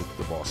with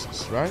the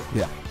bosses, right?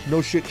 Yeah.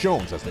 No shit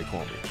Jones, as they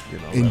call me. You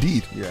know.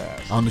 Indeed.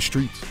 Yes. On the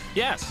streets.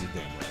 Yes. You're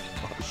damn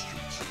right. On the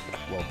streets.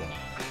 Well done.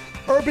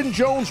 Urban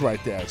Jones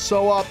right there.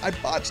 So I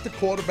botched the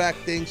quarterback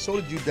thing. So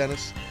did you,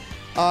 Dennis.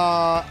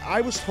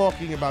 I was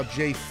talking about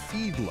Jay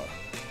Fiedler,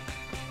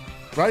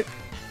 right?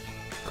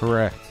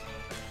 Correct.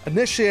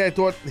 Initially, I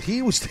thought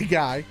he was the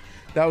guy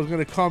that was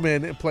going to come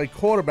in and play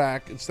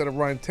quarterback instead of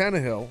Ryan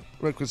Tannehill,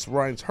 because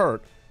Ryan's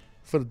hurt,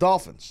 for the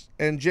Dolphins.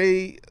 And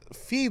Jay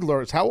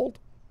Fiedler is how old?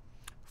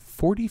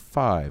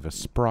 45, a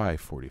spry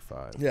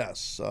 45.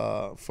 Yes,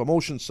 from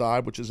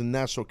Oceanside, which is in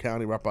Nassau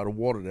County, right by the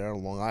water there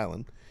on Long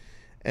Island.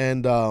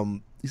 And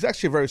he's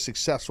actually a very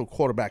successful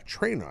quarterback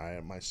trainer.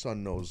 My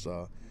son knows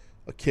a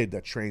kid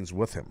that trains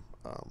with him,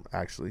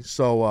 actually.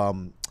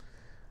 So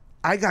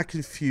I got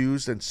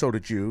confused, and so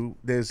did you.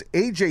 There's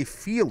A.J.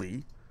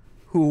 Feely,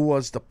 who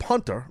was the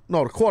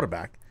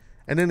quarterback,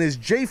 and then there's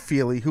Jay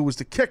Feely, who was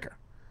the kicker.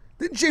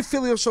 Didn't Jay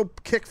Feely also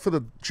kick for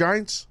the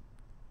Giants?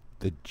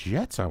 The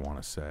Jets, I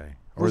want to say.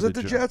 Was it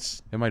the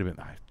Jets? It might have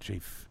been.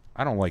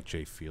 I don't like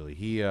Jay Feely.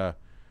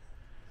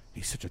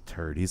 He's such a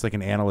turd. He's like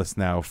an analyst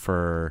now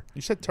for...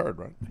 You said turd,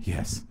 right?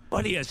 Yes.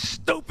 But he is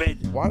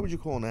stupid. Why would you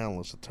call an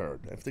analyst a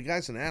turd? If the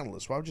guy's an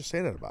analyst, why would you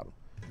say that about him?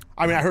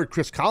 I mean, I heard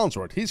Chris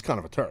Collinsworth. He's kind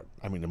of a turd.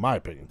 I mean, in my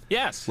opinion.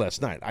 Yes.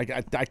 Last night.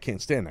 I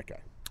can't stand that guy.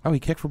 Oh, he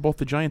kicked for both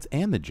the Giants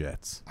and the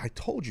Jets. I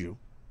told you.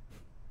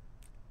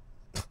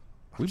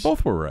 We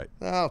both were right.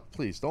 Oh,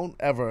 please, don't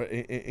ever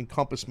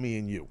encompass me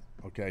and you.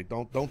 Okay,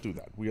 don't do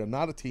that. We are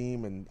not a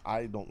team, and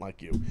I don't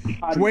like you.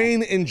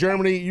 Dwayne in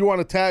Germany, you on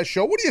a Taz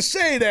show. What do you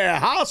say there,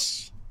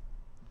 Haas?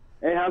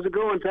 Hey, how's it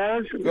going,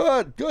 Taz?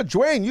 Good.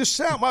 Dwayne, you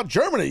sound about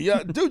Germany.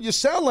 Dude, you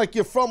sound like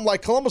you're from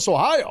like Columbus,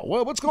 Ohio.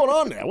 What's going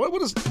on there?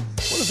 What is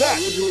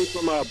that? Originally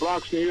from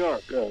Bronx, New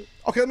York.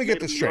 Okay, let me get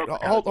this straight.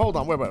 Hold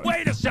on, wait.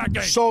 Wait a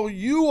second. So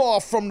you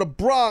are from the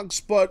Bronx,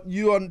 but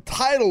your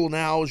title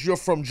now is you're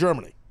from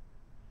Germany.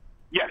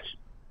 Yes.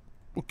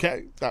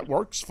 Okay, that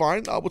works.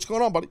 Fine. What's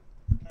going on, buddy?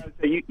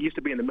 You used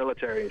to be in the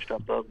military and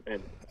stuff, though.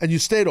 And you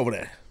stayed over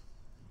there?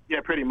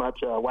 Yeah, pretty much.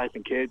 Wife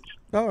and kids.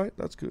 All right,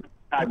 that's good.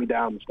 Tied me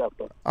down and stuff,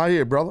 though. I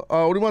hear, brother.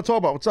 What do you want to talk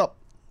about? What's up?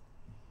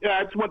 Yeah,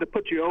 I just wanted to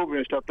put you over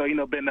and stuff, though. You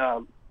know, been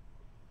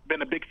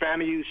a big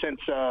fan of you since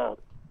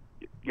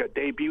your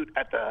debut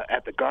at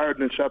the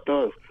Garden and stuff,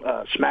 though.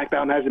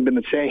 SmackDown hasn't been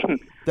the same.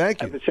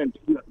 Thank you. Ever since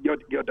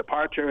your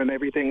departure and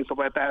everything and stuff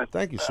like that.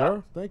 Thank you,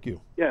 sir. Thank you.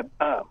 Yeah.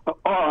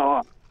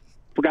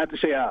 Forgot to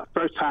say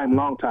first time,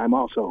 long time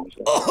also.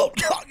 So. Oh,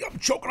 God, I'm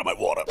choking on my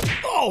water.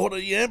 Oh, what a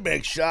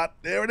yambag shot.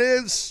 There it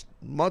is.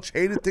 Much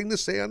hated thing to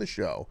say on the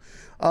show.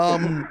 Oh,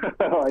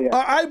 yeah.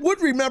 I would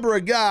remember a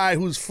guy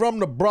who's from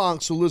the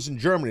Bronx who lives in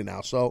Germany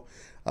now, so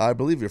I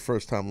believe you're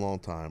first time, long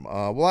time.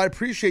 Well, I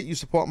appreciate you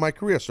supporting my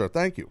career, sir.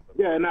 Thank you.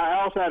 Yeah, and I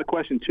also had a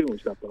question, too, and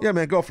stuff. Though. Yeah,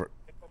 man, go for it.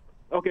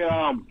 Okay,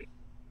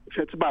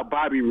 it's about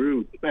Bobby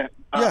Roode.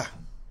 Yeah.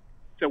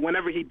 So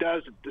whenever he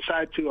does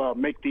decide to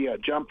make the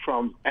jump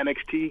from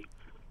NXT...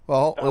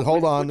 Well,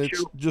 hold on.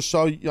 It's just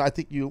so I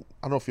think I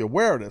don't know if you're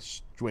aware of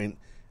this, Dwayne.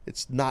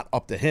 It's not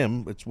up to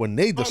him. It's when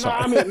they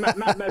decide. No, I mean,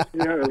 not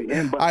necessarily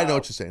him, but I know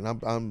what you're saying.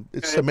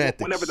 It's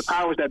semantics. Whenever the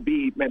powers that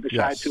be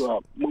decide to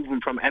move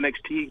him from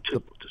NXT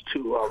to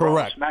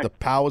correct. Raw, the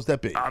powers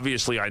that be.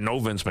 Obviously, I know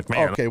Vince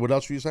McMahon. Okay, what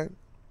else were you saying?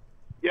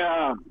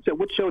 Yeah. So,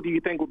 which show do you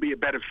think would be a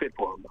better fit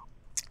for him?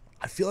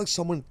 I feel like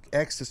someone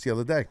asked this the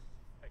other day.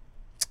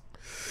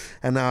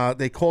 And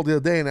they called the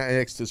other day, and I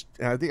asked this.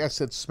 And I think I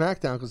said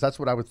SmackDown because that's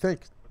what I would think.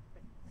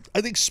 I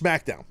think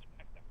SmackDown.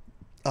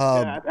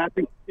 I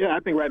think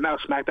right now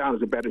SmackDown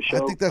is a better show.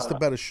 I think that's the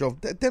better show.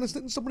 Dennis,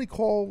 didn't somebody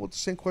call with the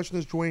same question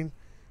as Dwayne?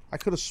 I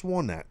could have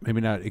sworn that.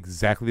 Maybe not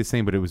exactly the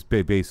same, but it was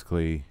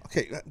basically...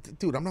 Okay,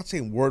 dude, I'm not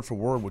saying word for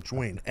word what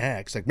Dwayne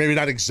asked. Like, maybe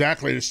not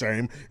exactly the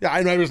same. Yeah,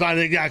 I know it's not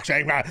the exact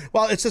same.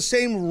 Well, it's the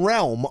same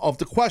realm of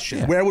the question.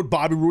 Yeah. Where would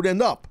Bobby Roode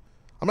end up?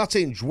 I'm not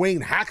saying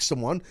Dwayne hacked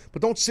someone,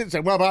 but don't sit and say,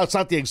 well, it's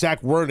not the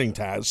exact wording,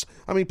 Taz.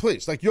 I mean,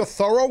 please, like, you're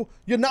thorough?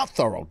 You're not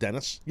thorough,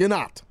 Dennis. You're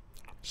not.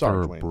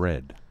 Sorry, Dwayne.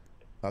 Bread.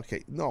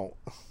 Okay, no,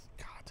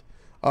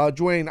 God,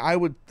 Dwayne,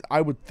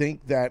 I would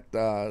think that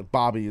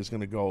Bobby is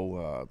going to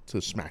go to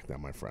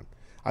SmackDown, my friend.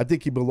 I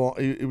think he would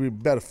be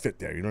better fit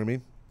there. You know what I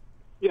mean?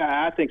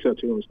 Yeah, I think so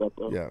too and stuff,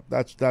 though. Yeah,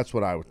 that's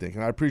what I would think,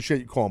 and I appreciate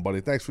you calling,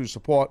 buddy. Thanks for your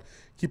support.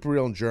 Keep it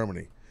real in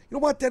Germany. You know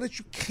what, Dennis?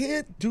 You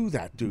can't do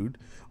that, dude.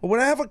 When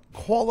I have a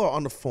caller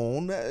on the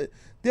phone,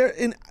 they're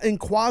in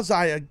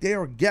quasi,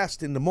 they're a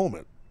guest in the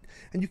moment,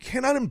 and you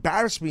cannot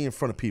embarrass me in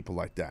front of people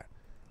like that.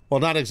 Well,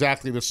 not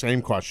exactly the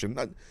same question.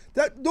 Know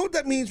what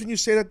that means when you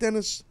say that,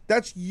 Dennis?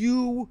 That's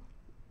you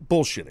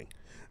bullshitting.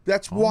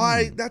 That's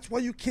why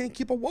you can't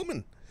keep a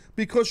woman.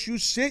 because you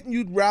sit and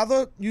you'd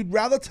rather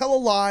tell a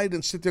lie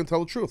than sit there and tell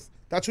the truth.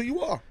 That's what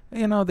you are.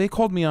 You know, they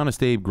called me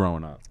Honest Abe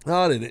growing up.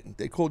 No, they didn't.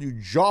 They called you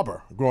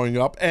Jobber growing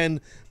up. And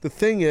the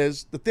thing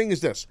is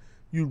this.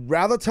 You'd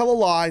rather tell a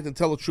lie than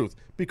tell the truth.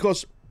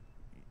 Because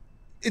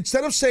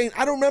instead of saying,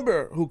 I don't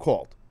remember who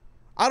called.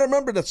 I don't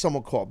remember that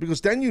someone called. Because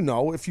then you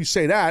know, if you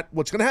say that,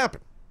 what's going to happen?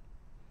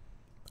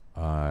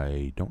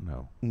 I don't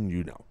know.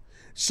 You know.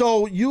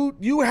 So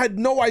you had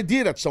no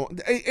idea that someone...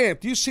 Hey,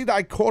 Ant, do you see that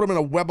I caught him in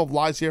a web of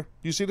lies here?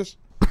 Do you see this?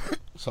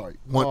 Sorry.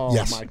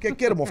 Yes. My,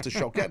 get him off the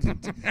show. What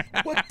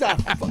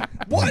the fuck?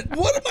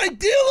 What am I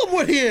dealing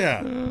with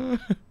here?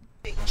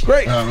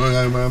 Great.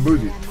 I'm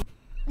bougie.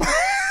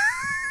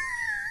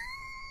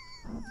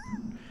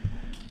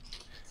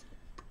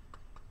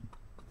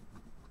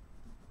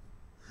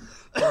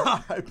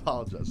 I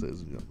apologize,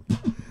 ladies and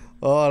gentlemen.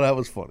 Oh, that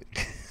was funny.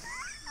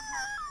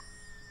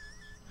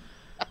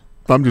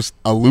 I'm just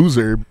a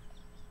loser.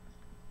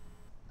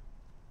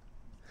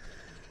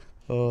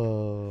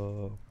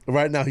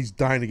 Right now, he's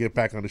dying to get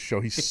back on the show.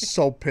 He's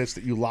so pissed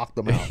that you locked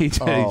him out. he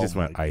just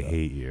went, I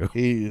hate you.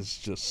 He is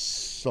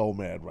just so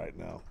mad right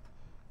now.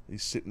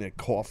 He's sitting there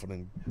coughing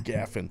and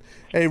gaffing.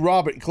 Hey,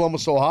 Robert in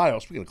Columbus, Ohio.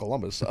 Speaking of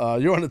Columbus,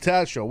 you're on the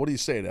Taz Show. What do you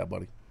say there,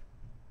 buddy?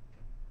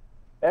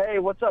 Hey,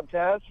 what's up,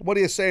 Taz? What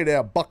do you say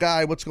there,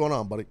 Buckeye? What's going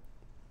on, buddy?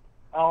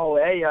 Oh,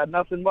 hey,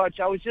 nothing much.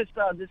 I was just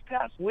this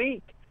past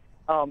week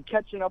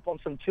catching up on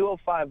some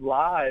 205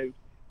 Live,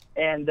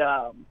 and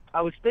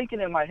I was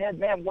thinking in my head,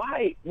 man,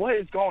 what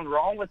is going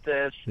wrong with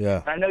this?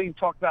 Yeah. I know you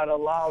talked about it a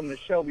lot on the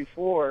show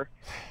before,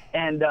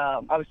 and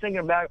I was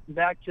thinking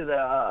back to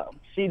the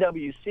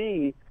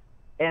CWC,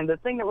 and the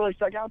thing that really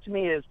stuck out to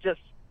me is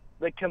just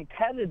the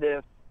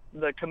competitive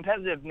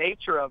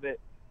nature of it.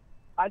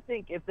 I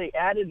think if they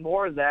added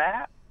more of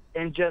that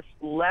and just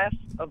less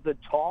of the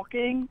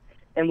talking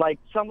and like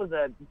some of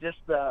the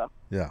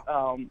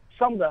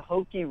some of the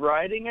hokey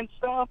writing and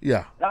stuff.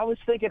 Yeah. I was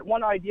thinking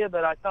one idea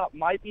that I thought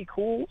might be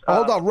cool.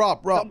 Hold on,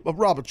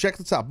 Rob, check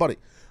this out, buddy.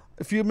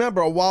 If you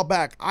remember a while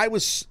back, I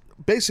was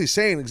basically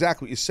saying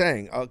exactly what you're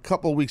saying. A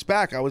couple of weeks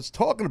back, I was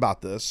talking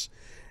about this,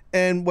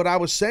 and what I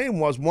was saying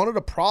was one of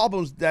the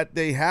problems that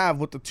they have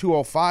with the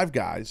 205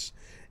 guys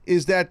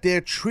is that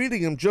they're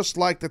treating them just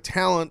like the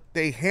talent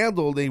they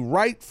handle, they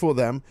write for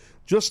them,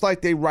 just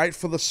like they write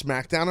for the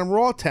SmackDown and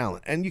Raw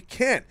talent. And you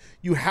can't.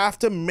 You have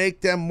to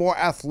make them more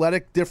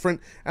athletic,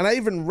 different. And I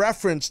even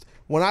referenced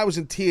when I was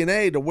in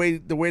TNA,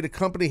 the way the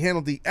company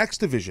handled the X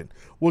division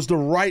was the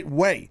right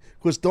way.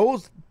 Because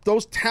those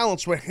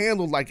talents were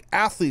handled like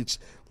athletes,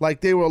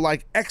 like they were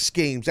like X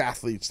Games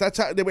athletes. That's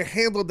how they were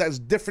handled as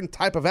different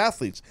type of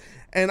athletes.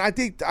 And I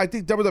think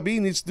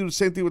WWE needs to do the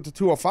same thing with the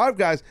 205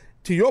 guys.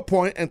 To your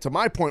point and to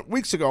my point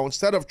weeks ago,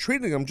 instead of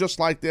treating them just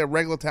like they're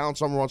regular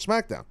talents on Raw and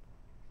SmackDown.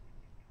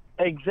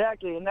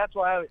 Exactly, and that's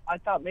why I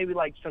thought maybe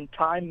like some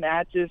time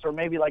matches or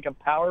maybe like a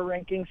power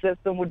ranking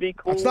system would be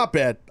cool. That's not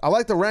bad. I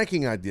like the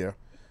ranking idea.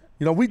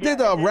 You know, we did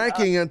a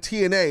ranking on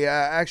TNA.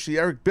 Actually,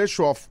 Eric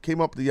Bischoff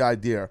came up with the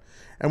idea,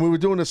 and we were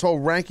doing this whole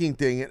ranking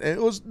thing. And it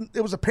was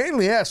a pain in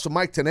the ass for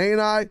Mike Tenay and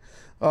I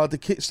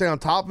to stay on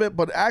top of it.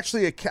 But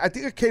actually, I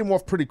think it came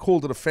off pretty cool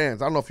to the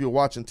fans. I don't know if you were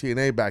watching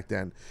TNA back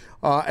then.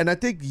 And I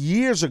think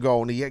years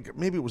ago,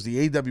 maybe it was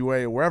the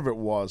AWA or wherever it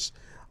was,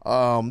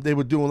 they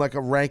were doing like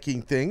a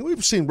ranking thing.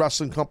 We've seen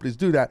wrestling companies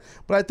do that.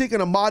 But I think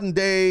in a modern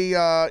day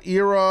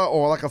era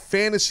or like a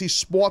fantasy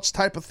sports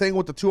type of thing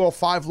with the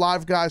 205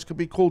 Live guys could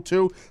be cool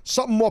too.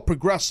 Something more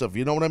progressive.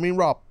 You know what I mean,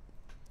 Rob?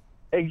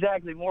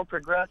 Exactly, more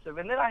progressive.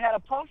 And then I had a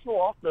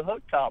possible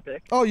off-the-hook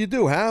topic. Oh, you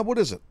do, huh? What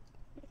is it?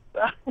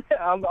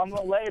 I'm going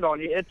to lay it on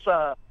you.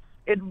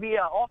 It'd be an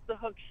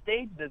off-the-hook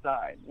stage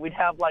design. We'd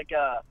have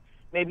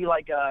maybe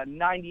like a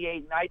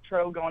 98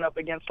 Nitro going up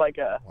against like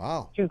a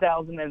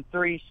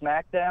 2003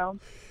 SmackDown.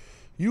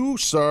 You,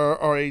 sir,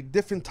 are a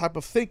different type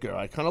of thinker.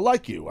 I kind of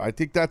like you. I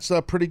think that's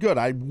pretty good.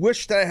 I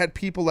wish that I had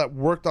people that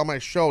worked on my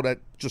show that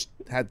just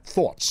had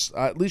thoughts.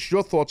 At least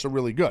your thoughts are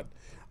really good.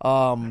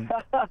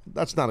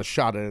 That's not a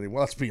shot at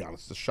anyone. Let's be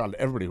honest. It's a shot at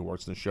everybody who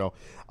works in the show.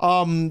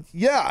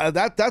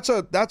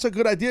 That's a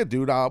good idea,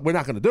 dude. We're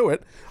not going to do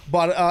it,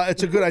 but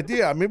it's a good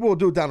idea. Maybe we'll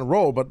do it down the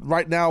road, but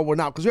right now we're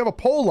not because we have a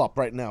poll up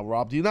right now.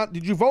 Rob,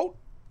 did you vote?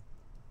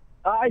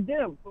 I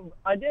did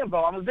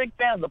vote. I'm a big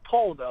fan of the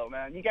poll, though,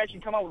 man. You guys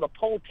should come out with a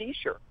poll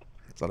T-shirt.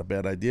 It's not a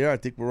bad idea. I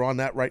think we're on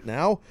that right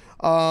now.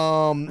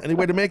 Any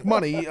way to make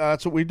money,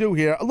 that's what we do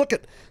here.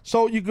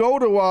 So you go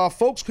to,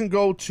 folks can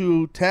go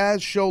to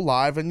Taz Show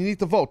Live, and you need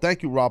to vote.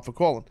 Thank you, Rob, for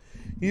calling.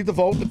 You need to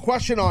vote. The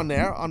question on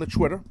there, on the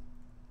Twitter,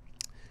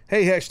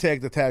 hey,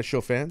 hashtag the Taz Show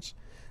fans.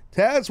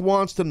 Taz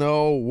wants to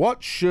know,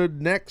 what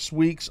should next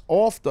week's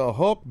Off the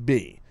Hook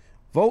be?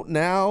 Vote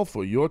now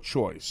for your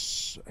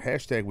choice.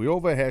 Hashtag we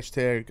over,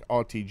 hashtag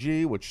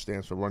RTG, which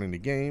stands for running the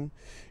game.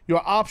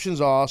 Your options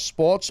are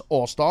Sports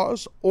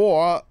All-Stars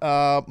or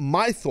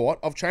my thought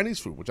of Chinese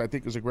food, which I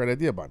think is a great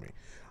idea by me.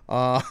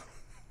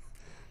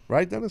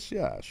 Right, Dennis?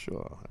 Yeah,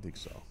 sure. I think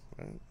so.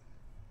 Right?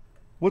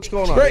 What's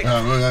going on? Great.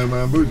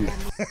 I'm bougie.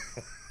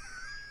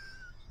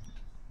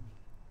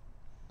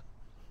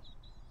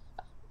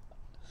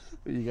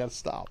 You got to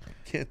stop.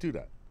 Can't do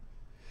that.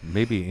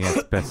 Maybe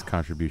Ant's best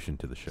contribution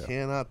to the show.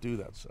 Cannot do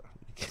that, sir.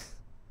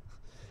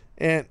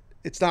 And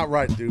it's not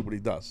right, dude, what he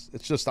does.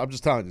 It's just, I'm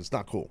just telling you, it's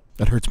not cool.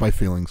 That hurts my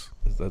feelings.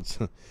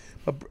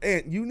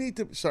 Ant, you need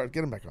to, sorry,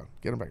 get him back on.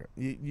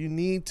 You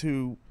need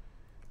to,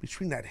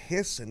 between that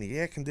hiss and the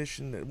air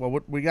conditioning,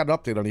 well, we got an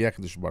update on the air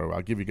conditioning, by the way.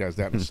 I'll give you guys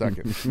that in a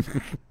second.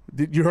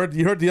 You heard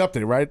the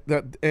update, right?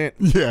 Ant?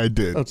 Yeah, I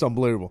did. That's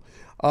unbelievable.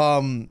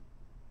 He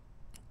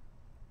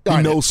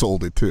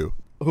no-sold it, too.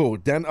 Who?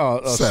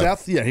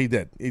 Seth? Yeah, he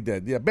did.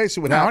 Yeah,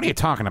 basically what happened. What are you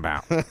talking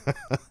about?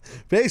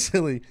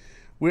 Basically,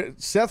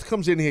 Seth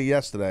comes in here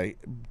yesterday,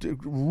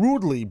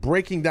 rudely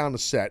breaking down the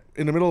set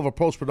in the middle of a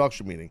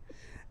post-production meeting,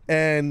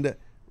 and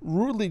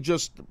rudely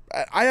just,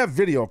 I have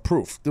video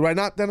proof. Do I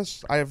not,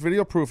 Dennis? I have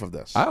video proof of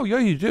this. Oh, yeah,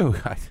 you do.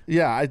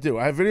 Yeah, I do.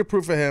 I have video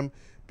proof of him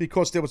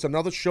because there was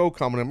another show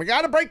coming in. We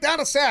got to break down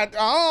a set.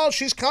 Oh,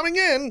 she's coming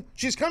in.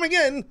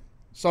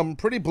 Some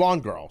pretty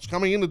blonde girl's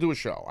coming in to do a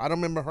show. I don't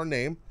remember her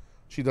name.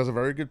 She does a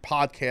very good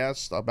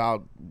podcast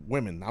about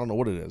women. I don't know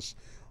what it is.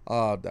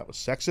 That was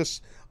sexist.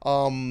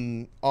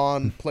 On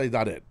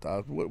Play.it.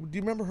 Do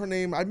you remember her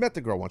name? I met the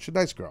girl once. She's a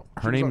nice girl.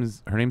 Her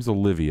name's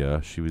Olivia.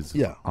 She was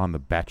on The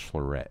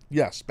Bachelorette.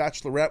 Yes,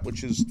 Bachelorette,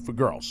 which is for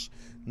girls,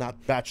 not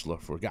Bachelor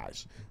for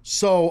guys.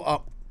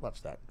 So,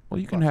 what's that? Well,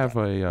 you can have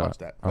a. What's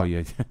that? Oh,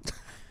 yeah.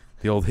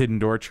 The old hidden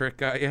door trick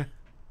got you?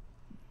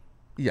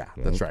 Yeah,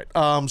 that's right.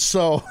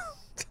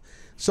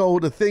 So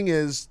the thing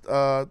is,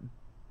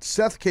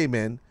 Seth came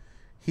in.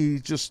 He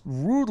just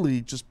rudely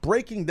just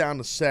breaking down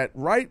the set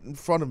right in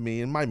front of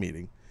me in my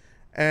meeting.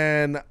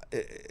 And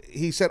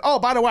he said, oh,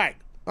 by the way,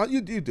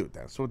 you do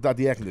that. So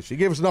the air conditioner. He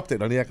gave us an update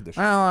on the air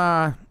conditioner.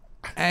 Well,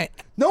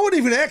 no one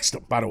even asked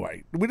him, by the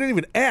way. We didn't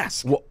even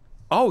ask.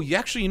 Well,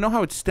 you know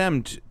how it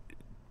stemmed?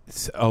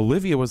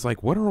 Olivia was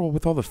like, what are all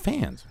with all the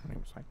fans? And he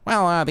was like,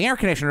 well, the air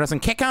conditioner doesn't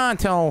kick on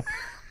till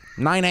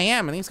 9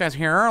 a.m. and these guys are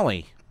here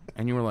early.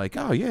 And you were like,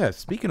 oh, yeah,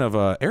 speaking of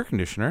air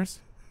conditioners.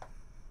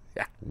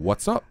 Yeah.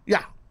 What's up?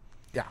 Yeah.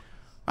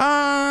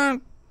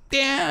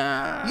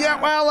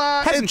 Yeah,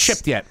 well, hasn't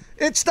shipped yet.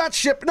 It's not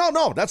shipped.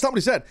 No, that's not what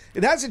he said.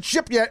 It hasn't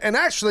shipped yet, and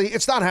actually,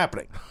 it's not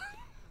happening.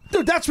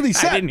 Dude, that's what he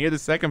said. I didn't hear the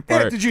second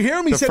part. Yeah, did you hear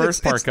him? He said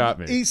first part got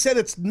me. He said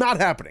it's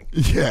not happening.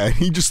 Yeah,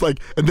 he just and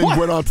then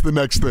went on to the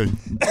next thing.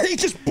 He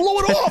just blew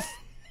it off.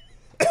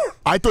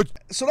 I thought.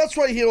 So that's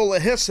why you hear all the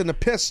hiss and the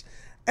piss,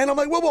 and I'm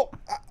like, well,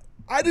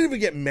 I didn't even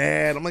get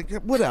mad. I'm like,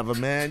 whatever,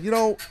 man. You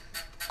know,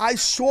 I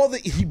saw the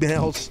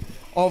emails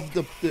of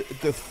the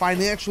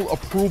financial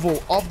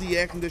approval of the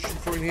air conditioner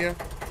for in here,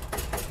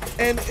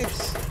 and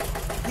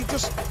he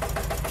just,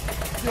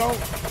 I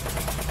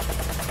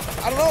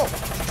don't know,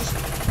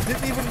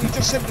 he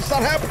just said it's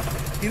not happening.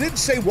 He didn't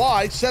say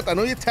why. Seth, I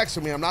know you're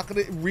texting me. I'm not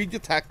going to read your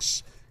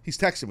texts. He's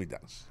texting me,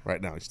 Dennis, right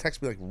now. He's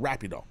texting me like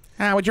Rapido.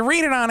 Would you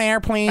read it on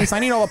air, please? I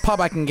need all the pub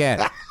I can get.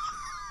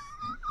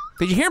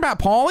 Did you hear about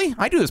Paulie?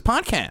 I do this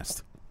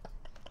podcast.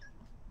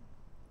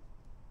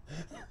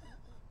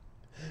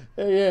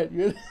 Hey,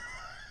 yeah,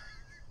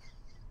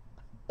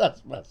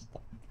 that's messed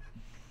up.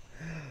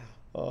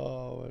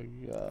 Oh, my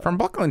God. From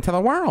Brooklyn to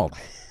the world.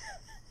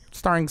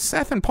 Starring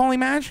Seth and Paulie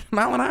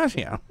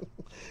Malignaggi.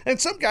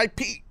 And some guy,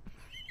 Pete.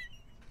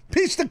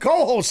 Pete's the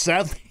co-host,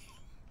 Seth.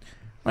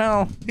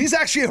 Well, he's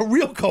actually a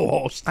real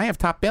co-host. I have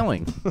top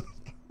billing.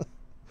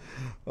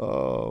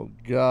 Oh,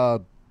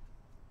 God.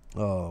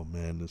 Oh,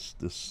 man,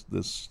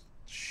 this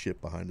shit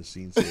behind the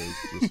scenes here is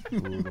just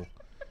brutal.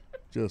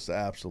 Just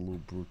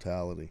absolute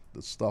brutality.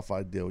 The stuff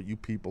I deal with, you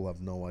people have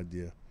no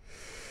idea.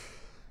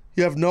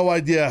 You have no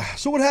idea.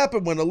 So what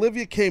happened when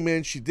Olivia came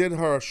in, she did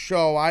her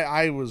show.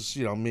 I was,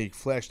 me,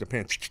 flashed the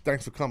pan.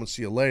 Thanks for coming,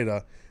 see you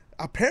later.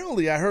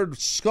 Apparently, I heard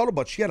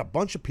scuttlebutt. She had a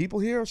bunch of people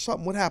here or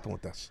something. What happened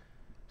with this?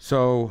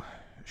 So,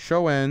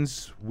 show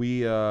ends.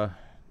 We,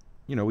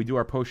 we do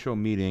our post-show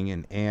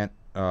meeting, and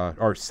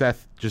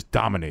Seth just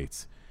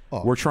dominates.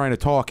 Oh. We're trying to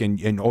talk, and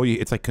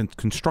it's like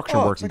construction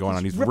work going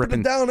on. He's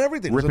ripping down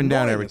everything. Ripping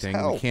down everything.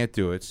 We can't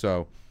do it.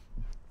 So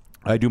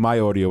I do my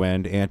audio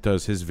end. Ant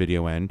does his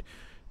video end.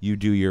 You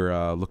do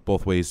your look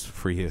both ways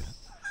for you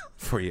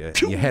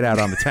head out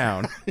on the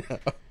town,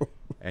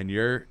 and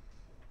you're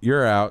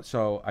out.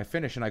 So I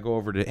finish, and I go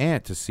over to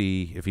Ant to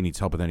see if he needs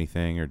help with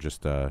anything or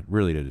just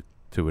really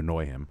to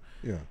annoy him.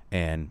 Yeah.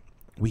 And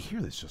we hear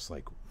this just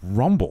like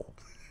rumble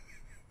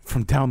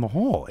from down the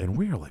hall, and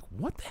we're like,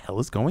 what the hell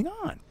is going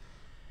on?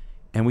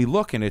 And we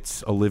look, and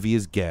it's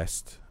Olivia's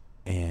guest,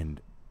 and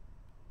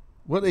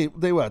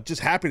they were just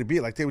happy to be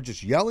like they were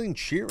just yelling,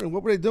 cheering.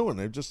 What were they doing?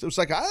 It was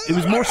like it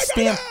was more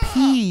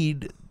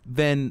stampede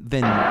than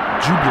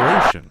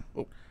jubilation.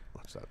 Oh,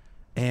 what's that?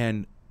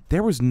 And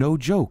there was no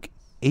joke.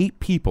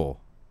 8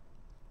 people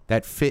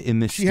that fit in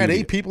this. She had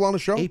 8 people on the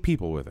show. 8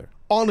 people with her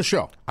on the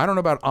show. I don't know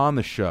about on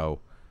the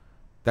show.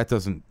 That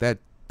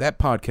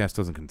podcast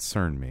doesn't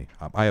concern me.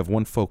 I have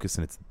one focus,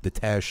 and it's the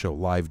Taz Show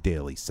live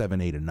daily,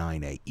 7A to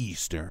 9A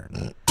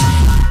Eastern.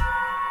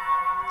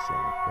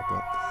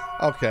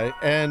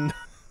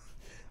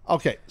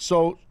 Okay,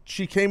 so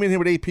she came in here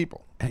with 8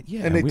 people,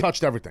 and they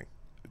touched everything,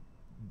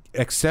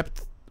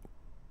 except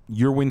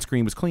your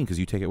windscreen was clean because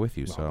you take it with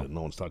you. No, So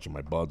no one's touching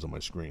my buds on my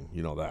screen.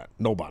 You know that.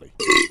 Nobody.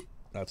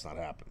 That's not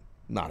happening.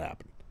 Not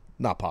happening.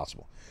 Not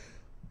possible.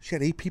 She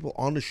had 8 people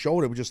on the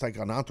show. They were just like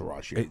an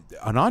entourage here.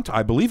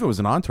 I believe it was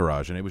an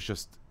entourage, and it was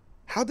just.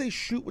 How'd they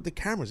shoot with the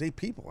cameras? 8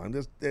 people,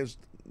 and there's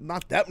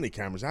not that many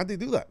cameras. How'd they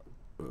do that?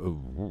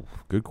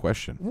 Good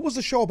question. What was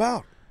the show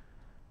about?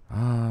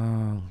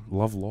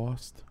 Love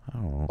Lost. I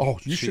don't know. Oh,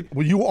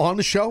 were you on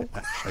the show?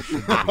 I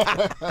should be.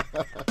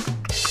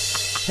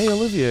 Hey,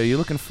 Olivia, you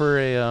looking for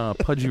a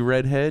pudgy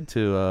redhead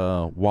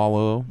to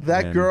wallow?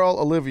 That girl,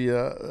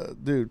 Olivia,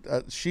 dude,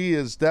 she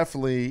is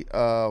definitely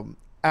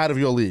out of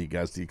your league,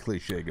 as the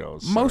cliche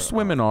goes. Most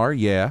women are,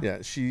 yeah. Yeah,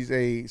 she's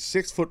a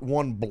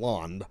 6'1"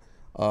 blonde,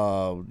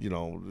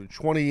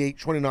 28,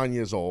 29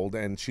 years old,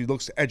 and she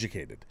looks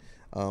educated.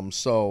 And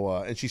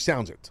she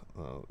sounds it.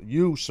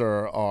 You,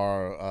 sir,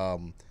 are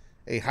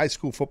a high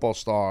school football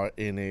star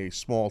in a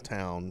small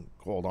town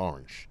called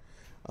Orange.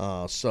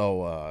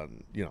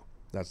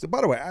 That's it.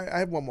 By the way, I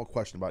have one more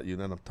question about you,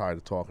 and then I'm tired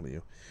of talking to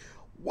you.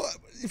 What,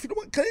 if you don't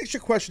want, can I ask you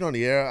a question on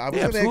the air? I was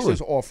going to ask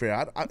this off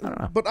air,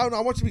 but I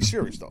want you to be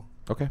serious, though.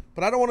 Okay.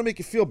 But I don't want to make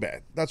you feel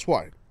bad. That's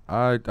why.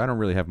 I don't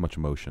really have much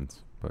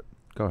emotions, but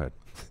go ahead.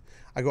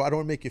 I don't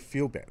want to make you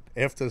feel bad.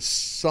 After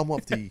some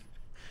of the,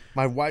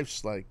 my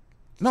wife's like,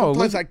 no,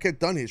 sometimes I get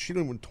done here. She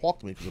don't even talk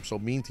to me because I'm so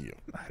mean to you.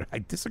 I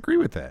disagree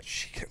with that.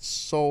 She gets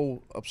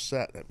so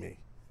upset at me.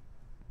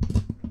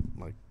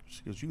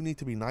 She goes, you need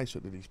to be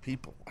nicer to these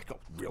people. I go,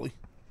 really?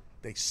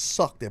 They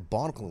suck. They're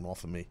barnacling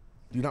off of me.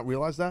 Do you not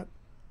realize that?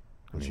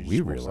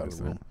 We realize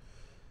that.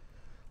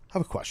 I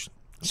have a question.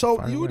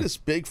 So you're this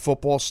big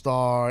football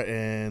star,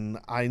 and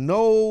I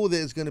know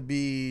there's going to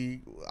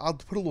be, I'll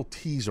put a little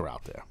teaser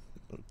out there,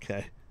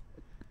 okay?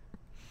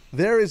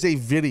 There is a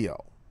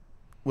video,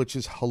 which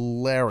is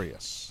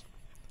hilarious,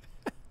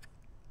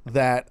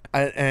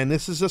 and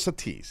this is just a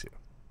tease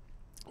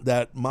here,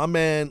 that my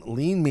man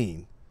Lean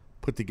Mean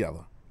put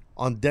together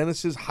on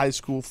Dennis's high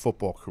school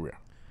football career.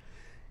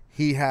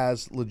 He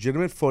has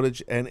legitimate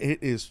footage, and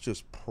it is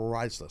just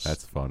priceless.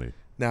 That's funny.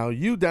 Now,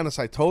 you, Dennis,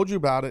 I told you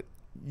about it.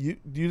 You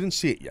didn't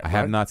see it yet. I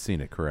have not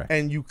seen it, correct.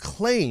 And you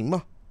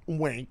claim,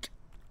 wink,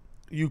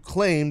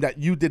 that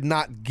you did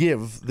not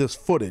give this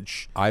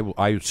footage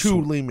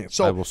to Lean Mean.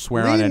 So I will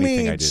swear on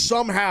anything I did.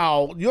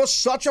 Somehow, you're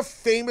such a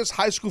famous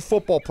high school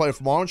football player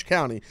from Orange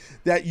County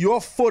that your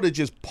footage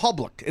is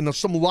public in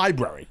some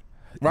library.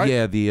 Right?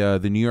 Yeah,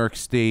 the New York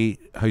State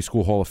High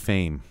School Hall of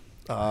Fame.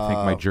 I think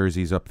my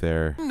jersey's up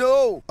there.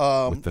 No.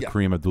 With the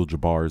Kareem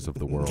Abdul-Jabbars of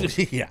the world.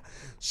 Yeah.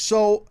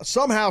 So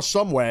somehow,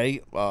 some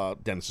way,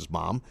 Dennis's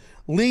mom,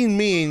 Lean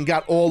Mean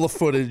got all the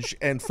footage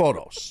and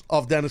photos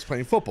of Dennis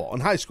playing football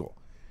in high school.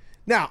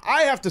 Now,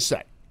 I have to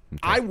say,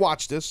 I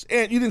watched this,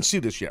 and you didn't see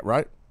this yet,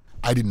 right?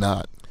 I did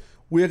not.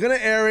 We're going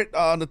to air it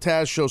on the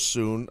Taz Show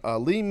soon.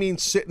 Lean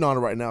Mean's sitting on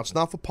it right now. It's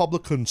not for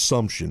public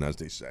consumption, as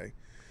they say.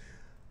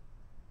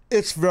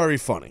 It's very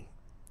funny.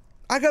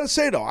 I got to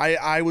say, though,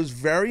 I was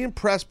very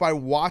impressed by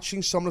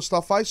watching some of the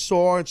stuff I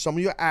saw and some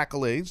of your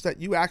accolades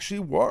that you actually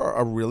were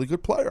a really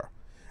good player.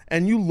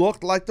 And you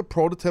looked like the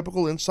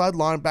prototypical inside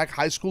linebacker,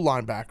 high school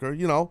linebacker.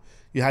 You know,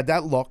 you had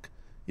that look.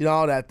 You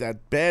know, that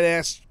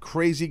badass,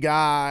 crazy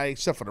guy,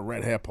 except for the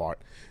red hair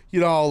part. You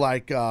know,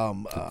 like...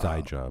 the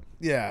dye job.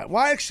 Yeah.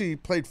 Well, I actually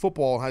played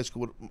football in high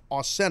school.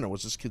 Our center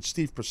was this kid,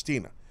 Steve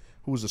Pristina,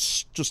 who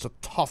was just a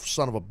tough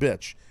son of a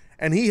bitch.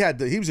 And he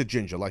was a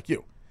ginger like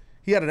you.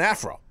 He had an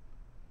afro.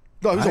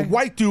 No, he was a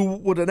white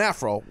dude with an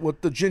afro,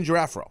 with the ginger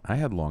afro. I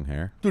had long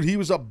hair. Dude, he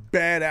was a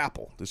bad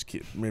apple, this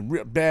kid. I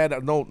mean, bad,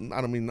 no,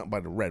 I don't mean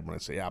by the red when I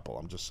say apple,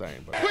 I'm just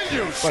saying. But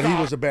he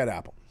was a bad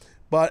apple.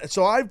 But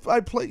so I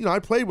played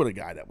with a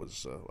guy that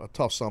was a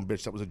tough son of a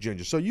bitch that was a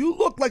ginger. So you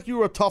looked like you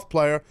were a tough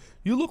player.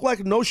 You looked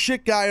like a no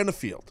shit guy on the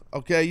field.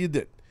 Okay, you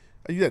did.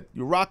 You did.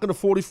 You're rocking the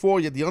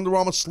 44. You had the Under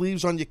Armour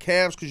sleeves on your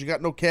calves because you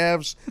got no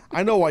calves.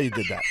 I know why you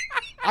did that.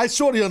 I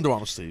saw the Under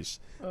Armour sleeves.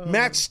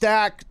 Matt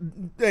Stack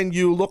and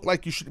you look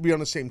like you should be on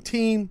the same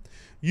team.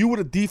 You were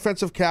the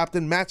defensive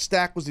captain. Matt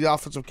Stack was the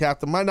offensive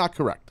captain. Am I not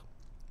correct?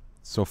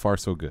 So far,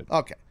 so good.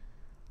 Okay.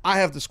 I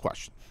have this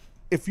question.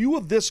 If you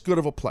were this good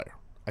of a player,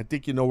 I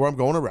think you know where I'm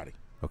going already.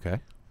 Okay.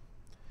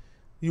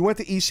 You went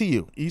to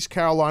ECU, East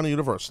Carolina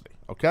University,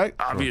 okay?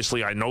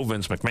 Obviously, I know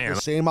Vince McMahon.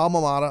 The same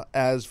alma mater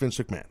as Vince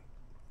McMahon.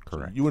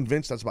 Correct. So you and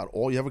Vince, that's about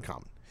all you have in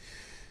common.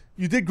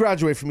 You did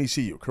graduate from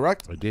ECU,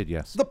 correct? I did,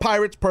 yes. The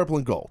Pirates, purple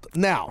and gold.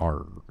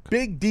 Now,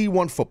 big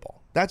D1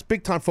 football. That's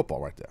big-time football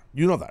right there.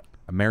 You know that.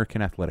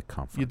 American Athletic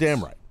Conference. You're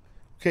damn right.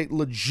 Okay,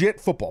 legit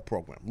football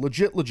program.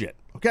 Legit.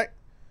 Okay?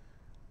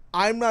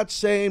 I'm not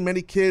saying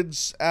many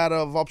kids out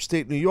of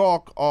upstate New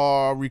York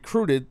are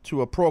recruited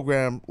to a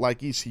program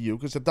like ECU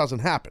because it doesn't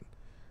happen.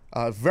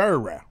 Very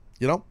rare,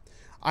 you know?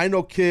 I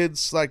know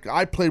kids like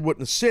I played with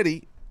in the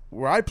city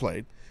where I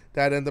played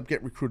that end up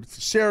getting recruited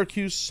to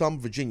Syracuse, some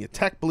Virginia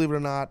Tech, believe it or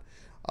not.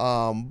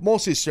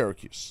 Mostly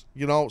Syracuse,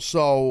 you know?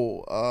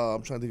 So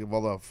I'm trying to think of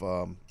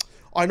other...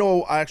 I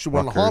know actually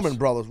one of the Harmon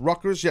brothers,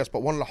 Rutgers, yes,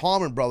 but one of the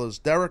Harmon brothers,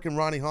 Derek and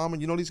Ronnie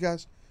Harmon, you know these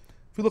guys?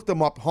 If you look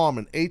them up,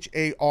 Harmon,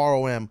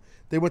 Harom,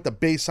 they went to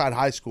Bayside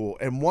High School,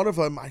 and one of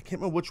them, I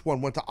can't remember which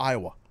one, went to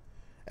Iowa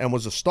and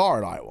was a star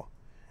at Iowa.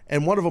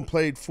 And one of them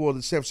played for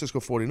the San Francisco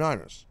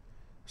 49ers.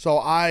 So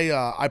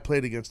I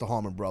played against the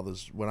Harmon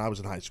brothers when I was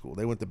in high school.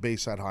 They went to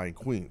Bayside High in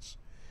Queens.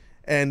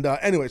 And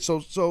anyway,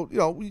 so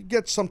we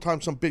get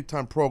sometimes some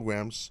big-time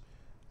programs.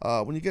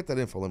 When you get that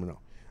info, let me know.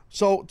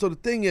 So the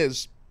thing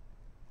is,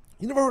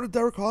 you never heard of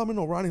Derek Harmon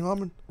or Ronnie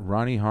Harmon?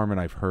 Ronnie Harmon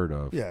I've heard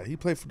of. Yeah, he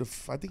played for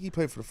I think he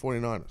played for the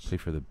 49ers.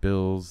 Played for the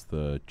Bills,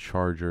 the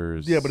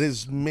Chargers. Yeah, but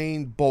his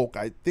main bulk,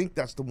 I think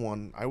that's the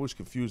one. I always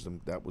confused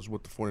him. That was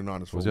with the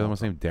 49ers. Was the other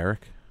one's name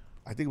Derek?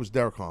 I think it was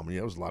Derek Harmon.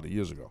 Yeah, it was a lot of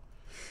years ago.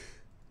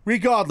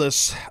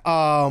 Regardless,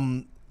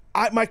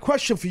 my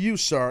question for you,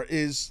 sir,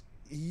 is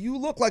you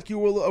look like you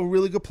were a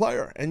really good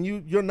player, and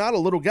you're not a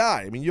little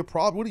guy. I mean, you're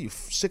probably, what are you,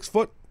 6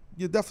 foot?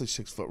 You're definitely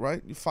 6 foot,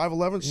 right? You're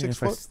 5'11", 6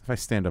 foot? If I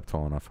stand up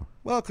tall enough.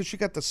 Well, because you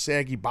got the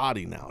saggy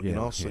body now, you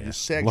know? So you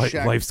sag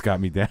shag. Life's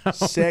got me down.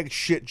 Sag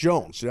shit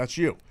Jones. So that's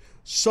you.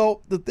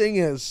 So the thing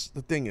is,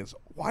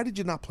 why did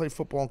you not play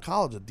football in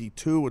college? A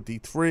D2, a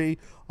D3,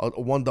 a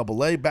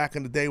 1AA back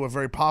in the day were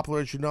very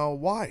popular, as you know.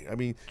 Why? I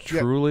mean,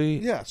 truly?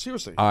 Yeah,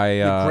 seriously.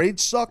 Your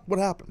grades sucked? What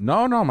happened?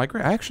 No, my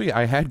grade. Actually,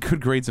 I had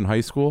good grades in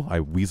high school. I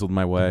weaseled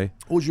my way.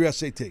 What was your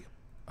SAT?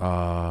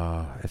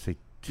 SAT.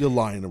 You're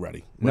lying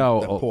already. No,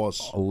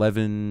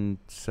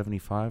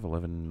 1175,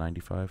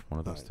 1195, one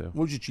of those two.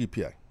 What was your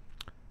GPA?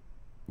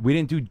 We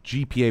didn't do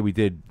GPA. We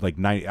did like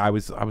 90. I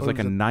was like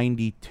a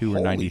 92 or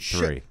 93.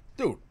 Shit.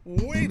 Dude,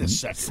 wait a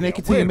second. Snake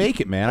it till you make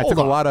it, man. I took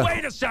a lot of.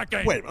 Wait a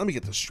second. Wait, let me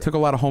get this straight. Took a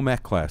lot of home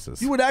ec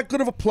classes. You were that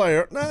good of a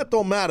player. Nah, it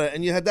don't matter.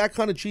 And you had that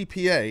kind of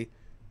GPA,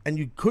 and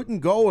you couldn't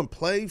go and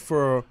play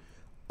for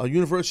a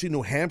University of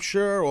New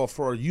Hampshire or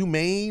for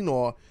UMaine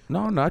or.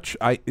 No, not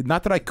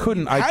that I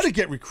couldn't. I had to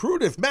get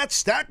recruited. If Matt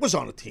Stack was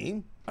on a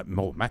team.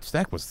 Matt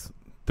Stack was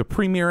the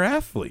premier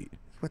athlete.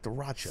 Went to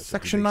Rochester.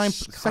 Section 9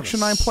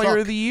 player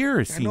of the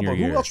year, senior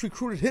year. Who else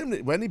recruited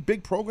him? Any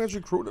big programs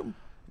recruit him?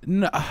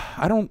 No,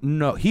 I don't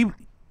know. He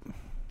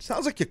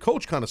sounds like your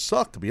coach kind of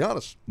sucked, to be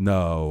honest.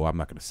 No, I'm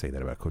not going to say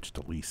that about Coach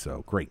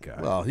DeLiso. Great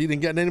guy. Well, he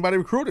didn't get anybody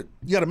recruited.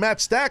 You got a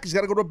Matt Stack. He's got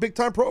to go to a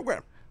big-time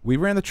program. We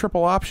ran the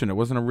triple option. It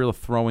wasn't a real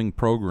throwing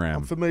program.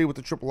 I'm familiar with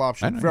the triple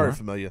option. Very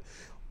familiar.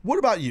 What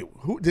about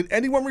you? Did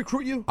anyone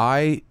recruit you?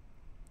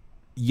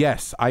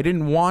 Yes. I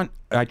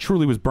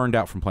truly was burned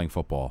out from playing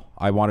football.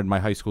 I wanted my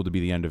high school to be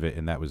the end of it,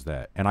 and that was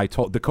that. And I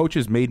told the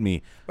coaches made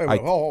me.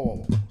 Wait,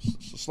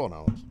 slow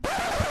down.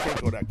 I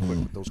can't go that quick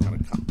with those kind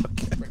of comments.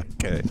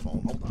 Okay.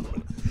 Hold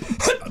on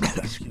a minute.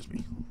 Excuse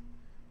me.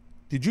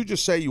 Did you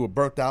just say you were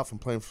burnt out from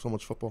playing so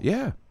much football?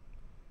 Yeah.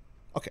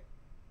 Okay.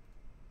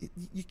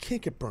 You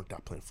can't get burnt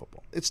out playing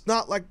football. It's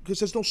not like, because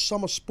there's no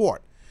summer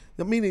sport.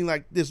 Meaning,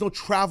 like, there's no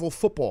travel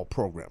football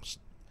programs.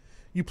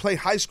 You play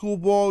high school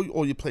ball,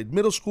 or you played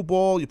middle school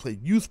ball, you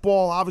played youth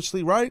ball,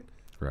 obviously, right?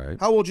 Right.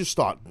 How old did you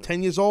start?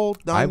 10 years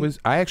old? 9?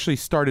 I actually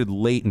started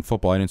late in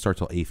football. I didn't start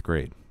till 8th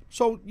grade.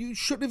 So you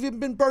shouldn't have even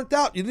been burnt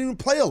out. You didn't even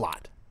play a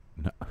lot.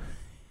 No.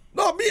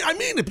 No, I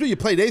mean, you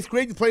played 8th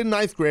grade, you played in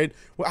 9th grade.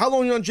 Well, how long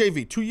were you on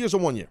JV? 2 years or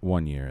 1 year?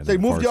 1 year. They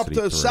moved you up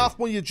to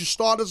sophomore. You just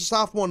started as a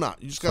sophomore or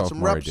not? You just got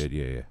some reps? I did,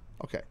 yeah.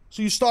 Okay.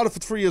 So you started for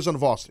 3 years on the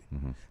varsity.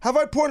 Mm-hmm. Have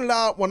I pointed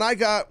out when I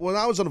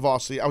was on the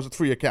varsity, I was a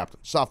 3-year captain,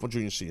 sophomore,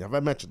 junior, senior. Have I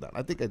mentioned that?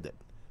 I think I did.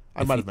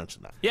 I might have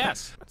mentioned that.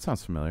 Yes. That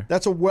sounds familiar.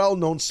 That's a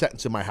well-known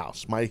sentence in my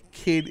house. My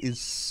kid is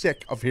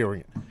sick of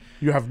hearing it.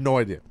 You have no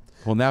idea.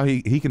 Well, now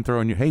he can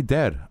throw in your, hey,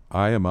 Dad,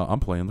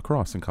 I'm playing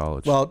lacrosse in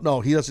college. Well,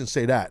 no, he doesn't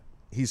say that.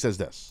 He says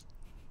this.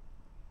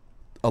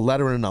 A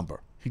letter and a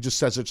number. He just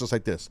says it just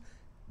like this.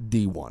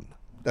 D1.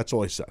 That's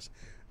all he says.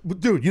 But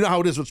dude, you know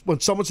how it is when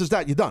someone says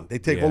that, you're done. They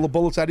take all the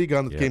bullets out of your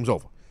gun, the game's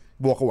over.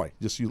 Walk away.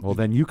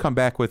 Then you come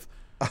back with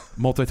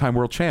multi-time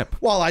world champ.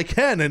 Well, I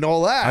can and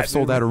all that. I've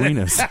sold out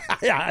arenas.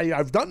 Yeah,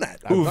 I've done that.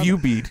 Who have you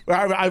beat?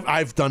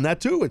 I've done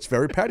that too. It's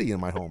very petty in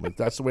my home.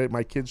 That's the way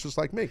my kids just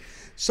like me.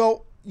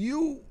 So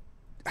you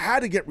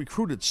had to get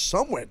recruited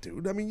somewhere,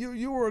 dude. I mean,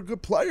 you were a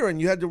good player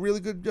and you had a really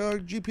good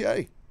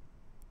GPA.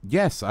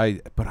 Yes,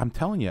 but I'm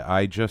telling you,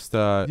 I just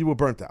you were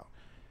burnt out.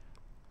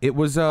 It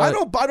was. I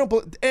don't.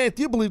 Ant,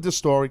 do you believe this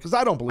story? Because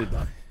I don't believe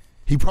that.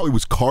 He probably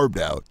was carved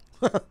out.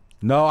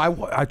 No,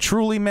 I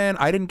truly, man,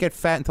 I didn't get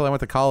fat until I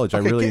went to college.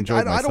 Okay, I really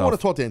enjoyed myself. I don't want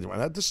to talk to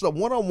anyone. This is a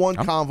one-on-one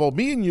convo.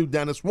 Me and you,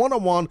 Dennis,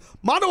 one-on-one,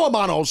 mano a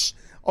manos.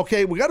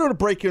 Okay, we got to go to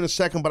break here in a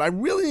second, but I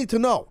really need to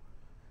know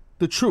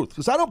the truth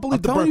because I don't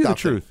believe the burnt out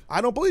truth. Thing. I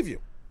don't believe you.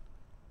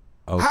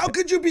 Okay. How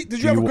could you be?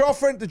 Did you have a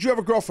girlfriend? Did you have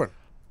a girlfriend?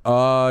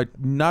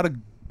 Not a.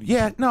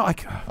 Yeah, no.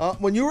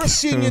 When you were a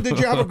senior, did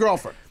you have a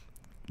girlfriend?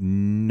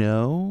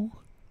 No,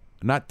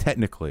 not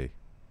technically. Okay,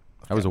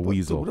 I was a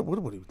weasel. What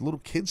are we,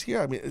 little kids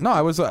here? I mean, no,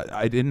 I was.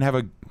 I didn't have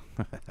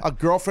a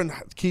girlfriend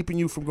keeping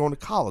you from going to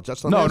college.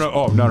 That's not. No.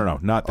 Oh, no,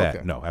 not that.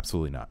 Okay. No,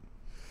 absolutely not.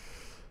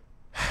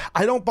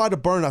 I don't buy the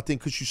burnout thing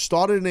because you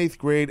started in 8th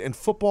grade, and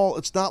football,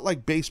 it's not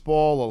like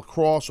baseball or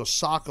lacrosse or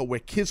soccer where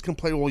kids can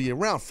play all year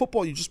round.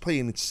 Football, you just play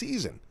in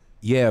season.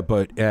 Yeah,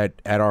 but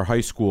at our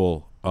high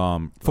school,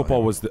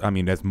 football was,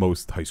 as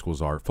most high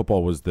schools are,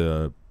 football was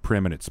the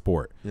preeminent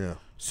sport. Yeah.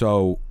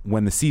 So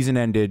when the season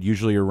ended,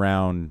 usually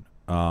around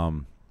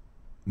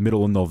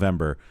middle of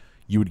November,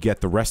 you would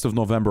get the rest of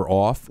November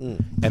off,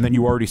 and then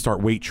you already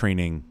start weight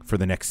training for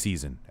the next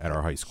season at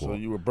our high school. So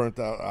you were burnt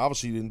out.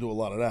 Obviously, you didn't do a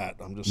lot of that.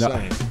 I'm just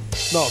saying.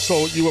 No,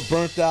 so you were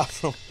burnt out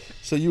from.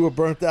 So you were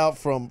burnt out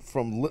from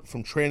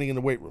training in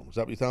the weight room. Is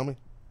that what you're telling me?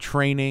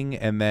 Training,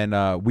 and then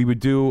we would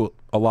do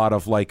a lot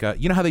of like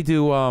you know how they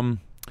do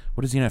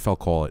what does the NFL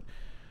call it?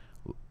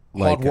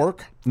 Like, hard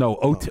work? No,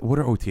 what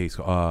are OTAs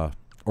called?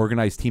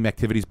 Organized team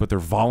activities, but they're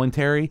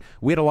voluntary.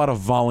 We had a lot of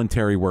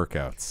voluntary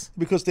workouts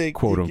because they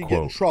quote you unquote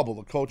get in trouble.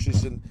 The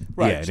coaches and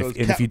right. Yeah, so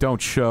and if you don't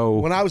show.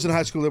 When I was in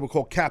high school, they were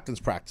called captain's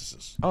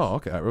practices. Oh,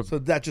 okay. So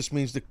that just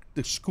means the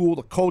school,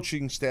 the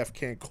coaching staff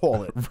can't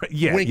call it.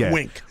 Yeah, wink, yeah.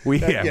 wink. We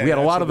had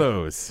a lot of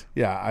those.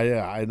 Yeah,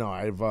 I know.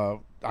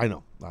 I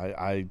know.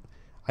 I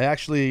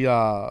actually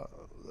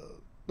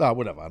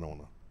whatever. I don't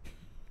know.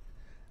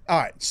 All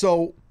right,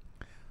 so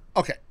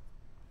okay.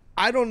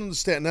 I don't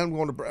understand. Now I'm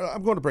going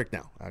to break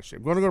now. Actually,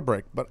 I'm going to go to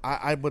break. But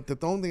but the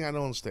only thing I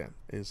don't understand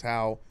is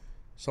how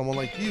someone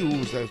like you,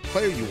 who's a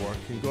player you are,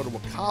 can go to a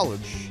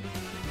college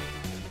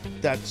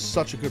that's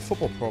such a good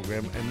football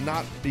program and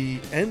not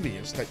be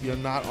envious that you're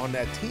not on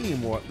that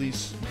team or at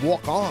least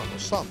walk on or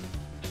something.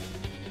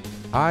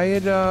 I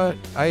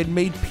had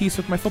made peace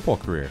with my football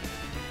career.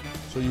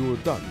 So you were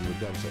done. You were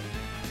done. So.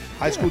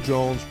 High School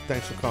Jones,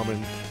 thanks for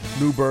coming.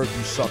 Newberg,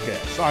 you suck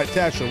ass. All right,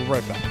 Taz Show, we'll be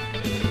right back.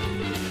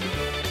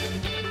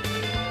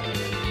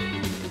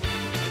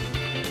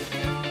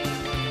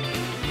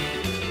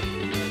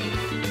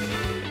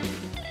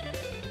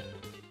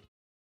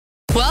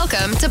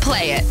 Welcome to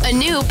Play It, a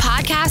new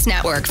podcast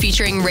network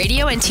featuring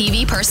radio and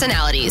TV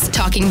personalities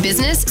talking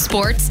business,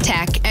 sports,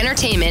 tech,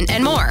 entertainment,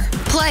 and more.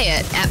 Play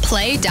it at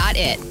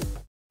play.it.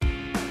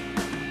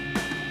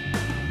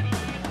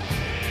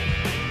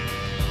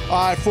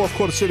 All right, Fourth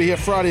Quarter City here,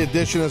 Friday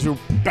edition. As we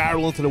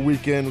barrel into the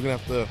weekend, we're going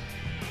to have to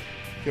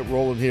get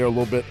rolling here a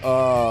little bit.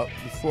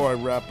 Before I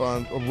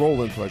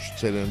roll into, I should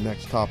say, the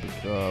next topic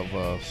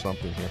of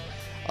something here.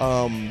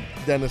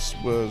 Dennis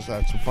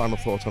had some final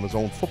thoughts on his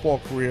own football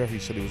career. He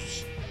said he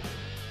was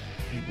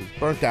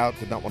burnt out,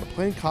 did not want to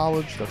play in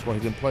college. That's why he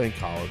didn't play in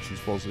college. He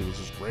supposedly was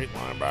this great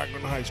linebacker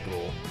in high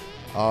school.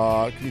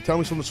 Can you tell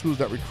me some of the schools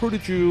that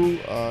recruited you,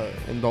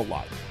 and don't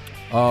lie?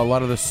 A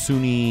lot of the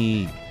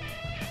SUNY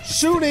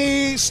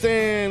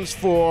stands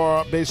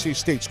for basically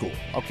state school.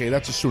 Okay,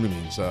 that's what SUNY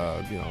means.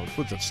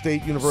 What's it?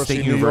 State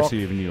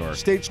University of New York.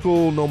 State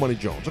school, no money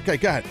Jones. Okay,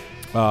 go ahead.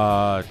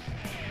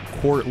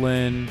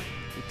 Cortland.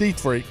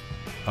 D3.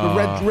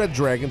 The Red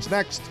Dragons.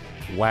 Next.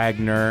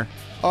 Wagner.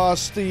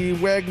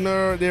 Steve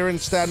Wagner. They're in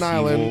Staten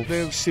Island.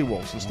 They're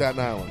Seawolves in Staten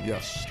Island.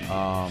 Yes.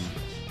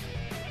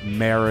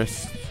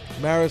 Marist.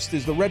 Marist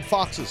is the Red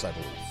Foxes, I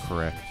believe.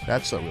 Correct.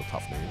 That's a real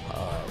tough name.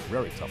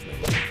 Very tough name.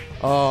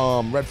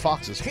 Red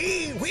Foxes.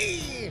 They're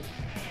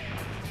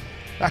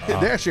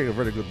actually a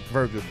very good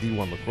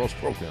D1 lacrosse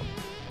program.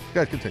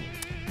 Guys, continue.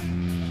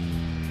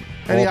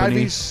 Any Albany.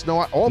 Ivies?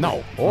 No,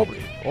 Albany. No.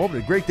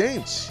 Albany. Great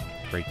Danes.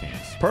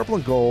 Purple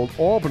and Gold.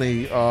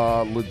 Albany,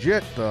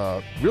 legit,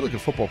 really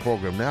good football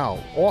program now.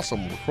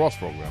 Awesome lacrosse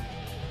program.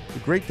 The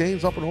Great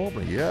Danes up in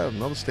Albany. Yeah,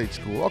 another state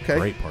school. Okay.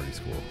 Great party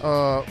school.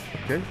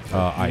 Okay.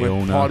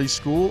 Iona. Party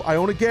school.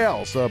 Iona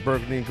Gales,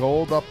 Burgundy and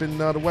Gold up in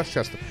the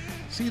Westchester.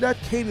 See that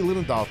Katie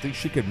Linendahl thinks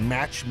she could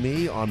match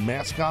me on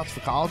mascots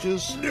for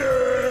colleges?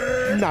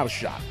 No. Not a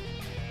shot.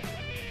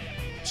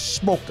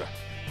 Smoked her.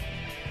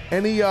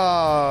 Any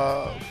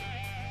other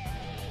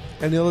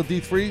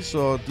D3s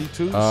or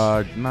D2s?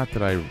 Not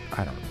that I don't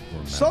remember.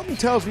 Something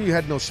tells me you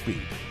had no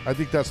speed. I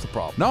think that's the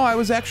problem. No, I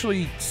was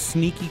actually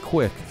sneaky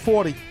quick.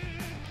 40.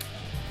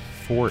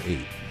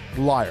 4.8.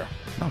 Liar.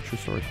 No, true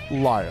story.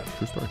 Liar.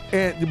 True story.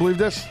 And you believe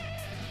this?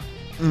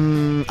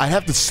 I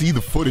have to see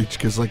the footage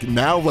because,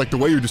 now, the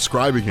way you're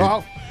describing it.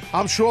 Well,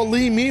 I'm sure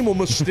Lee Mean will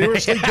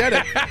mysteriously get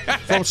it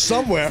from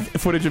somewhere.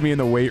 Footage of me in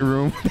the weight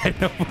room.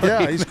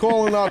 Yeah, he's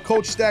calling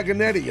Coach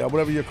Staganetti, or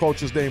whatever your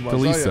coach's name was.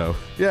 Deliso.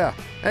 Yeah.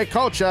 Hey,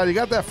 Coach, you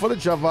got that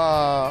footage of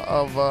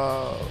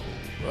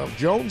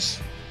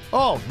Jones?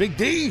 Oh, Big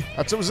D.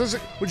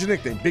 What's your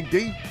nickname? Big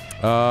D?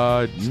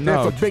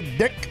 No. For Big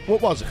Dick?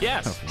 What was it?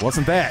 Yes.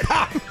 Wasn't that?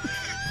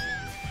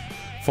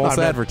 False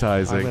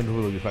advertising. I meant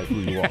who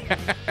you are.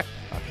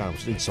 I kind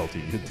of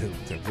insulted you.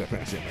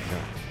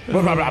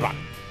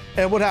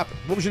 And what happened?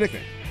 What was your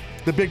nickname?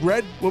 The Big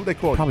Red? What would they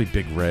call you? Probably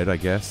Big Red, I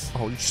guess.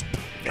 Oh,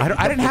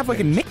 I didn't have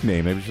a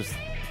nickname. It was just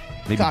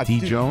maybe D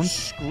Jones.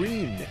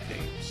 Scream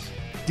nicknames.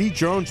 D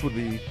Jones would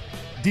be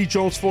D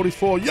Jones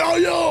 44. Yo,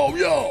 yo,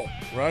 yo.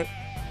 Right?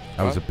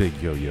 I was a big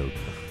yo-yo.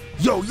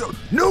 Yo,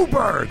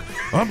 Newberg!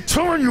 I'm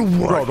telling you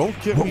what. Bro,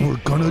 don't get me. We're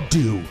gonna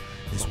do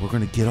is we're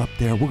gonna get up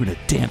there. We're gonna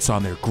dance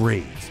on their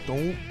graves.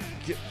 Don't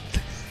get.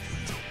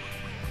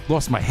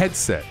 Lost my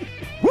headset.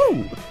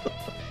 Woo!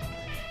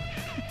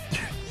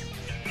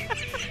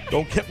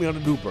 Don't get me on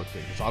the Newberg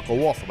thing, because I'll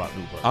go off about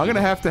Newberg. I'm going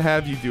to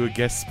have you do a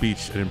guest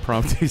speech, an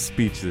impromptu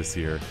speech this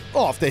year.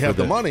 Oh, if they have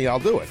the money, I'll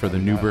do it. For the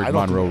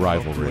Newberg-Monroe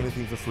rivalry. I don't do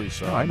anything for free,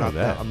 sir. No, I know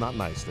that. I'm not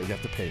nice. They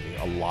have to pay me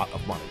a lot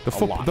of money.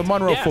 The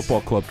Monroe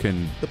Football Club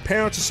can... The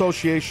Parents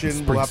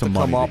Association will have to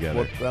come up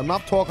with... I'm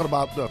not talking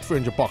about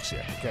 $300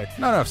 here, okay?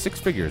 No, 6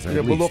 figures at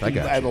We're least. looking I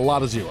got at you. a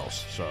lot of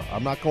zeros, sir.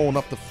 I'm not going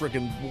up to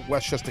friggin'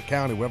 Westchester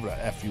County, wherever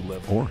the F you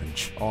live.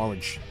 Orange.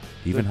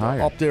 Even They're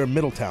higher. Up there in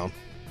Middletown.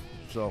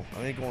 So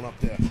I ain't going up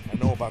there. I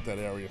know about that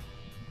area.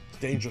 It's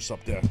dangerous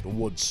up there, the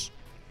woods.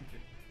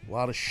 A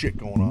lot of shit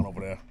going on over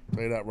there. I'll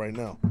tell you that right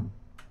now.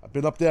 I've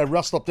been up there,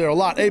 wrestled up there a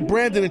lot. Hey,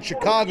 Brandon in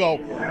Chicago,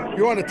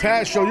 you're on the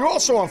Taz Show. You're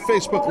also on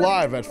Facebook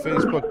Live at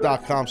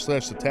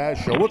facebook.com/the Taz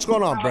Show. What's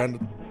going on,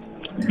 Brandon?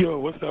 Yo,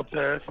 what's up,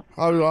 Taz?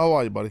 How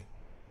are you, buddy?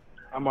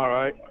 I'm all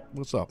right.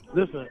 What's up?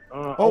 Listen.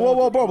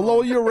 Whoa, bro.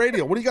 Lower your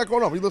radio. What do you got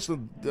going on? You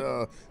listen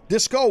to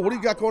disco? What do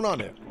you got going on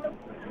there?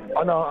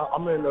 Oh, no,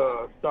 I'm in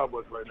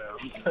Starbucks right now.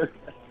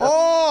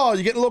 Oh,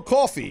 you're getting a little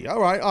coffee. All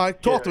right.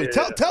 Talk to me.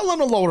 Yeah. Tell them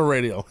to lower the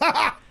radio.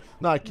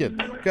 No, I kid.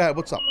 Go ahead.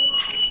 What's up?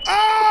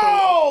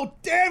 Oh,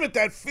 damn it,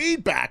 that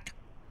feedback.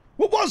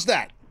 What was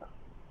that?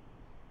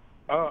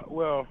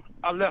 Well,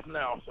 I left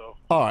now, so.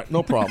 All right,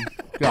 no problem.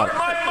 Got it.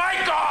 My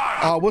mic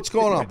on! What's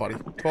going on, buddy?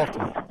 Talk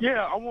to me.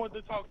 Yeah, I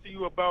wanted to talk to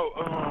you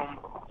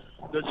about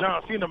the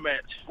John Cena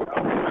match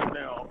right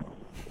now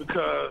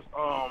because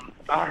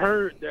I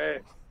heard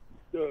that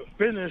the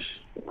finish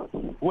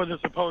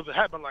wasn't supposed to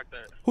happen like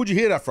that. Who'd you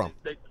hear that from?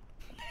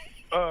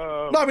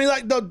 No, I mean,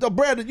 like, the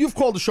Brandon, you've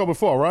called the show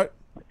before, right?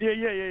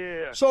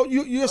 Yeah. So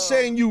you're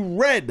saying you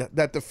read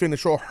that the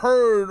finish or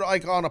heard,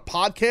 like, on a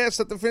podcast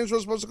that the finish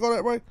was supposed to go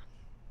that way?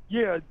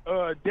 Yeah,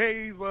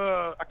 Dave,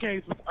 I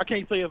can't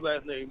say his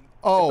last name.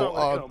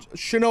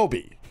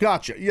 Shinobi.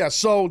 Gotcha. Yeah,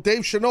 so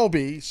Dave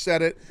Shinobi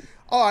said it.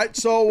 All right,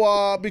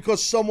 so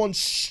because someone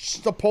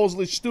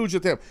supposedly stooged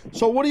at him.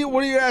 So what are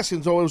you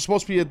asking? So it was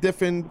supposed to be a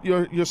different.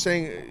 You're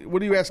saying,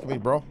 what are you asking me,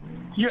 bro?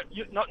 Yeah,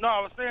 no,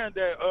 I was saying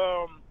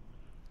that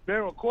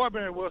Baron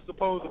Corbin was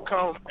supposed to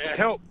come and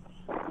help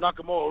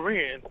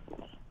Nakamura in,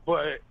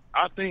 but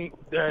I think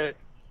that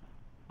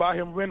by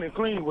him winning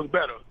clean was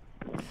better.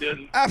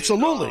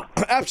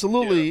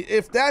 Absolutely. Yeah.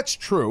 If that's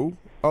true,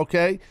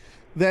 okay,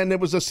 then it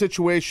was a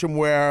situation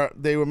where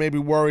they were maybe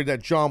worried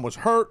that John was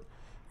hurt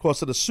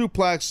because of the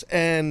suplex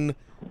and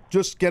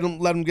just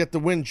let him get the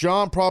win.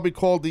 John probably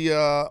called the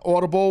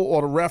audible,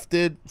 or the ref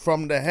did,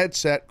 from the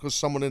headset because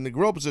someone in the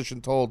grill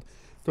position told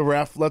the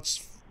ref,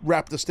 let's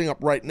wrap this thing up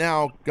right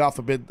now. God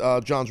forbid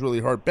John's really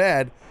hurt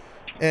bad.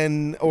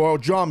 Or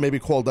John maybe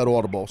called that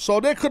audible.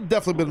 So there could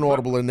definitely been an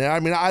audible in there. I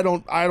mean, I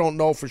don't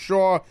know for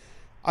sure.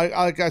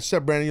 Like I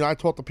said, Brandon, I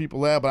talk to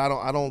people there, but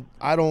I don't.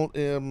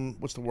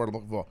 What's the word I'm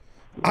looking for?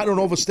 I don't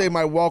overstay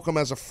my welcome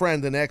as a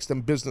friend and ask them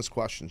business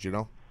questions.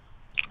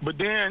 But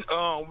then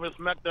when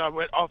SmackDown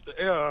went off the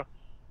air,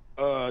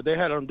 they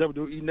had on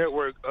WWE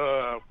Network.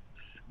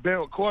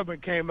 Baron Corbin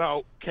came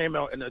out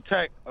and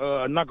attacked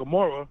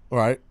Nakamura.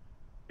 Right.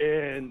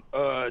 And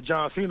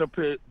John Cena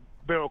put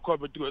Baron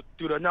Corbin through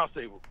the announce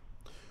table.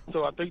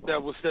 So I think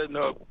that was setting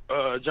up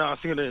John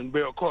Cena and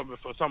Baron Corbin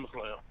for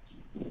SummerSlam.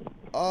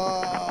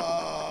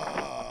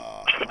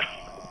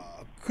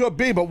 Could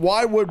be, but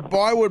why would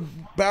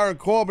Baron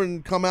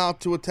Corbin come out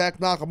to attack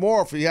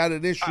Nakamura if he had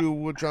an issue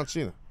with John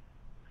Cena?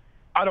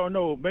 I don't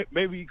know.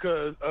 Maybe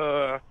because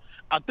I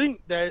think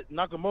that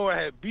Nakamura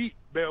had beat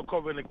Baron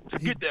Corbin to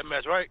get that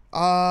match, right?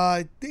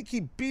 I think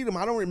he beat him.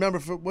 I don't remember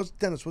if it was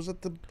Dennis. Was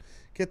it to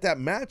get that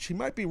match? He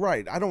might be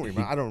right. I don't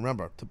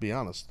remember, to be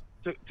honest.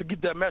 To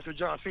get that match with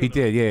John Cena. He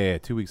did, yeah,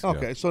 2 weeks ago.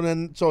 Okay, so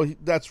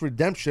that's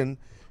redemption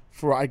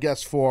for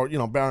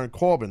Baron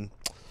Corbin.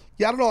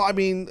 Yeah, I don't know. I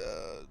mean,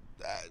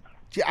 I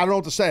don't know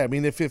what to say. I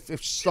mean,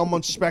 if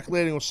someone's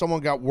speculating or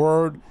someone got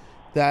word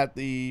that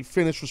the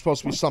finish was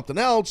supposed to be something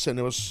else and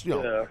it was,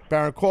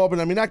 Baron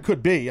Corbin, I mean, that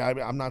could be.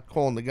 I'm not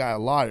calling the guy a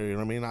liar, you know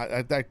what I mean?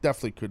 That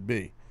definitely could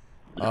be.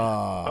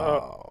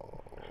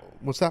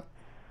 What's that?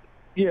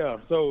 Yeah,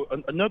 so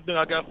another thing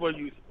I got for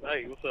you.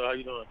 Hey, what's up? How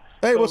you doing?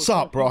 Hey, what's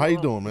up, bro? How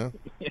you doing, man?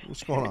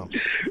 What's going on?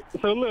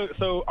 So look,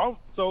 I'm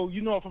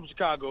from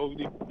Chicago,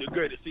 the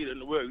greatest city in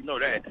the world. You know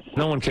that.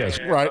 No one cares.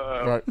 Right.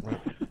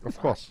 Of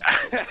course.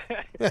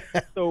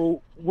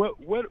 So what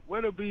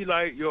would be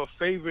like your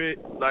favorite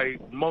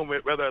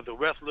moment, whether as a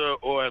wrestler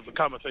or as a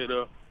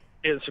commentator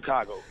in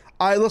Chicago?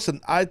 I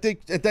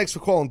think, and thanks for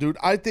calling, dude.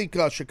 I think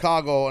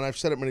Chicago, and I've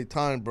said it many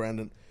times,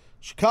 Brandon,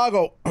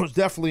 Chicago was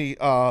definitely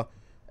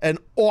an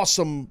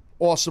awesome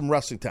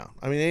wrestling town.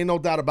 I mean, ain't no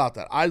doubt about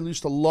that. I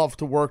used to love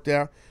to work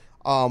there.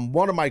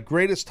 One of my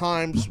greatest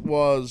times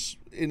was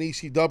in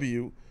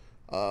ECW.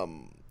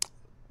 I'm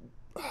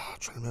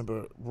trying to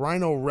remember.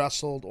 Rhino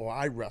wrestled, or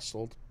I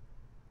wrestled.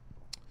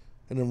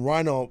 And then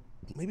Rhino,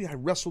 maybe I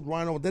wrestled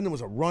Rhino, then there was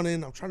a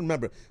run-in. I'm trying to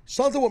remember.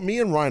 Something with me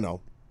and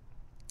Rhino.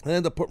 I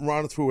ended up putting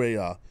Rhino through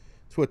a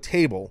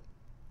table.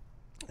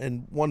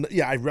 And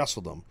I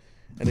wrestled him.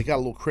 And it got a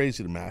little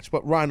crazy, the match.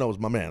 But Rhino was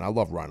my man. I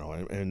love Rhino.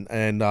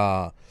 And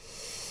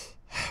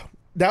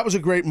that was a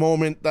great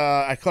moment.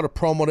 I cut a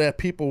promo there.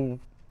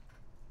 People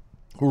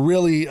were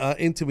really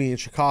into me in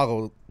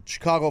Chicago.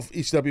 Chicago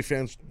ECW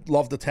fans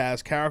loved the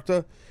Taz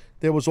character.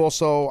 There was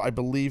also, I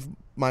believe,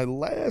 my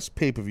last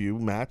pay-per-view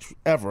match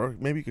ever.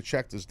 Maybe you could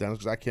check this, Dennis,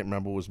 because I can't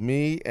remember. It was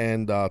me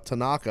and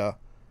Tanaka.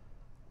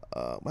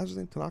 What's his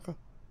name? Tanaka?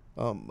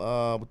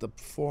 With the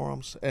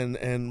forearms.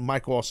 And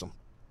Mike Awesome.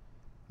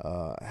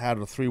 Had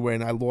a three-way,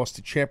 and I lost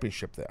the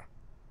championship there.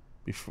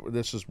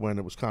 This is when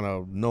it was kind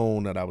of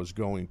known that I was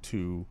going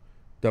to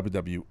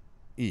WWE,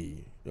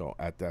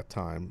 at that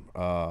time.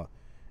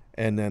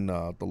 And then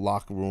the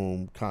locker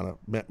room kind of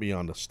met me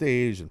on the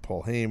stage, and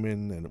Paul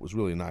Heyman, and it was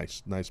really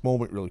nice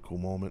moment, really cool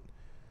moment.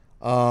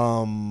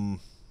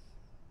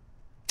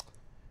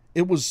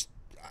 It was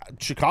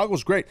Chicago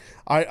was great.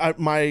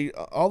 My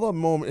other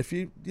moment, if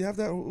you have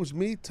that, it was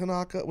me,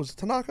 Tanaka. Was it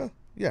Tanaka?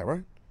 Yeah,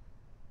 right.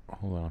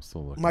 Hold on, I'm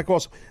still looking. Mike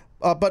also,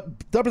 but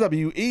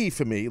WWE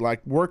for me,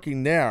 like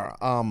working there,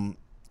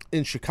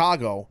 in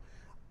Chicago,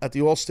 at the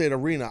Allstate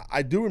Arena.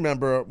 I do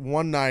remember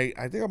one night.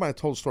 I think I might have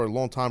told the story a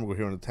long time ago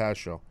here on the Taz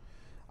Show.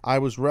 I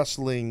was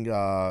wrestling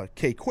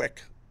K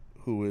Quick,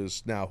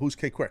 who's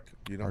K Quick?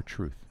 You know,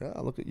 R-Truth. Yeah,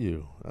 look at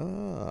you.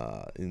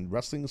 In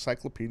Wrestling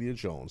Encyclopedia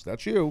Jones.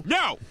 That's you.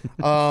 No!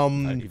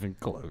 Not even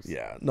close.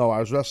 Yeah. No, I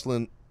was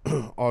wrestling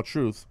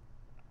R-Truth,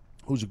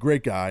 who's a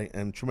great guy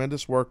and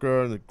tremendous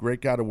worker and a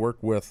great guy to work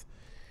with.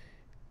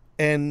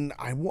 And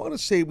I want to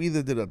say we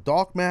either did a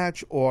dark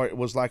match or it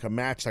was like a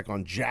match like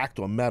on Jacked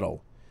or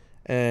Metal.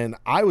 And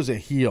I was a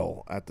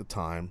heel at the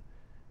time.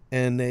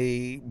 And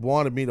they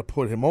wanted me to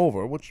put him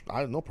over, which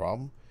I had no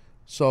problem.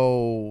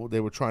 So they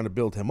were trying to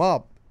build him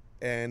up.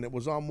 And it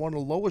was on one of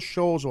the lowest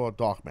shows or a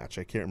dark match.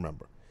 I can't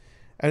remember.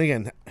 And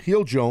again,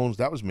 heel Jones,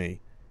 that was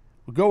me.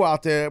 We go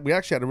out there. We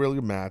actually had a really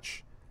good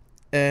match.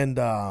 And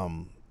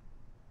some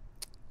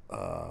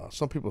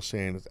people are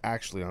saying it's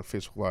actually on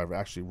Facebook Live,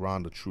 actually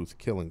Ron the Truth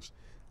Killings.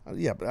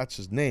 Yeah, but that's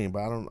his name.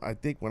 But I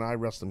think when I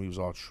wrestled him, he was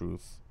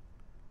R-Truth.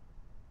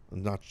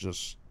 And not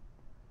just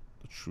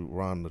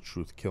Ron the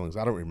Truth Killings.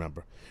 I don't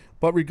remember.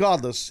 But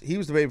regardless, he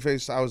was the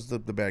babyface. I was the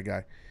bad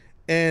guy.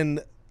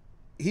 And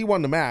he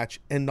won the match,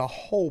 and the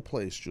whole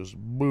place just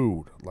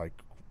booed. Like,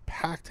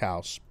 packed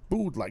house,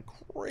 booed like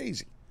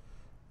crazy.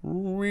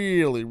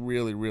 Really,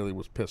 really, really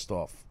was pissed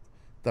off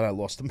that I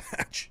lost the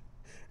match.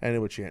 And they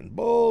were chanting,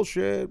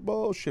 bullshit,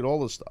 bullshit,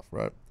 all this stuff,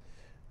 right?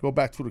 Go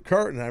back through the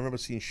curtain, and I remember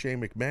seeing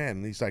Shane McMahon,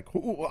 and he's like,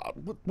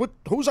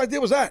 whose idea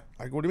was that?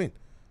 I go, what do you mean?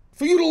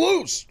 For you to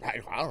lose.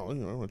 I don't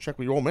know, I'm going to check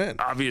with your old man.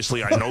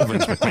 Obviously, I know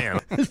Vince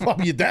McMahon. It's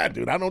probably your dad,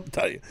 dude. I don't know what to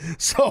tell you.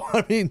 So,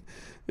 I mean,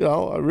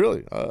 I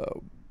really,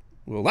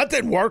 well, that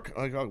didn't work.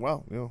 I go,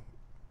 well,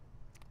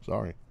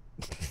 sorry.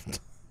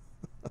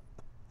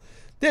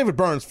 David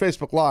Burns,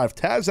 Facebook Live.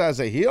 Taz as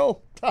a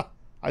heel?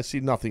 I see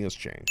nothing has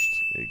changed.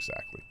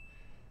 Exactly.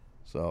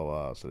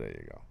 So there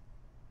you go.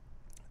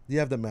 Do you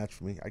have that match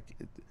for me?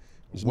 It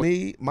was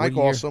me, Mike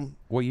Awesome.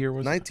 What year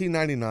was it?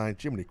 1999,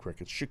 Jiminy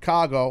Crickets,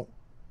 Chicago.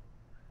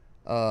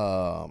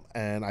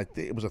 And I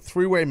think it was a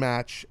three-way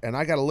match, and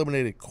I got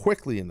eliminated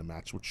quickly in the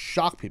match, which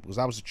shocked people because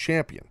I was a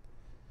champion.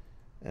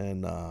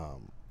 And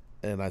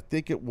I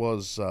think it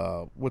was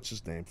what's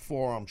his name?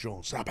 Forearm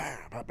Jones,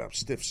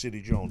 Stiff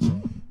City Jones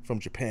from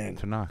Japan.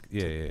 Tanaka,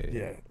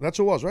 yeah. That's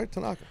who it was, right?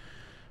 Tanaka.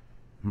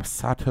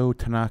 Masato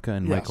Tanaka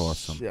and Mike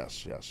Awesome.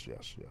 Yes.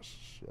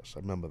 I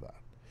remember that.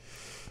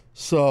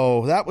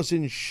 So that was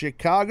in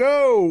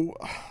Chicago.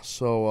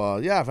 So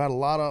I've had a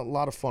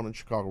lot of fun in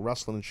Chicago,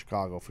 wrestling in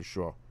Chicago for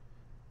sure.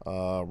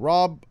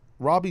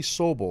 Robbie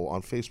Sobel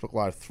on Facebook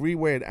Live,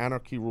 3-way at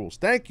Anarchy Rules.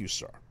 Thank you,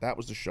 sir. That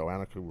was the show,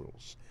 Anarchy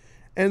Rules.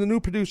 And the new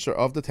producer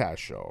of the Taz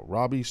Show,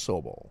 Robbie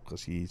Sobel,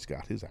 because he's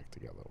got his act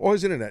together. Or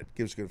his internet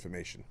gives good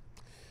information.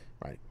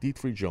 Right.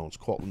 D3 Jones,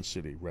 Cortland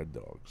City, Red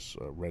Dogs,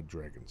 Red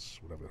Dragons,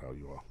 whatever the hell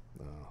you are.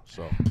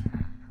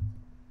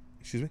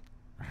 Excuse me?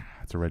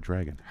 That's a Red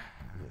Dragon.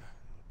 Yeah.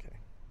 Okay.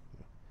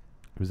 Yeah.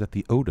 It was at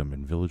the Odom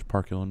in Village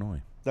Park,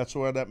 Illinois. That's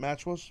where that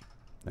match was?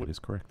 That is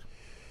correct.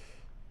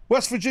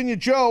 West Virginia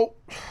Joe,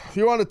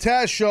 you're on the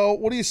Taz Show.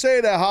 What do you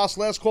say there, Haas?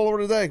 Last caller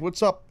of the day.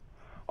 What's up?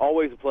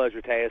 Always a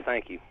pleasure, Taz.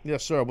 Thank you.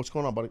 Yes, sir. What's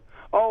going on, buddy?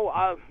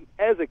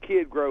 As a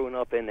kid growing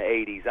up in the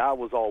 80s, I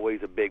was always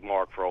a big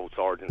mark for old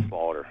Sergeant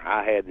Slaughter.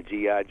 I had the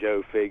G.I.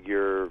 Joe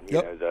figure,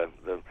 you know,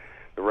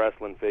 the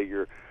wrestling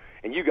figure,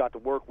 and you got to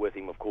work with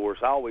him, of course.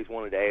 I always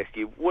wanted to ask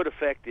you, what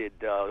effect did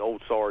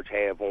old Sarge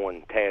have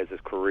on Taz's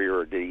career,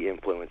 or did he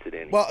influence it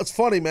any? Well, it's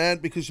funny, man,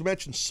 because you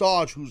mentioned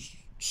Sarge, who's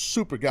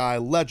super guy,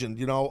 legend,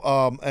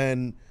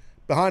 and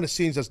behind the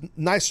scenes, a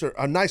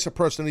nicer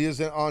person than he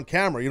is on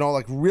camera,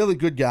 like really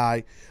good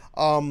guy.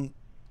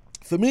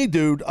 For me,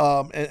 dude,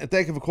 and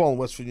thank you for calling,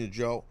 West Virginia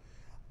Joe.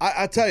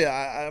 I tell you,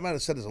 I might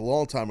have said this a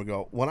long time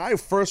ago. When I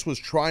first was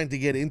trying to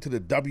get into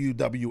the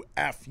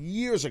WWF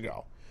years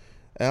ago,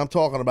 and I'm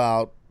talking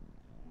about,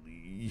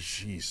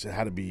 it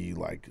had to be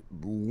like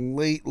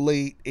late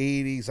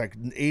 80s, like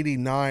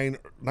 89,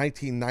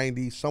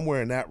 1990,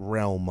 somewhere in that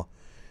realm.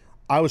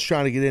 I was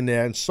trying to get in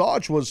there, and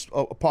Sarge was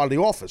a part of the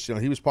office.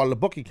 He was part of the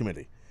booking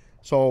committee.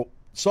 So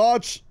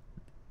Sarge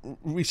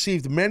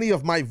received many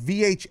of my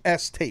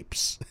VHS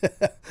tapes.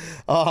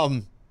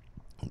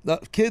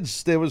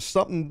 Kids, there was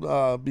something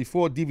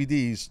before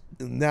DVDs.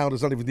 Now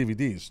there's not even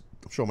DVDs.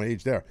 I'm showing my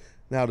age there.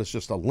 Now there's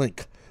just a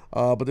link.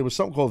 But there was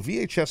something called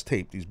VHS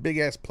tape. These big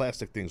ass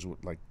plastic things with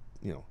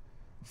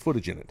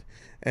footage in it.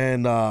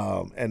 And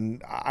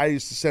I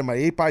used to send my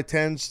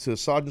 8x10s to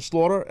Sergeant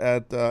Slaughter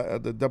at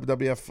the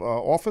WWF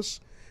office,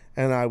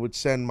 and I would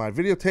send my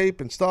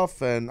videotape and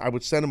stuff, and I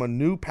would send him a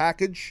new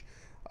package.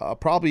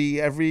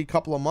 Probably every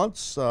couple of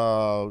months,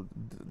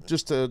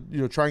 just to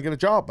try and get a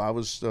job. I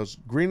was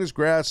green as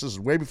grass. This is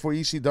way before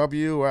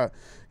ECW.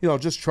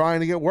 Just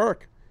trying to get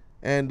work.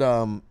 And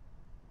I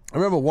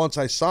remember once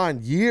I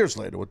signed years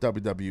later with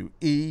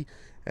WWE,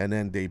 and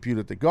then debuted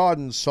at the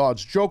Garden.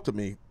 Sarge joked at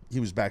me. He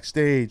was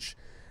backstage,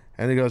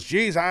 and he goes,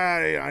 "Geez,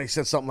 I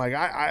said something like,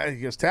 he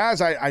goes, Taz,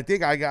 I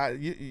think I got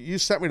you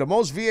sent me the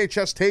most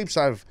VHS tapes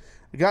I've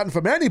gotten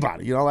from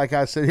anybody." Like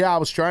I said, yeah, I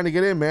was trying to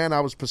get in, man.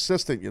 I was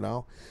persistent,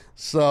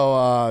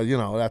 So,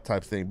 that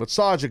type of thing. But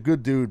Sarge, a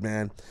good dude,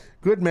 man.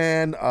 Good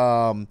man.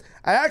 I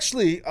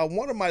actually,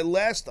 one of my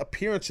last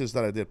appearances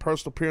that I did,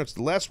 personal appearance,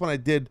 the last one I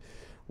did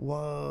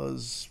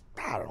was,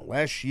 I don't know,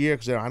 last year,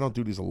 because I don't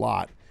do these a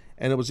lot.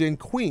 And it was in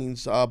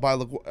Queens by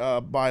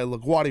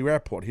LaGuardia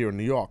Airport here in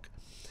New York.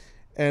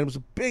 And it was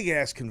a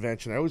big-ass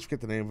convention. I always forget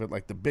the name of it,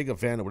 like the big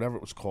event or whatever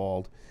it was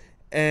called.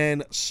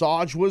 And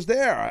Sarge was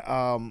there.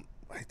 I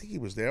think he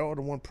was there or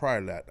the one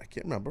prior to that. I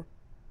can't remember.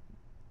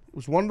 It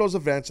was one of those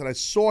events, and I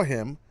saw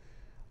him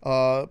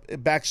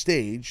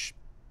backstage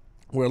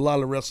where a lot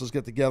of the wrestlers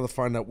get together,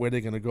 find out where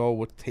they're going to go,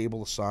 what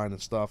table to sign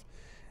and stuff.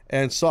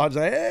 And Sarge's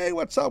like, "Hey,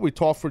 what's up?" We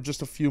talked for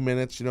just a few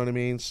minutes, you know what I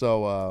mean?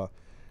 So,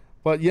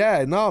 but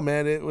yeah, no,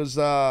 man, it was,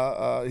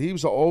 he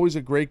was always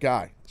a great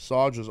guy.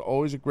 Sarge was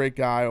always a great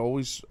guy.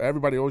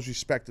 Everybody always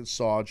respected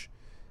Sarge.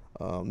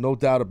 No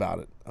doubt about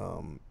it.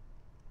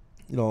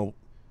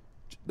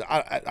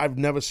 I've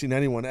never seen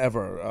anyone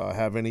ever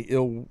have any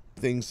ill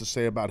things to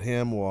say about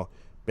him or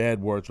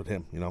bad words with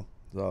him.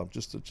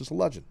 Just a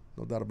legend,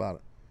 no doubt about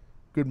it.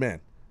 Good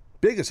man,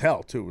 big as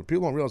hell too.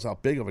 People don't realize how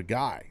big of a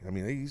guy. I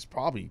mean, he's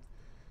probably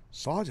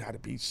Sarge had to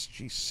be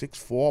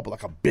 6'4", but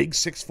like a big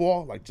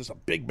 6'4", like just a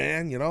big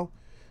man,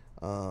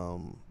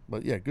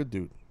 But yeah, good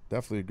dude,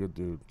 definitely a good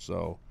dude.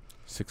 So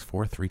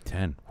 6'4",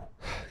 310.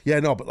 Yeah,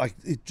 no, but like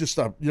just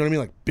you know what I mean,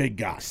 like big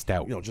guy,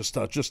 stout. Just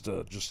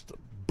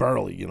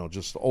burly,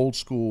 just old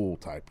school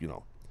type,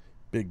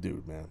 big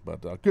dude, man.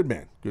 But good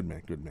man,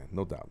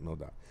 no doubt.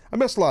 I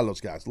miss a lot of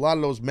those guys, a lot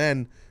of those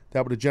men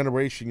that were the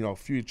generation, a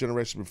few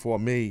generations before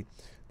me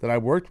that I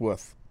worked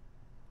with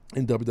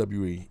in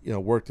WWE,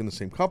 worked in the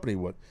same company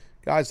with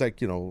guys like,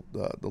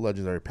 the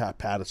legendary Pat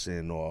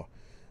Patterson or,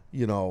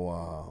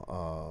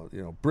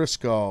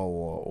 Briscoe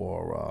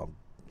or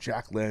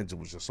Jack Lanza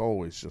was just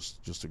always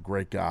just a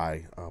great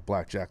guy.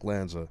 Black Jack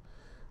Lanza,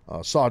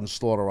 Sergeant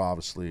Slaughter,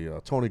 obviously,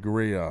 Tony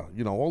Gurria,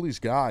 all these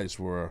guys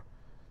were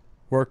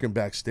working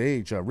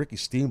backstage. Ricky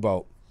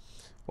Steamboat,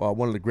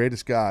 one of the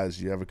greatest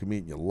guys you ever could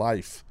meet in your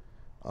life.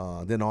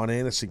 Then Arn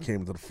Anderson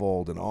came into the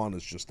fold, and Arn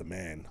is just a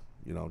man.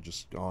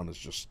 Arn is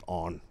just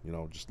on.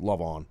 Just love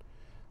on.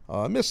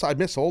 I miss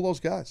all those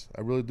guys.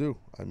 I really do.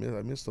 I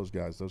miss those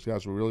guys. Those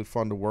guys were really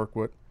fun to work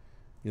with.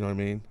 You know what I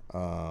mean?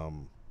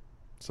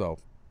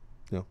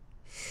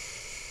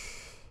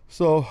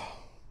 So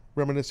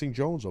reminiscing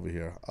Jones over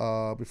here.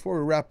 Before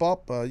we wrap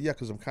up,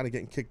 because I'm kind of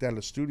getting kicked out of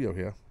the studio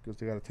here because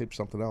they got to tape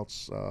something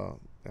else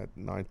at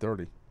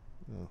 9:30.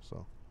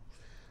 So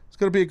it's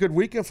going to be a good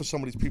weekend for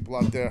some of these people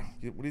out there.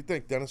 What do you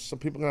think, Dennis? Some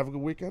people going to have a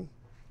good weekend?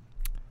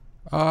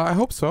 I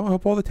hope so. I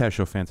hope all the Taz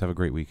Show fans have a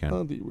great weekend.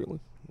 Oh, do you really?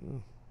 Yeah,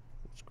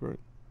 that's great.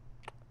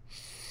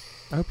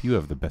 I hope you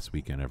have the best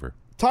weekend ever.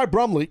 Ty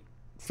Brumley,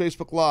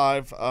 Facebook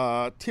Live.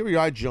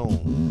 Teary-Eyed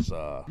Jones.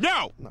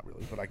 No! Not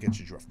really, but I get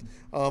you drift.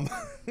 I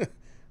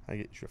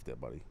get you drift there,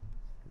 buddy.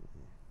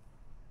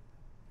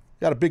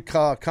 Got a big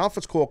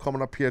conference call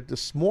coming up here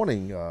this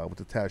morning with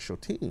the Taz Show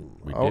team.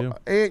 We do.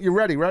 Hey, you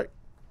ready, right?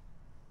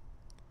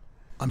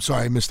 I'm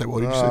sorry, I missed that.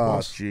 What did you say,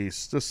 boss?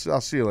 Jeez.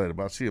 I'll see you later,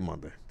 but I'll see you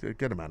Monday.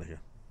 Get him out of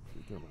here.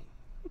 Get him out.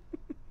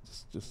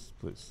 Just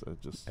please.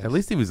 At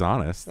least he was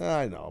honest.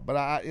 I know, but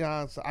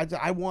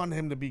I want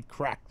him to be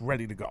cracked,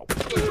 ready to go.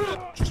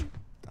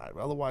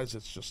 Otherwise,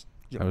 it's just.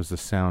 That was the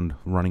sound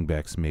running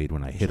backs made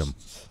when I hit him.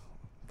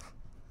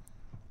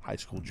 High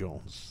School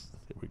Jones.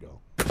 Here we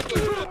go.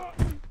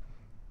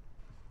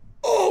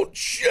 Oh,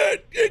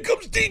 shit. Here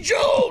comes D.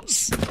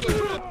 Jones.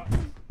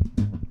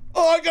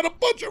 Oh, I got a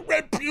bunch of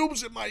red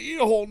pubes in my ear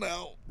hole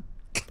now.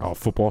 Oh,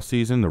 football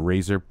season, the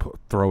razor,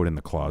 throw it in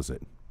the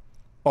closet.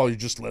 Oh, you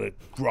just let it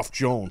gruff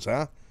Jones,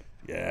 huh?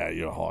 Yeah,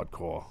 you're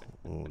hardcore.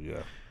 Oh,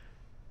 yeah.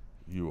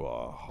 You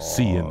are hardcore.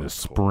 See you in the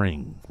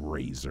spring,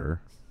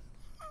 razor.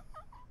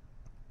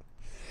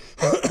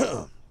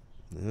 Yeah.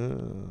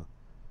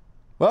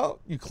 Well,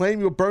 you claim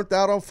you were burnt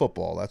out on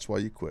football. That's why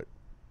you quit.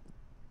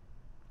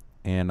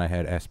 And I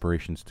had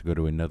aspirations to go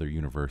to another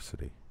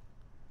university.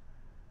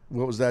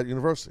 What was that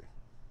university?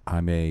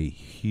 I'm a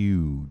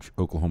huge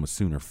Oklahoma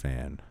Sooner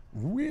fan.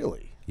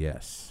 Really?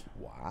 Yes.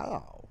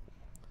 Wow.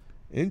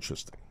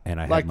 Interesting.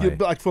 And I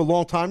like for a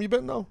long time you've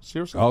been though?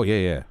 Seriously? Oh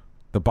yeah.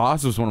 The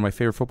Boz was one of my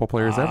favorite football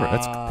players ever.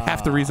 That's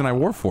half the reason I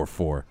wore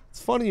 4-4.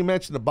 It's funny you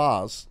mentioned the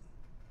Boz,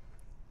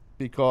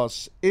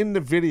 because in the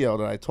video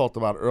that I talked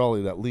about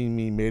earlier that Lean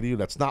Mean made of you,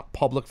 that's not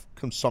public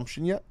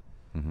consumption yet,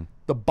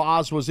 the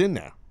Boz was in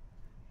there.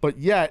 But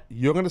yet,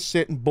 you're going to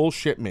sit and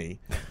bullshit me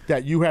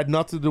that you had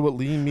nothing to do with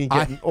Lean Mean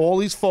getting all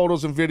these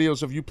photos and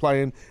videos of you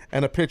playing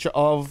and a picture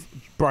of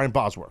Brian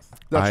Bosworth.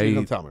 That's what you're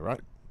going to tell me, right?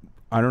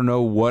 I don't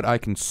know what I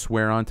can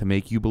swear on to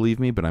make you believe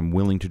me, but I'm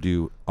willing to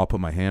do. I'll put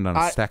my hand on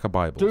a stack of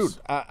Bibles.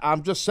 Dude,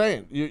 I'm just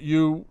saying.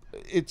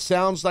 It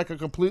sounds like a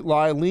complete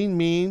lie. Lean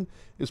Mean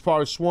is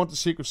probably sworn to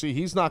secrecy.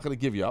 He's not going to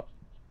give you up.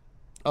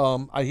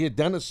 I hear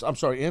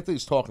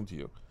Anthony's talking to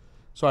you.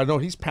 So I know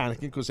he's panicking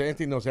because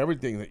Anthony knows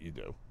everything that you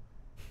do.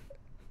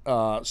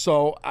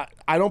 So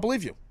I don't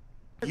believe you.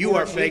 You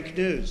are fake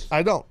news.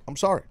 I don't. I'm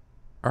sorry.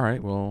 All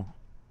right, well,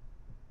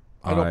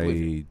 I don't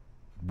believe you.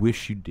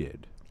 Wish you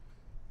did.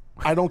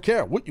 I don't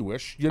care what you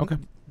wish. Okay.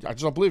 I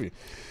just don't believe you.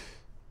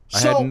 I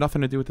had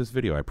nothing to do with this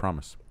video, I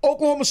promise.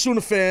 Oklahoma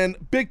Sooner fan,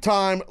 big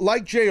time,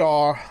 like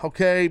JR,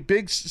 okay?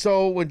 Big.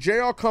 So when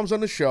JR comes on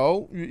the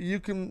show,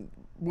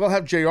 we'll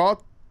have JR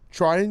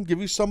try and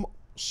give you some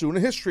Sooner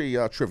history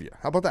trivia.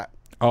 How about that?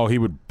 Oh, he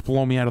would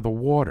blow me out of the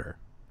water.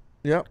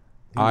 Yep.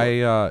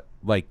 The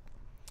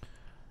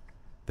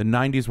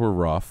 90s were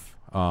rough,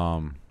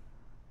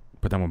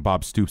 but then when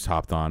Bob Stoops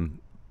hopped on,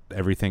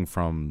 everything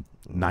from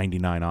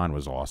 99 on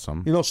was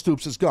awesome. You know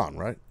Stoops is gone,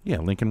 right? Yeah,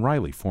 Lincoln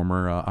Riley,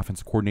 former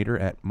offensive coordinator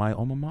at my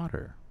alma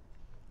mater.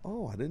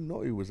 Oh, I didn't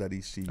know he was at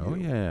ECU. Oh,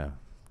 yeah.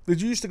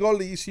 Did you used to go to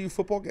the ECU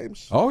football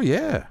games? Oh,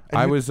 yeah. And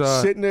I was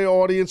sit in the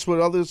audience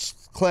with other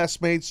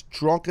classmates,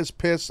 drunk as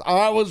piss.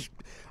 I'm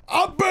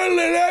better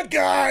than that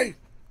guy.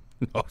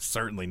 No,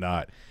 certainly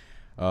not.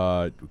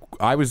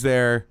 I was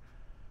there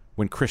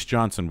when Chris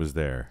Johnson was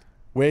there.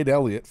 Wade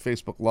Elliott,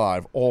 Facebook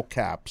Live, all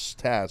caps,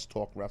 Taz,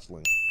 Talk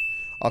Wrestling.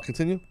 I'll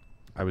continue.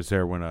 I was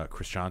there when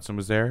Chris Johnson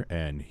was there,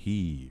 and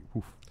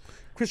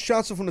Chris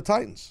Johnson from the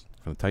Titans.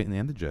 From the Titans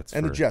and the Jets.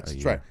 And the Jets,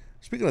 that's right.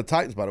 Speaking of the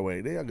Titans, by the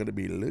way, they are going to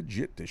be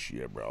legit this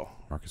year, bro.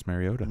 Marcus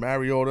Mariota.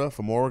 Mariota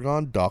from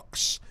Oregon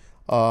Ducks.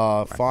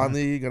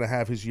 Finally going to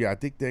have his year. I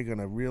think they're going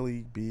to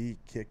really be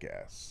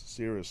kick-ass.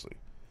 Seriously.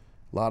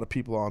 A lot of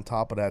people are on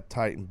top of that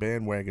Titan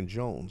bandwagon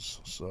Jones.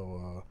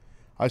 So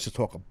I used to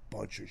talk a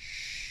bunch of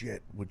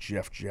shit with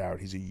Jeff Jarrett.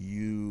 He's a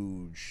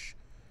huge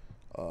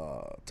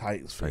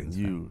Titans fan.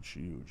 Huge.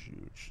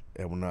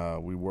 And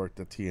when we worked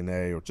at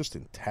TNA or just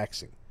in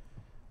texting,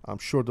 I'm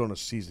sure during the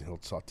season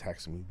he'll start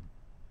texting me.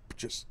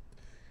 Just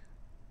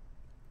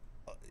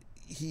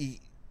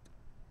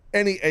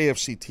any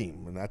AFC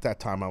team, and at that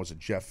time I was a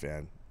Jeff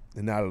fan,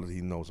 and now that he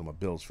knows I'm a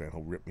Bills fan,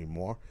 he'll rip me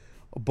more.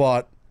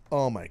 But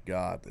oh my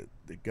God,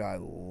 the guy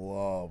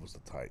loves the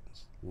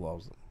Titans.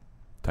 Loves them.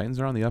 Titans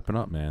are on the up and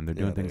up, man. They're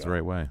doing things the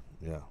right way.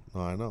 Yeah,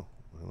 no, I know.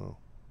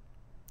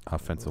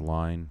 Offensive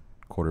line,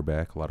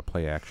 quarterback, a lot of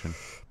play action.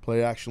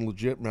 Play action,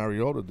 legit.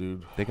 Mariota,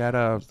 dude. They got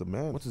the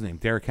man. What's his name?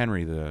 Derrick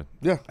Henry, the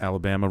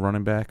Alabama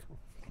running back.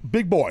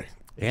 Big boy.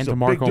 And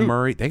DeMarco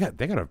Murray. They got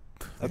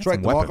That's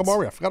right, DeMarco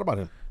Murray. I forgot about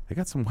him. They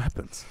got some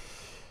weapons.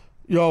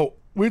 Yo,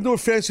 we're doing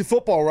fantasy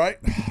football, right?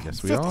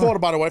 Yes, we are. Fifth quarter,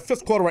 by the way.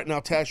 Fifth quarter right now,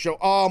 Taz Show.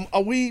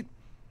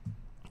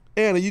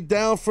 Ann, are you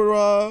down for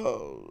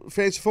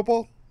fantasy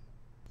football?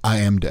 I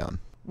am down.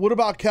 What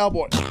about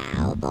Cowboy?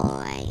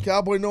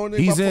 Cowboy knowing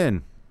anything He's about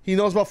in. He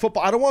knows about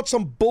football. I don't want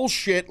some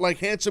bullshit like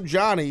Handsome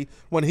Johnny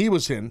when he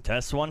was in.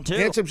 Test 1, 2.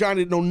 Handsome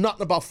Johnny didn't know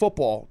nothing about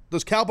football.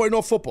 Does Cowboy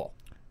know football?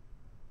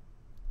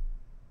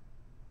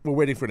 We're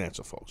waiting for an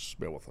answer, folks.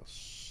 Bear with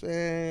us.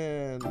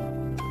 And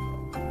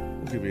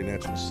we'll give you an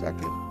answer in a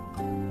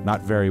second.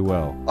 Not very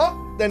well.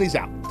 Oh, then he's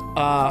out.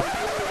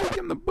 Give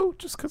him the boot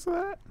just because of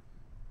that.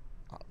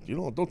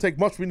 Don't take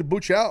much for me to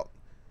boot you out.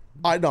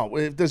 I know.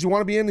 Does he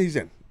want to be in? He's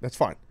in. That's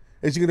fine.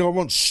 Is he going to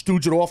go and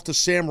stooge it off to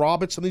Sam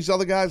Roberts and these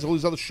other guys, all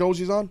these other shows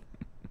he's on?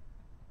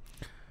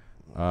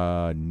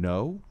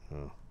 No.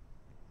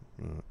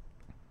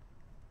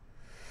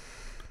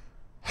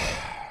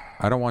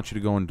 I don't want you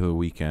to go into the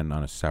weekend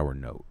on a sour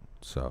note,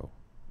 so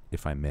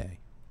if I may.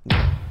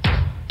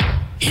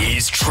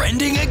 He's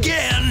trending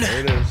again.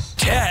 There it is.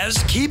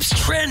 Taz keeps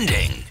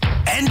trending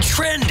and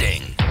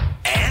trending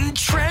and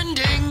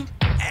trending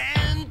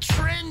and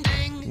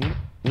trending.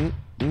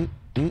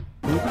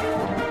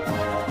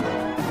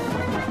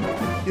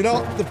 You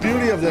know, the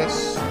beauty of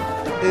this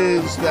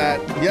is that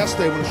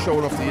yesterday when it was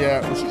showing off the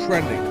air, it was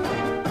trending,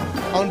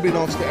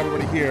 unbeknownst to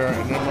everybody here,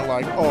 and then we're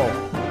like, oh,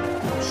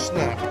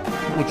 snap,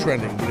 we're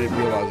trending. We didn't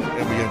realize it,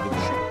 and we ended the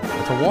show.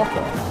 It's a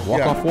walk-off.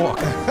 Walk-off walk.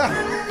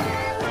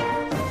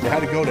 You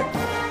had to go there.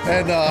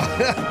 And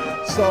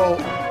so,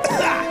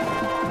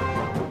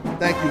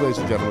 thank you, ladies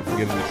and gentlemen, for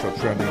getting the show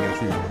trending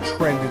as we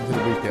trend into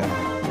the weekend.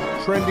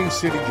 Trending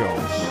City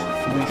Jones.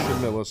 Felicia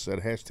Miller said,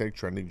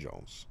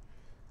 #TrendingJones.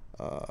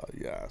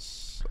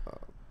 Yes.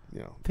 I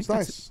think it's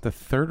that's nice. the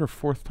third or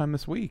fourth time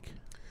this week.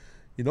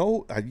 You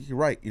know, you're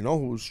right. You know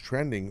who was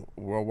trending,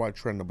 worldwide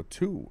trend number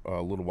 2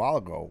 a little while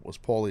ago was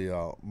Paulie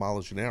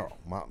Malignaggi.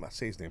 I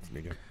say his name for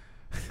me again.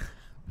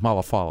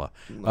 Malafala.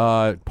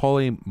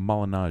 Paulie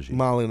Malignaggi.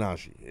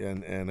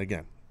 Malignaggi. And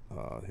again,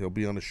 he'll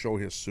be on the show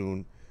here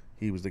soon.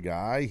 He was the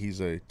guy. He's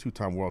a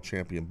 2-time world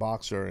champion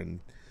boxer and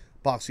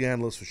boxing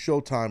analyst for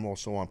Showtime,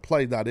 also on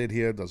Play.it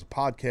here, does a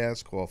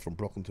podcast called From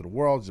Brooklyn to the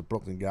World. He's a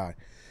Brooklyn guy.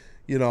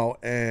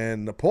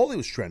 And Paulie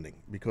was trending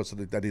because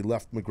of that he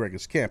left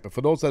McGregor's camp. And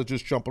for those that are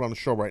just jumping on the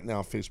show right now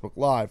on Facebook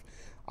Live,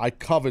 I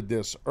covered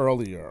this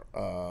earlier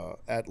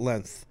at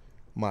length,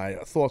 my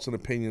thoughts and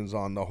opinions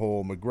on the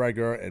whole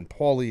McGregor and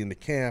Paulie in the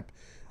camp.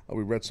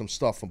 We read some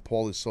stuff from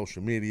Paulie's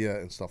social media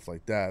and stuff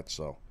like that.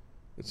 So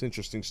it's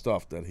interesting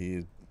stuff that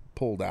he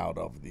pulled out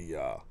of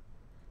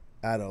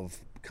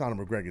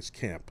Conor McGregor's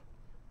camp.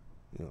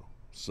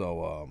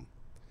 So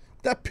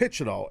that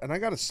picture though, and I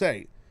got to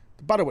say,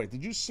 by the way,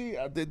 did you see?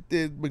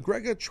 Did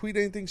McGregor tweet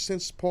anything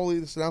since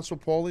this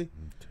announcement? Paulie,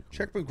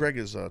 check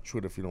McGregor's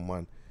Twitter if you don't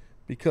mind,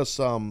 because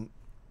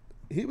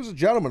he was a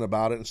gentleman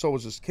about it, and so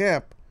was his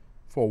camp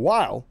for a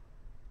while.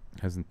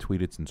 Hasn't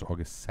tweeted since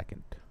August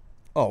 2nd.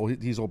 Oh,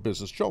 he's all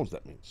business Jones.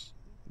 That means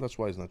that's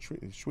why he's not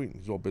tweeting. He's tweeting.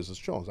 He's all business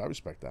Jones. I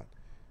respect that.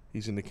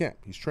 He's in the camp.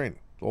 He's training.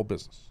 It's all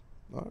business.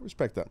 I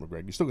respect that,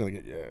 McGregor. You're still gonna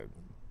get your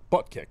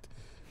butt kicked.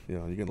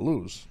 You're gonna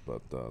lose,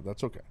 but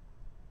that's okay.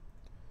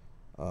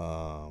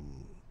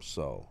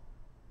 So,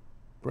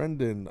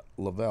 Brendan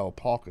Lavelle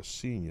Parker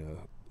Sr.,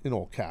 in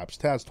all caps,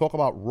 Taz, talk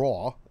about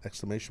Raw,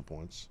 exclamation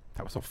points.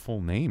 That was a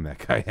full name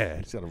that guy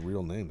had. He's got a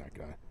real name, that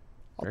guy.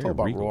 I'll Very talk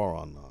about regal. Raw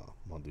on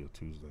Monday or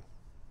Tuesday.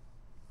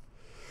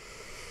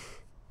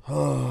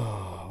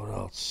 What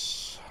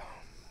else?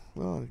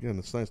 Well, again,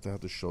 it's nice to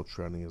have the show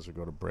trending as we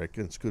go to break.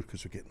 And it's good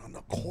because we're getting on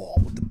the call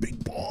with the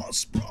big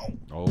boss, bro.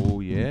 Oh,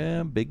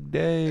 yeah, big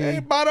day. Hey,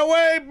 by the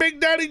way, Big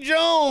Daddy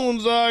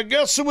Jones,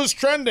 guess who was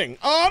trending?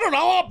 I don't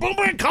know,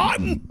 Boomerang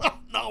Cotton.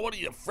 No, what are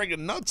you, friggin'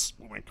 nuts?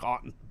 Boomerang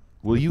Cotton.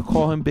 Will you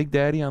call him Big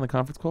Daddy on the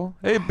conference call?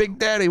 Hey, Big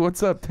Daddy,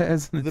 what's up,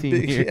 Taz and the team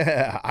big, here?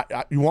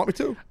 Yeah, you want me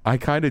to? I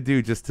kind of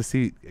do, just to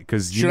see,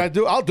 because Should I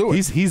do? I'll do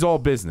it. He's all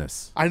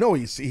business. I know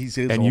he's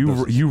and all you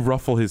business. you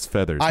ruffle his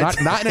feathers,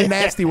 not in a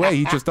nasty way.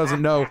 He just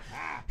doesn't know.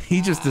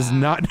 He just does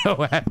not know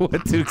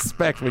what to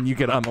expect when you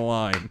get on the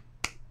line.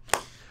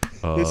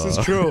 This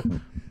is true.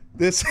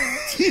 This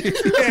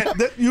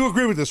you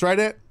agree with this, right,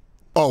 Ed?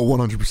 Oh,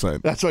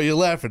 100%. That's why you're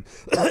laughing.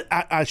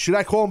 Should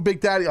I call him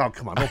Big Daddy? Oh,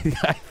 come on. I think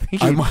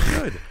you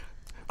should.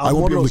 I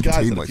won't one be of able those to guys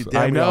contain that if you myself.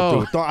 dare I me, I'll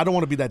know. do it. I don't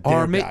want to be that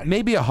Or damn guy.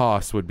 maybe a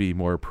Haas would be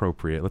more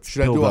appropriate. Let's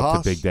Should I build do a up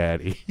Haas? to Big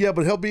Daddy. Yeah,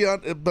 but he'll be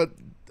on. But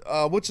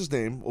what's his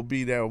name will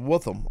be there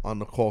with him on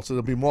the call, so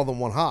there'll be more than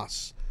one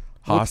Haas.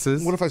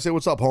 Haas's? What if I say,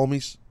 "What's up,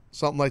 homies"?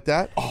 Something like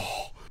that.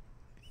 Oh,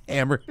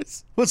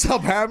 Hammers. What's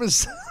up,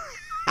 Hammers?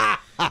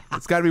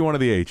 It's got to be one of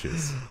the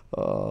H's.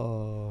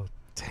 Oh,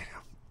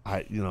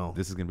 damn!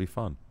 This is gonna be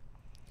fun.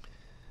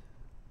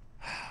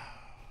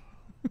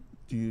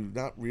 Do you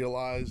not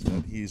realize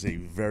that he's a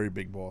very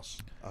big boss?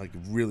 Like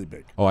really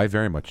big. Oh, I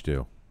very much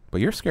do.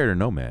 But you're scared of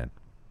no man.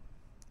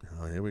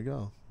 Oh, here we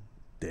go.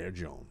 Dare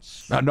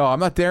Jones. No,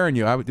 I'm not daring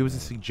you. It was a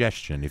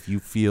suggestion. If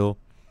you feel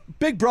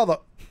Big Brother.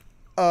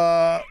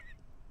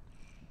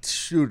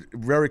 Shoot,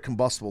 very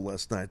combustible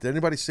last night. Did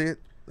anybody see it?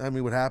 I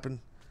mean, what happened?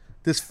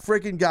 This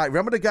freaking guy.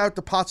 Remember the guy with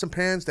the pots and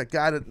pans? That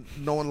guy that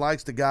no one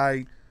likes? The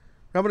guy.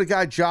 Remember the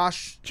guy,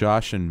 Josh?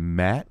 Josh and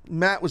Matt?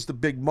 Matt was the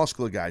big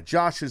muscular guy.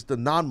 Josh is the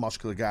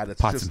non-muscular guy. That's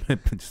Pots just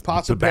and-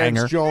 pots the and pans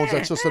banger. Jones.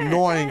 That's just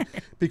annoying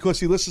because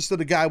he listens to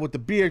the guy with the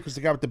beard because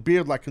the guy with the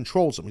beard like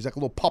controls him. He's like a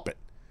little puppet.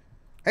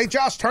 Hey,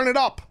 Josh, turn it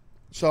up.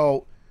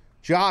 So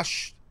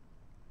Josh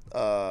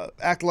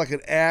acted like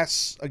an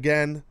ass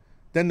again.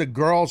 Then the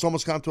girls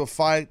almost got into a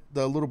fight.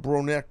 The little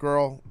brunette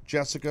girl,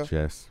 Jessica.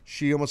 Yes.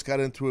 She almost got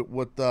into it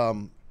with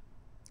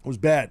it was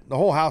bad. The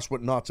whole house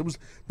went nuts. It was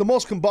the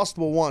most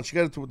combustible one. She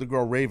got into it with the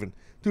girl Raven.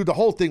 Dude, the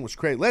whole thing was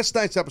crazy. Last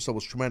night's episode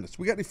was tremendous.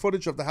 We got any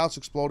footage of the house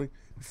exploding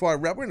before I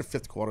wrap? We're in the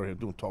fifth quarter here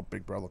doing Talk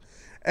Big Brother.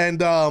 And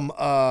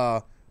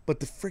but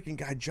the freaking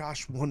guy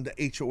Josh won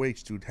the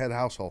HOH, dude, head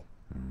household.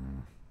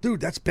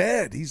 Dude, that's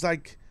bad. He's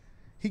like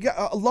he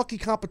got a lucky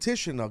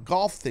competition, a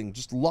golf thing,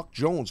 just Luck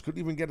Jones. Couldn't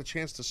even get a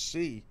chance to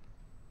see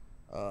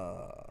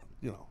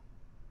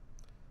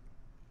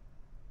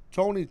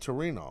Tony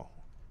Torino.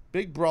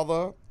 Big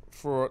Brother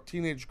for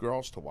teenage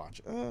girls to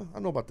watch. I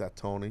know about that,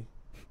 Tony.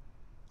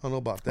 I know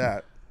about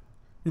that.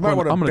 You might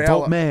want to. I'm an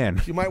adult man.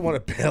 You might want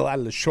to bail out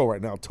of the show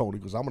right now, Tony,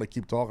 because I'm going to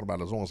keep talking about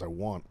it as long as I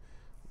want.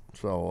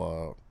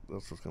 So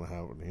that's what's going to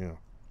happen here.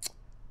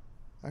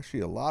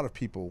 Actually, a lot of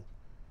people,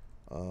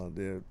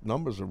 their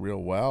numbers are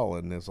real well,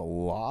 and there's a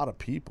lot of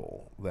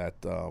people that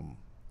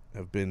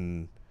have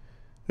been.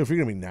 If you're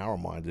going to be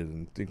narrow-minded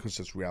and think because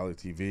it's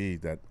reality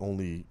TV that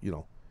only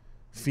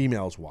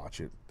females watch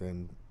it,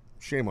 then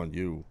shame on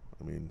you.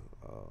 I mean,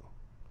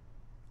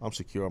 I'm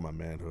secure in my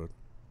manhood,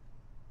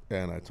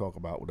 and I talk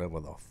about whatever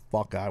the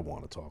fuck I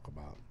want to talk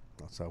about.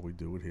 That's how we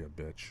do it here,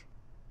 bitch.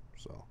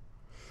 So,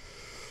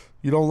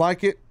 you don't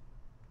like it?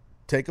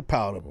 Take a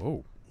powder.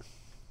 Whoa.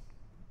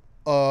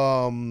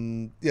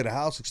 Yeah, the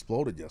house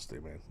exploded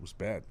yesterday, man. It was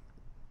bad.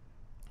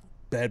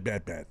 Bad.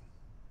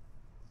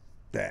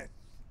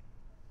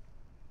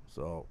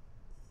 So,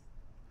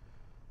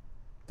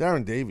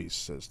 Darren Davies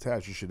says,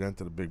 Taz, you should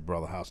enter the Big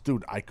Brother house.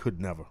 Dude, I could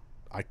never.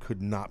 I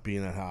could not be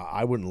in that house.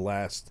 I wouldn't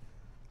last.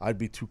 I'd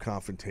be too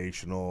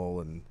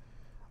confrontational, and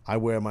I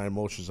wear my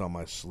emotions on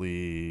my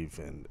sleeve,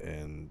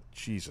 and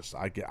Jesus,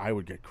 I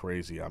would get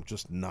crazy. I'm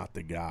just not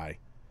the guy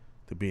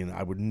to be in.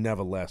 I would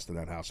never last in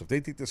that house. If they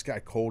think this guy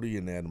Cody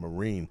in there, the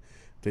Marine,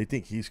 if they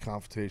think he's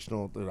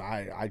confrontational, dude,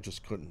 I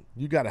just couldn't.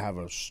 You got to have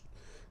a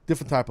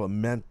different type of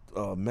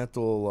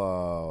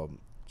mental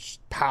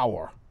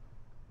power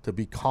to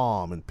be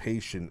calm and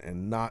patient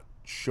and not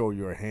show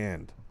your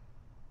hand.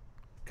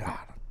 God.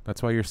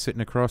 That's why you're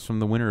sitting across from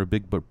the winner of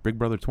Big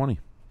Brother 20.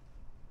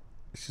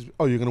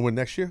 Oh, you're going to win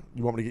next year?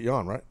 You want me to get you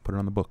on, right? Put it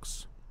on the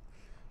books.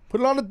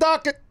 Put it on the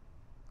docket.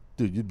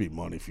 Dude, you'd be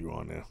money if you were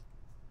on there.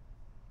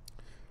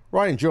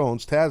 Ryan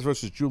Jones, Taz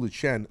versus Julie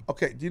Chen.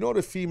 Okay, do you know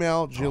the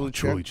female Julie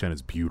Chen? Julie Chen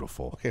is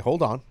beautiful. Okay,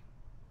 hold on.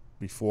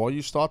 Before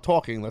you start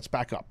talking, let's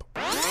back up.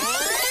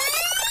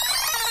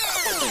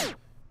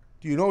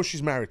 Do you know who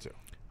she's married to?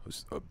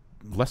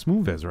 Les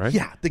Moonves, right?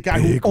 Yeah, the guy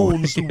who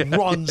runs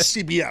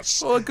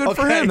CBS. Well, good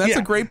for him. That's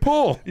a great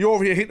pull. You're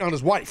over here hitting on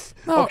his wife.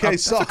 No, okay,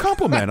 that's a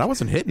compliment. I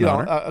wasn't hitting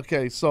on her.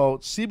 Okay, so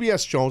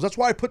CBS Jones. That's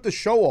why I put the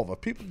show over.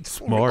 People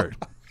smart.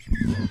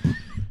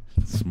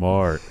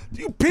 Smart.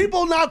 Do you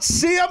people not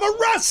see I'm a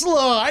wrestler?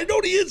 I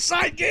know the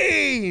inside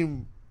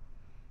game.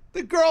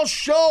 The girls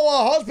show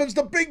her husband's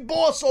the big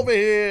boss over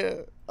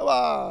here. Come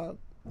on.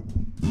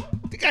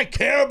 Think I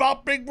care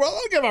about Big Brother? I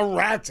don't give a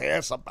rat's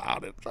ass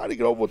about it. Try to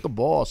get over with the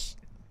boss.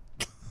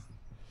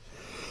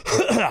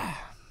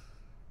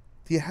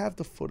 Do you have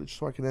the footage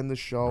so I can end the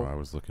show? Oh, I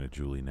was looking at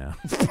Julie now.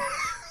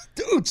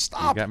 Dude,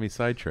 stop. You got me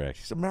sidetracked.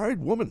 She's a married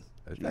woman.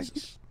 I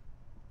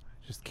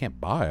just can't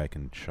buy. I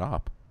can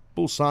shop.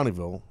 Bill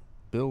Sonneville.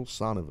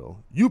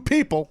 You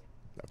people.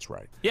 That's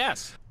right.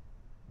 Yes.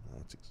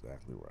 That's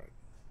exactly right.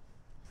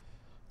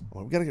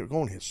 Well, we got to get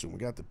going here soon. We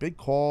got the big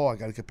call. I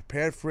got to get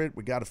prepared for it.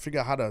 We got to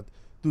figure out how to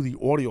do the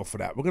audio for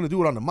that. We're going to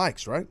do it on the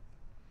mics, right?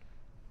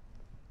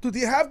 Dude, do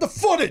you have the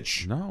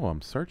footage? No,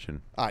 I'm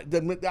searching. All right,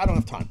 then I don't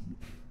have time.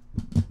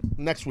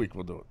 Next week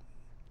we'll do it.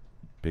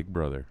 Big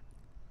Brother.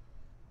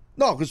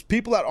 No, because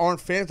people that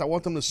aren't fans, I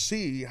want them to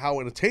see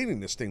how entertaining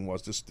this thing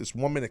was, this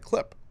 1 minute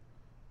clip.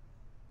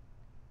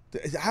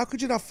 How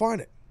could you not find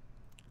it?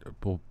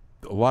 Well,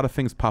 a lot of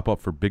things pop up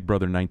for Big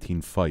Brother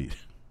 19 fight.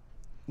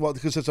 Well,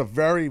 because it's a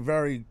very,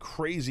 very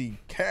crazy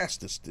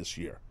cast this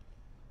year.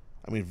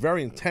 I mean,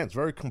 very intense,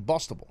 very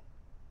combustible.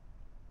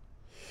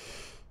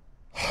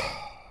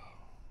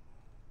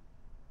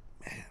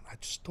 Man, I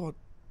just thought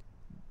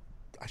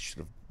I should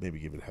have maybe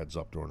given a heads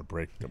up during the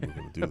break that we were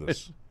going to do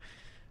this.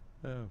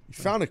 You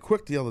found it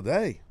quick the other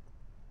day.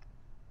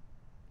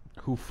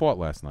 Who fought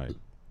last night?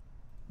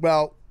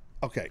 Well,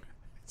 okay.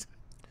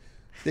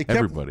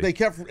 Everybody.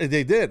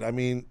 They did. I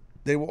mean,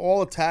 they were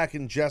all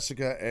attacking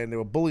Jessica, and they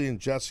were bullying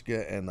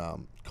Jessica and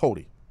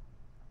Cody.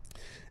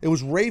 It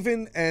was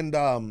Raven and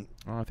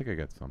I think I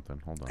got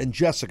something. Hold on. And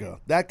Jessica.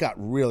 That got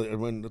really,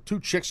 when the two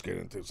chicks get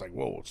into it, it's like,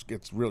 whoa, it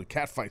gets really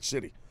catfight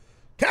city.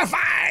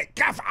 Catfight.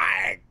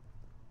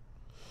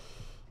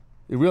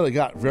 It really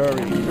got very,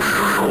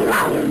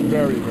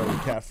 very, very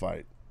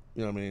catfight.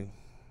 You know what I mean?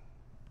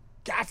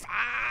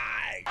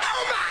 Catfight.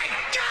 Oh my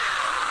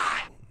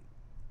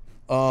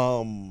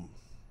God.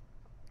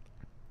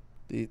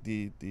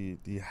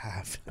 Do you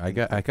have?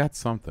 I got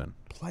something.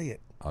 Play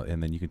it.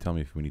 And then you can tell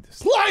me if we need to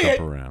Play jump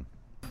it! around.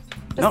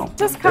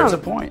 There's a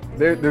point.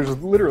 There's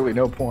literally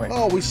no point.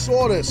 Oh, we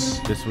saw this.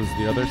 This was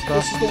the other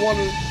stuff? This is the one.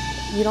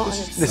 You don't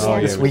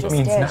understand. This week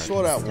means I nothing.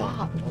 saw that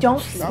one.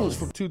 Don't That was see.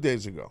 from 2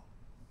 days ago.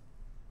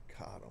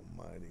 God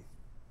almighty.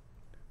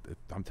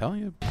 I'm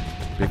telling you.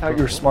 I thought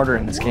you were smarter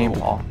in this game,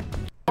 Paul.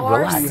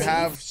 Relax. You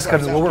have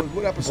Because we're.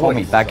 what episode? Let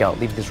me back out.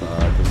 Leave this room.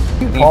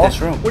 Leave Paul, this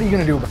room. what are you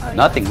going to do about it?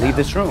 Nothing. Leave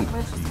this room.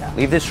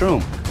 Leave this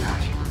room.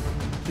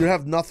 You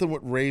have nothing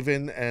with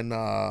Raven and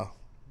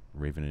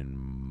Raven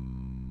and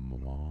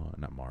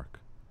not Mark.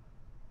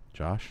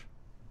 Josh?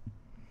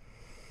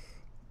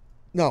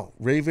 no,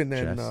 Raven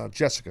and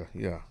Jessica.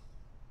 Yeah,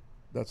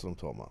 that's what I'm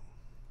talking about.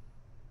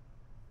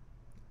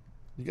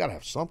 You gotta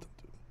have something,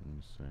 dude. Let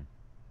me see.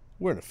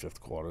 We're in the fifth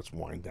quarter. It's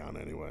wind down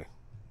anyway.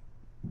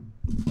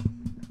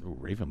 Ooh,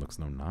 Raven looks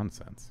no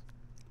nonsense.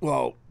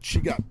 Well, she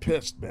got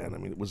pissed, man. I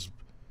mean, it was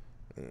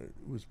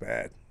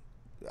bad.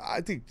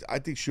 I think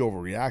she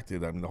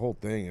overreacted. I mean, the whole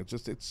thing.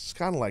 It's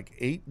kind of like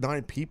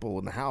 8-9 people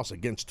in the house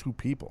against 2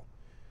 people.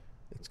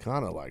 It's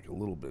kind of like a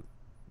little bit,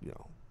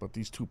 But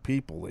these 2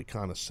 people, they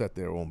kind of set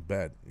their own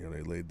bed.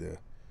 They laid their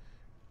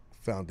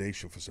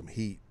foundation for some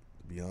heat.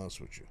 To be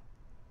honest with you,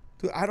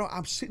 dude,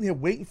 I'm sitting here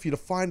waiting for you to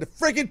find the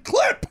friggin'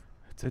 clip.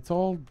 It's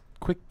all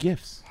quick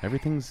GIFs.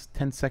 Everything's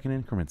 10-second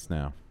increments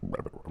now.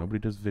 Nobody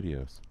does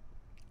videos.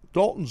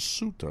 Dalton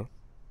Suter.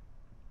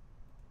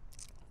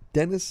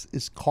 Dennis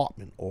is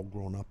Cartman, all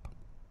grown up.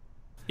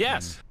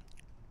 Yes.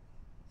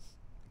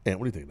 And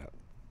what do you think of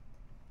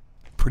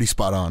that? Pretty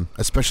spot on,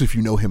 especially if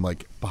you know him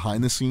like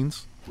behind the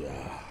scenes.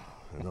 Yeah,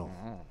 I know.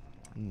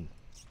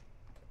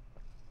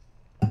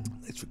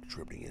 Thanks for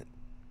contributing it.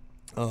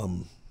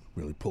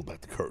 Really pulled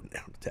back the curtain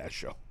down the Taz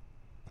Show.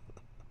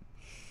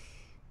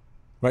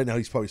 Right now,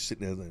 he's probably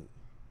sitting there like,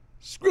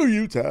 screw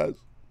you, Taz.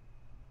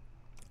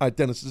 All right,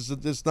 Dennis,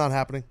 this not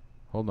happening.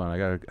 Hold on, I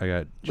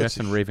got Jess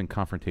and Raven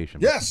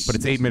confrontation. Yes! But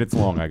it's 8 minutes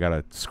long. I got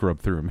to scrub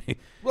through me.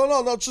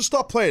 No, just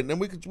stop playing, and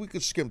we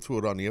could skim through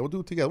it on the air. We'll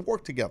do it together.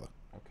 Work together.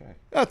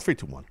 Okay. 3,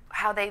 2, 1.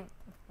 How they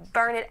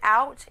burn it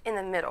out in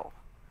the middle,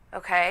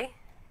 okay?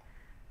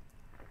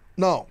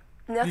 No.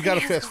 Nothing You got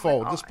to is fast going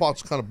forward. This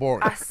part's kind of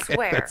boring. I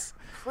swear.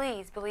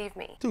 Please believe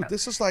me. Dude,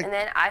 this is like... And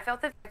then I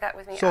felt that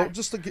was me. So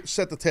just to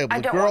set the table, I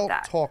the don't girl want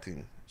that.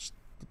 talking,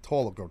 the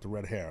taller girl with the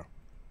red hair,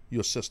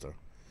 your sister.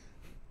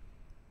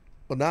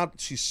 But now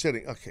she's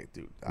sitting. Okay,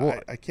 dude.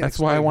 Well, I can't. that's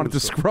why I wanted to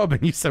scrub,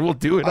 and you said we'll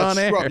do it on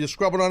air. You're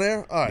scrubbing on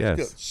air? All right, Yes.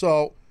 good.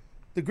 So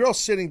the girl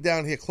sitting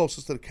down here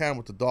closest to the camera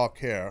with the dark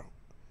hair,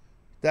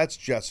 that's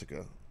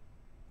Jessica.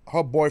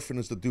 Her boyfriend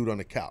is the dude on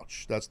the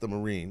couch. That's the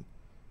Marine.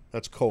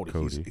 That's Cody.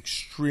 He's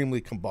extremely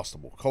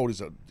combustible.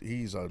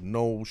 He's a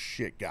no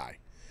shit guy.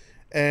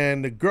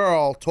 And the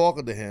girl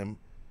talking to him,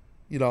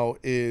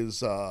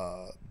 is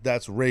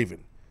that's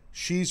Raven.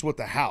 She's with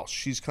the house.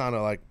 She's kind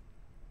of like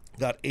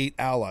got 8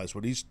 allies.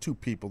 Where these 2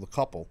 people, the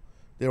couple,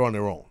 they're on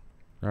their own.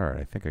 All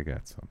right, I think I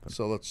got something.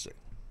 So let's see.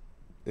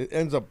 It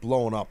ends up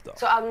blowing up though.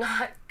 So I'm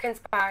not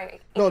conspiring.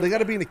 No, they got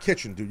to be in the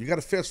kitchen, dude. You got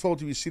to fast forward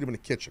till you see them in the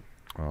kitchen.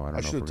 Oh,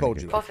 I should have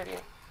told you that. Both of you.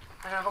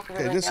 And I hope you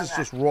Okay, really this know is that.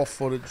 just raw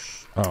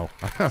footage. Oh.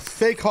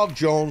 Fake hug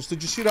Jones.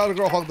 Did you see how the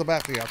girl hugged the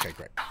back? Yeah, okay,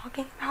 great.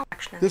 Talking about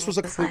action. This was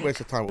a complete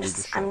waste of time. What we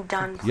just showed. I'm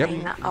done Yep.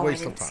 playing that. Oh, I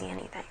Waste of didn't time. see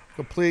anything.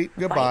 Complete.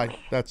 Goodbye.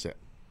 That's it.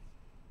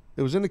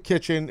 It was in the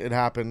kitchen. It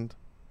happened.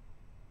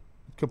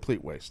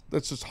 Complete waste.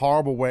 That's just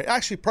horrible way.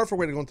 Actually, perfect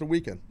way to go into the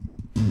weekend.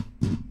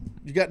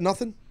 You got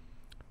nothing?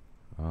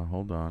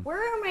 Hold on. Where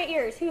are my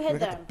ears? Who I hid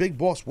got them? the big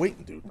boss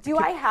waiting, dude. Do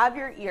I have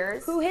your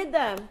ears? Who hid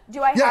them?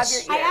 Do I Yes.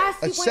 have your ears? I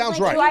asked you. That sounds point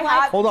blank, right. Do I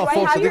have, Hold on, do I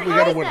folks, have I think your we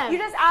gotta ears? win. You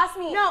just asked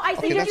me. No, I said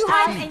Okay, did that's you the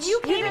have? fees. And you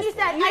came and you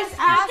said, You just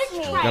asked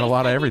me. Got a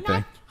lot of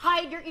everything.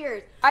 Hide your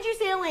ears. Did you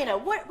say, Elena?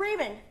 What,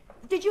 Raven?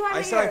 Did you have I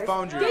my said I ears?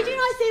 found your Did you ears.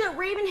 not say that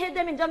Raven hid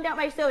them and dumped out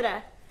my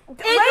soda?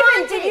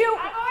 Raven, did you?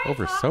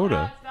 Over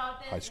soda.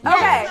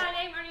 Okay.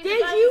 Did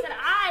you?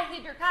 I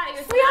hid your cat.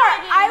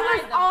 Sweetheart, I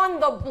was on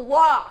the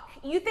block.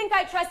 You think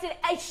I trusted?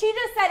 She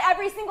just said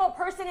every single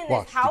person in this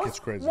Watch, it house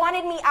gets crazy.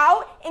 wanted me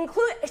out. Every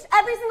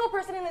single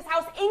person in this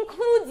house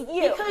includes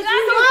you. Because you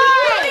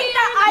you think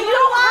that I You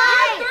don't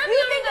lied. have?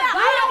 You think that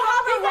I don't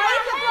have the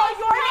right to throw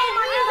your name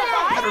under the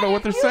bus? I don't know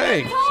what they're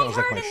saying. Sounds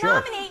like my To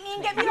show. nominate me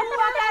and get me the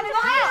fuck out of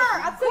the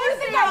house. Of course, you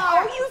think I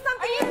owe you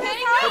something in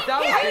this house?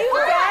 Are Are you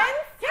done?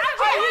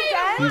 Are you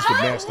done? He's the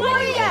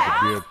mastermind of the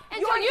beard.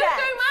 And so you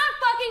threw my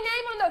fucking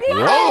name on the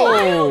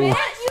Whoa.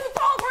 You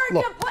told her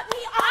Look. to put me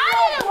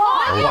on the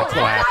block. Oh, I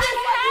clapped.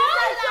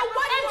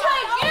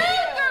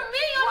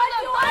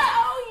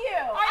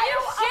 Are you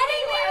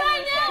shitting me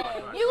right now?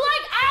 You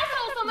like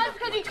assholes so much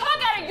because you talk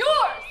out of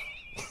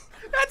yours.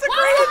 That's a Walk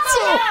great out.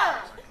 insult.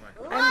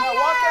 Walk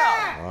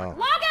out. Wow.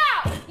 Walk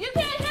out. You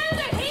can't handle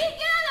the heat.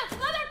 Get on the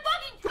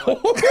motherfucking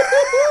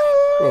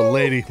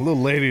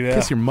Little lady there.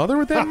 Kiss your mother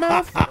with that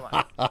mouth?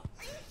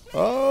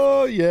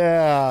 Oh,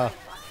 yeah.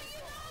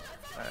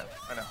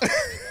 I know.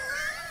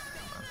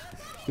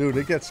 Dude,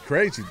 it gets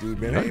crazy, dude,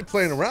 man. They ain't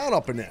playing around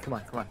up in there. Come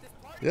on.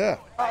 Yeah.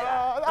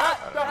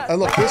 And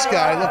look, this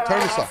guy, look, turn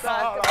this off.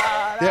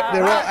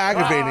 They're all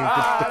aggravating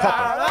the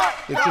couple.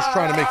 They're just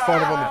trying to make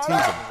fun of them and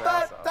tease them.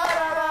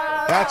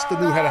 That's the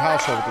new head of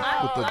household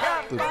with the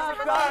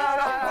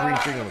green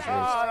thing on his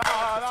wrist.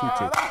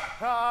 Tutu.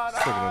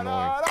 Friggin'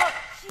 annoying.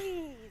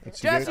 Let's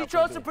see, Jesse they-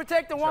 chose to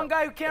protect the one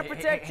guy who can't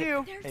protect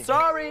you.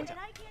 Sorry.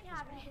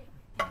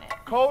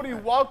 Cody,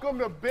 welcome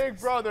to Big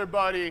Brother,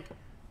 buddy.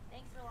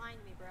 Thanks for lying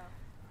to me, bro.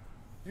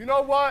 You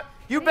know what?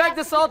 You begged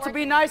us all to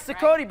be nice to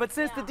Cody, but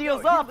since the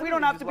deal's up, we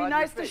don't have to be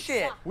nice to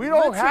shit. We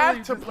don't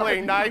have to play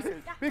nice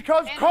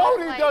because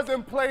Cody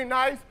doesn't play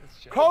nice.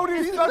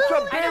 Cody's such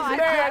a big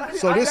man.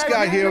 So this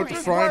guy here with the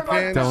frying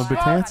pan, Dylan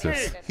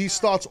Betances. he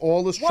starts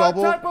all this What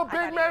trouble, type of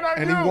big man are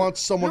and he you?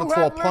 wants someone You to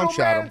throw a have punch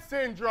little at man him.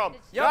 syndrome.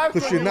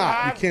 Because you're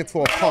not. You can't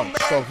throw a punch.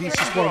 So he's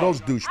just one of those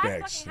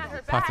douchebags.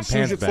 Pots and As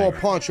soon as you pans throw a banger.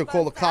 punch, he'll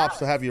call the cops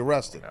to have you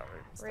arrested.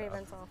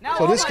 Raven's off.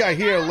 So this guy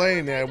here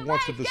laying there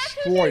wants to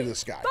destroy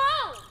this guy.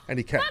 And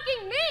he can't.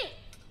 fucking me.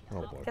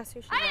 Oh, boy. Guess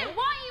who she I didn't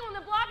want you on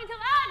the block until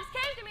Alex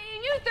came to me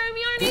and you threw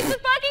me underneath the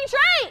fucking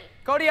train.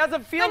 Cody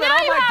doesn't feel But that now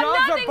all you my have dogs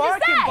are nothing to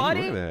barking, say.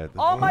 buddy. Look at that.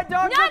 All my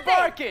dogs are Nothing.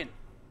 barking.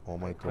 Oh,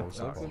 my dogs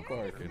are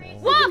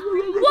barking. Woof,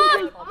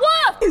 woof,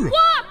 woof, woof,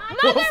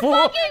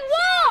 motherfucking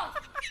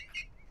woof.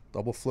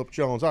 Double flip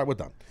Jones. All right, we're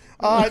done.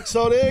 All right,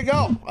 so there you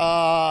go.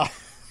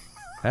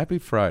 Happy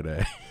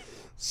Friday.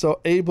 So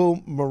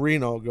Abel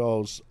Marino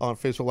goes on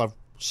Facebook Live.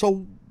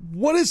 So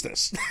what is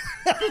this?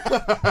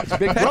 It's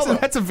Big Brother.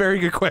 That's a very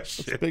good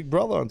question. It's Big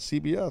Brother on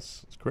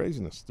CBS. It's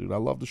craziness, dude. I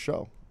love the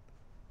show.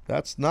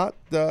 That's not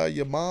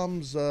your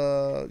mom's,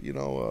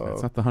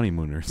 That's not the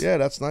honeymooners. Yeah,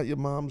 that's not your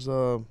mom's,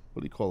 what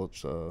do you call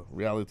it,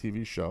 reality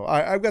TV show.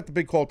 I've got the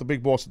big call at the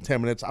Big Boss in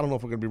 10 minutes. I don't know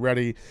if we're going to be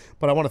ready,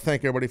 but I want to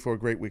thank everybody for a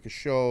great week of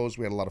shows.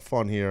 We had a lot of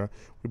fun here.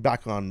 We're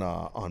back on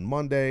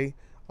Monday.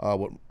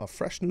 with a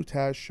fresh new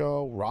Taz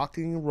show,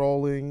 rocking and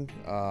rolling.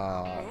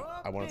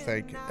 I want to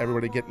thank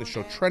everybody getting the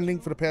show trending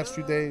for the past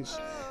few days.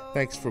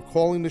 Thanks for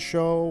calling the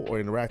show or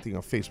interacting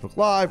on Facebook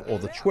Live or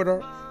the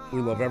Twitter. We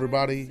love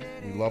everybody.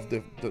 We love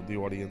the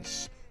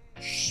audience.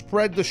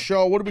 Spread the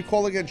show. What do we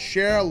call it again?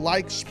 Share,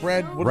 like,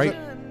 spread. What is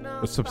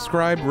it?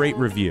 Subscribe, rate,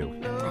 review.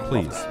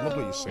 Please. Love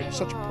what you say. You're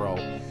such a pro.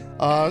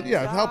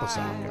 Yeah, help us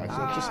out,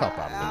 guys. Just help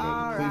out a little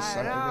bit, please.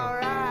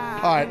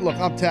 All right, look,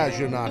 I'm Taz,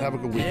 you're not. Have a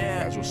good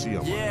weekend, guys. We'll see you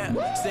on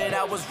Monday. Said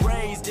I was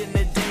raised in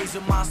the days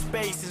of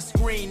MySpace and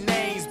screen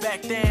names.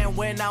 Back then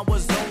when I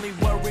was only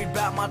worried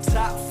about my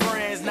top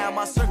friends. Now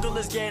my circle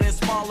is getting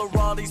smaller,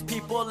 all these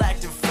people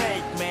acting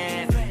fake,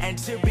 man. And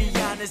to be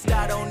honest,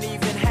 I don't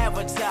even have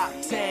a top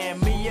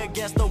 10. Me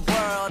against the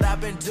world, I've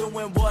been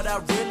doing what I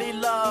really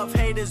love.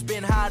 Haters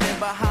been hiding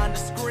behind the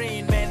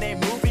screen, man, they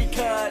movie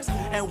cuts.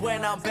 And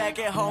when I'm back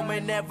at home,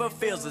 it never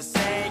feels the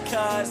same,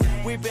 cause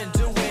we've been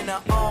doing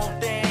our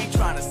own thing,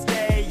 trying to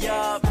stay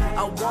up.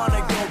 I wanna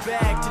go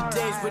back to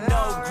days with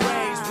no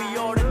grades. We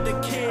ordered the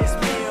kids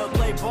meal,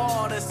 play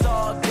ball, that's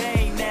all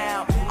day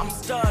now. I'm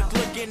stuck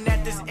looking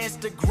at this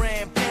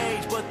Instagram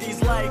page, but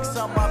these likes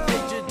on my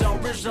picture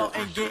don't result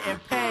in getting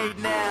paid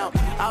now.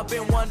 I've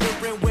been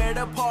wondering where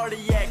the party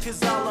at,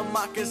 cause all of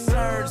my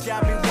concerns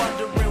got me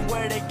wondering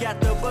where they got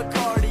the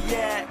Bacardi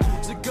at.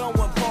 So go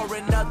and pour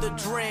another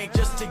drink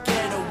just to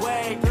get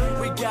away.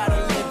 We gotta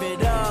live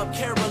it up,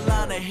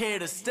 Carolina here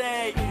to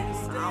stay.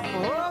 I'm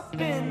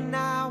hoping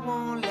I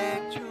won't